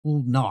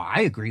 Well, no,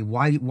 I agree.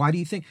 Why do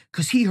you think?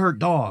 Because he hurt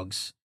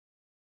dogs.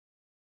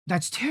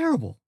 That's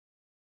terrible.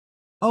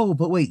 Oh,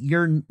 but wait,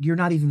 you're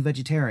not even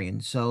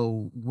vegetarian,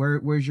 so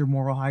where's your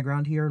moral high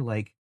ground here?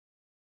 Like,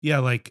 yeah,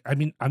 like, I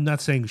mean, I'm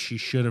not saying she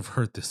should have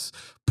hurt this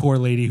poor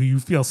lady who you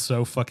feel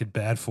so fucking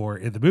bad for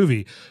in the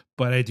movie,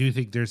 but I do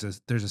think there's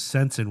a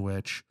sense in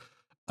which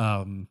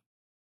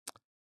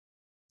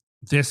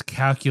this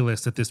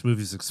calculus that this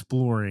movie is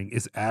exploring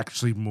is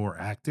actually more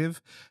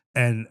active,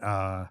 and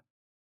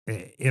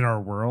in our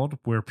world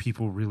where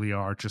people really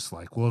are just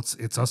like, well,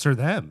 it's us or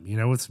them,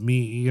 it's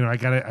me, I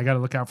gotta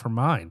look out for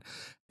mine.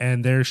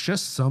 And there's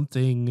just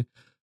something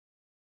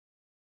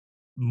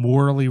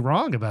morally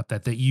wrong about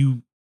that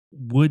you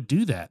would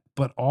do that.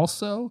 But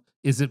also,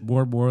 is it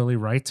more morally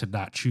right to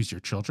not choose your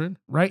children?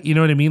 Right? You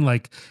know what I mean?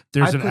 Like,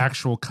 there's an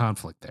actual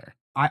conflict there.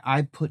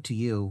 I put to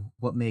you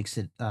what makes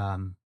it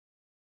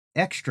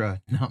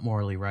extra not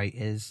morally right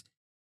is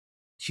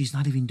she's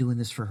not even doing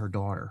this for her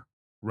daughter.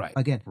 Right.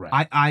 Again,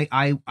 right.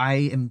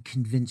 I am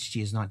convinced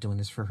she is not doing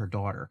this for her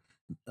daughter.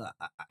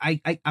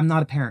 I'm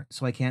not a parent,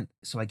 so I can't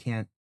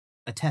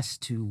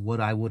attest to what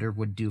I would or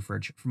would do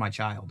for my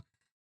child.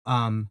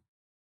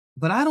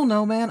 But I don't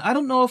know, man. I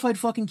don't know if I'd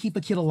fucking keep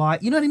a kid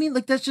alive. You know what I mean?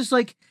 Like, that's just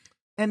like,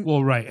 and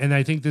well, right. And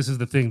I think this is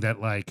the thing that,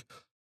 like,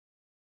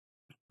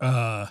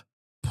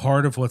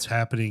 part of what's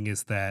happening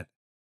is that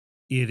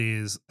it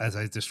is, as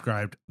I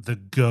described, the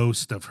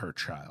ghost of her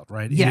child,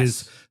 right? Yes. It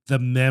is the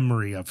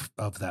memory of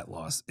that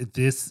loss.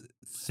 This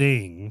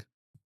thing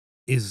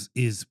is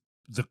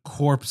the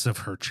corpse of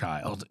her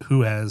child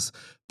who has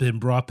been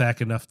brought back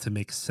enough to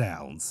make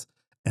sounds.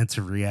 and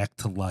to react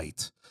to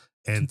light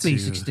and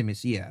basic to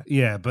stimulus. Yeah.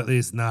 Yeah, but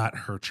it's not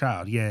her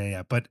child.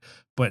 Yeah. But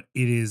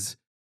it is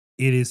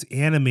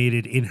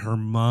animated in her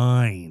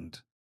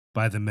mind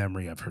by the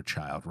memory of her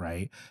child,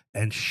 right?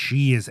 And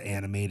she is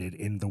animated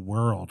in the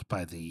world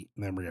by the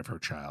memory of her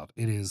child.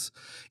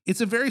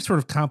 It's a very sort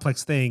of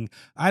complex thing.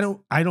 I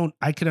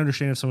can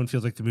understand if someone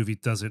feels like the movie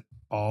doesn't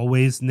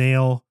always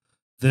nail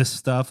this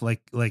stuff,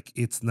 like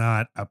it's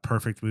not a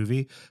perfect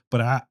movie,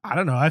 but I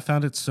don't know, I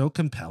found it so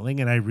compelling,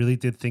 and I really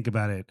did think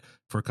about it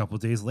for a couple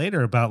of days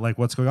later about like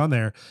what's going on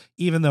there,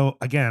 even though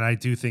again I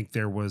do think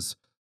there was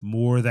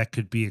more that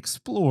could be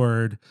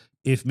explored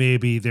if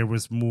maybe there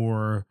was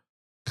more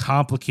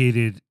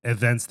complicated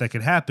events that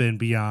could happen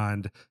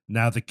beyond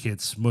now the kid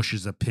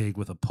smushes a pig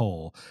with a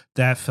pole.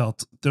 That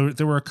felt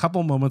there were a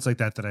couple moments like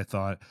that I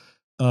thought,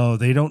 oh,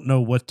 they don't know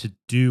what to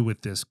do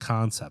with this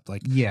concept.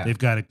 Like, Yeah. they've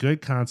got a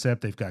good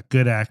concept, they've got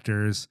good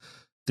actors,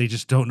 they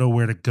just don't know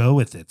where to go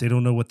with it. They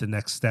don't know what the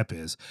next step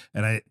is.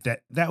 And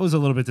that was a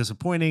little bit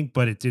disappointing,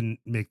 but it didn't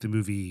make the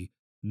movie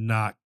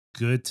not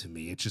good to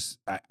me. It just,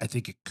 I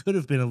think it could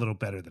have been a little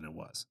better than it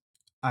was.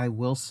 I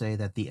will say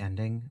that the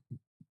ending,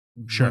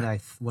 Sure.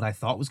 what I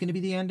thought was going to be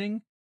the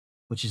ending,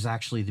 which is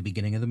actually the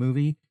beginning of the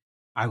movie,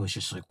 I was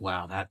just like,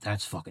 wow,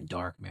 that's fucking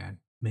dark, man.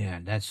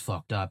 Man, that's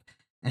fucked up.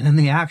 And then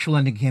the actual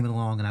ending came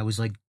along, and I was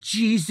like,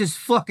 Jesus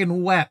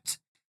fucking wept.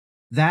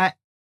 That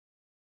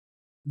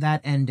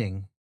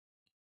ending,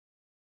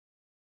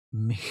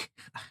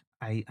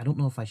 I don't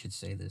know if I should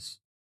say this.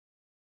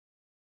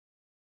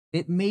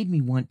 It made me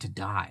want to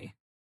die.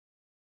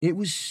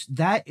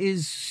 That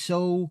is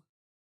so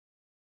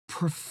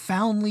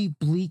profoundly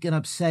bleak and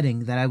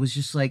upsetting that I was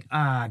just like,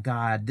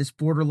 God, this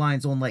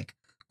borderlines on like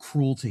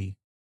cruelty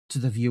to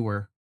the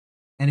viewer.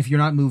 And if you're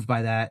not moved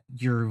by that,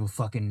 you're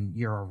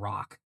a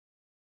rock.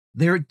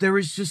 There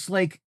is just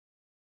like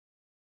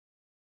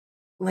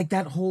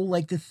that whole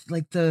I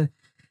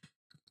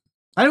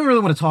don't really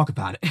want to talk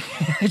about it.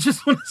 I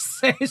just want to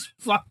say it's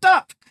fucked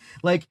up.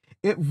 Like,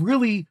 it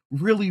really,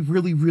 really,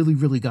 really, really,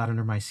 really got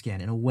under my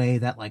skin in a way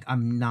that like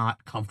I'm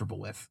not comfortable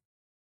with.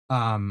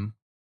 And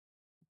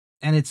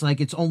it's like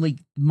it's only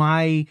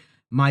my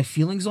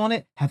feelings on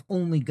it have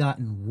only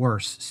gotten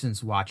worse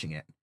since watching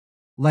it.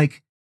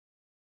 Like,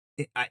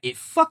 it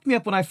fucked me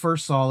up when I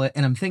first saw it,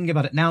 and I'm thinking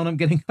about it now, and I'm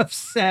getting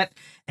upset.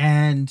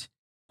 And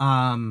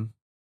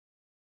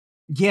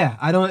yeah,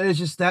 I don't. It's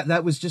just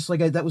that was just like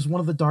that was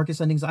one of the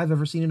darkest endings I've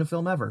ever seen in a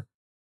film ever.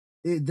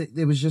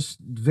 It was just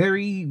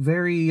very,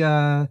 very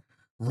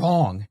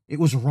wrong. It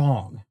was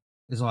wrong,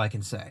 is all I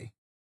can say.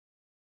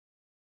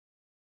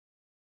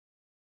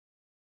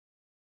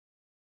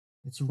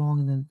 It's wrong,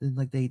 and then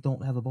like they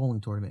don't have a bowling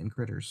tournament in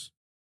Critters.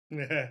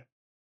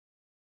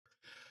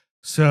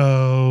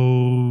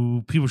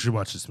 So people should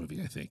watch this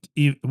movie, I think.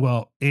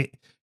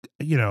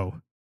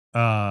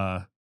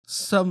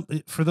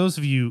 For those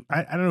of you,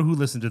 I don't know who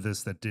listened to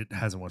this that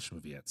hasn't watched the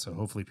movie yet. So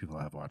hopefully people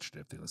have watched it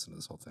if they listen to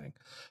this whole thing.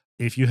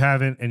 If you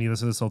haven't and you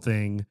listen to this whole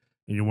thing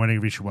and you're wondering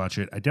if you should watch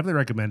it, I definitely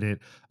recommend it.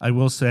 I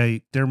will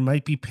say there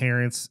might be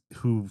parents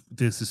who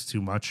this is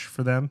too much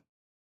for them.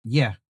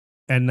 Yeah.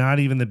 And not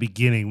even the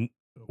beginning.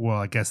 Well,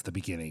 I guess the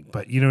beginning,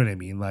 but you know what I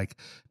mean? Like,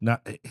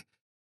 not.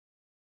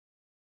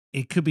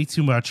 It could be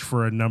too much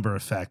for a number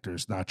of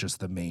factors, not just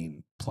the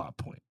main plot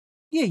point.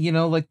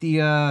 Yeah, like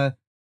the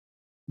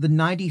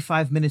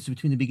 95 minutes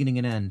between the beginning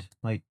and end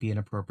might be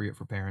inappropriate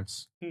for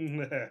parents.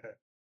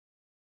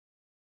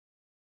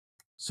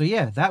 So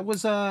yeah, that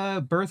was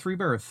Birth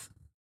Rebirth.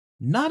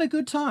 Not a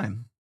good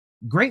time.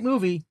 Great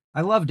movie.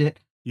 I loved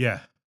it. Yeah.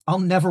 I'll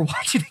never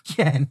watch it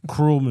again.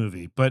 Cruel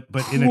movie, but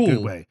in a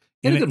good way.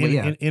 In a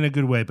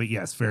good way, but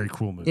yes, very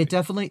cruel movie. It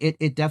definitely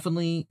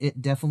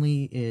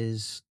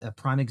is a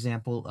prime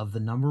example of the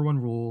number one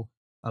rule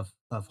of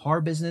horror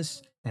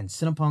business and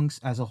cinepunks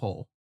as a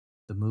whole.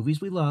 The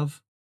movies we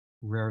love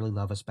rarely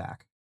love us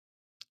back.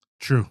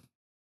 True.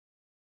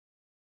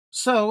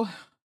 So,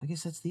 I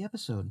guess that's the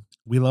episode.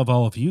 We love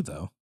all of you,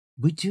 though.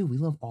 We do. We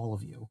love all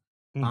of you.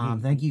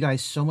 Mm-hmm. Thank you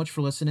guys so much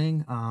for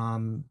listening.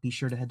 Be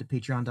sure to head to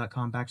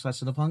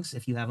patreon.com/cinepunks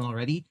if you haven't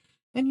already.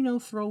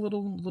 And, throw a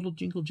little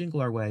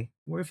jingle our way.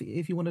 Or if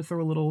you want to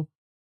throw a little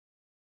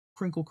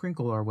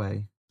crinkle our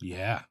way.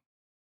 Yeah.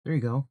 There you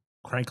go.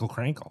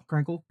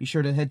 Crankle. Be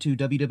sure to head to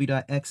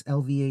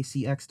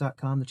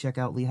www.xlvacx.com to check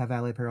out Lehigh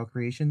Valley Apparel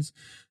Creations.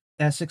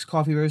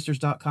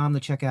 EssexCoffeeRoasters.com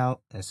to check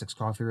out Essex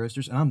Coffee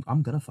Roasters. And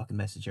I'm going to fucking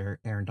message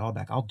Aaron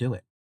Dahlback. I'll do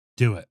it.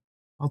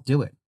 I'll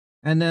do it.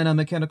 And then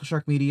Mechanical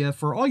Shark Media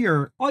for all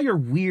your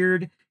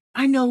weird...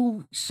 I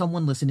know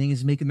someone listening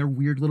is making their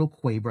weird little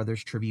Quay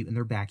Brothers tribute in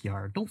their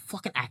backyard. Don't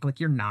fucking act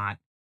like you're not.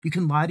 You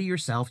can lie to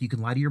yourself, you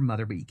can lie to your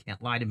mother, but you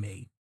can't lie to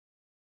me.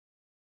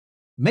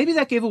 Maybe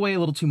that gave away a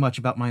little too much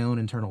about my own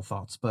internal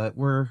thoughts, but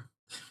we're...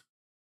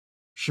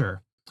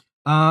 Sure.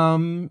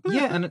 Yeah,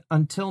 and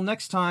until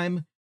next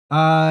time,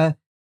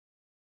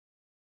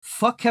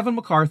 fuck Kevin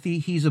McCarthy.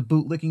 He's a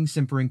bootlicking,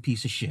 simpering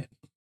piece of shit.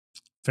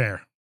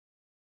 Fair.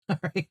 All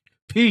right.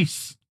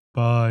 Peace.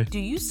 Bye. Do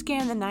you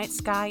scan the night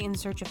sky in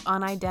search of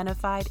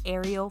unidentified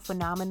aerial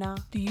phenomena?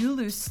 Do you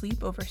lose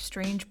sleep over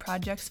strange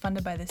projects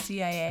funded by the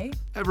CIA?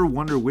 Ever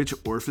wonder which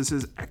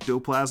orifices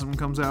ectoplasm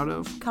comes out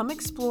of? Come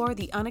explore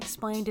the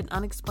unexplained and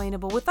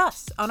unexplainable with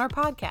us on our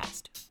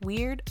podcast,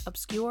 Weird,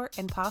 Obscure,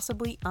 and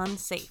Possibly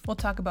Unsafe. We'll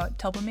talk about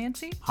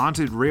telemancy,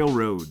 haunted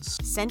railroads,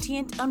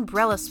 sentient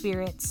umbrella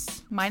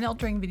spirits,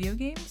 mind-altering video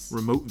games,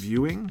 remote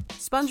viewing,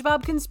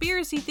 SpongeBob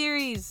conspiracy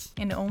theories,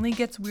 and it only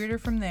gets weirder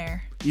from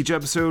there. Each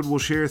episode will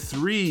share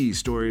 3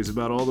 stories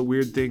about all the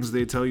weird things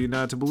they tell you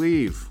not to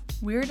believe.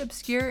 Weird,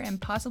 obscure, and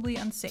possibly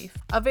unsafe.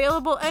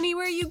 Available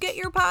anywhere you get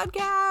your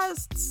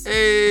podcasts.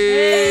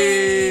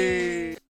 Hey!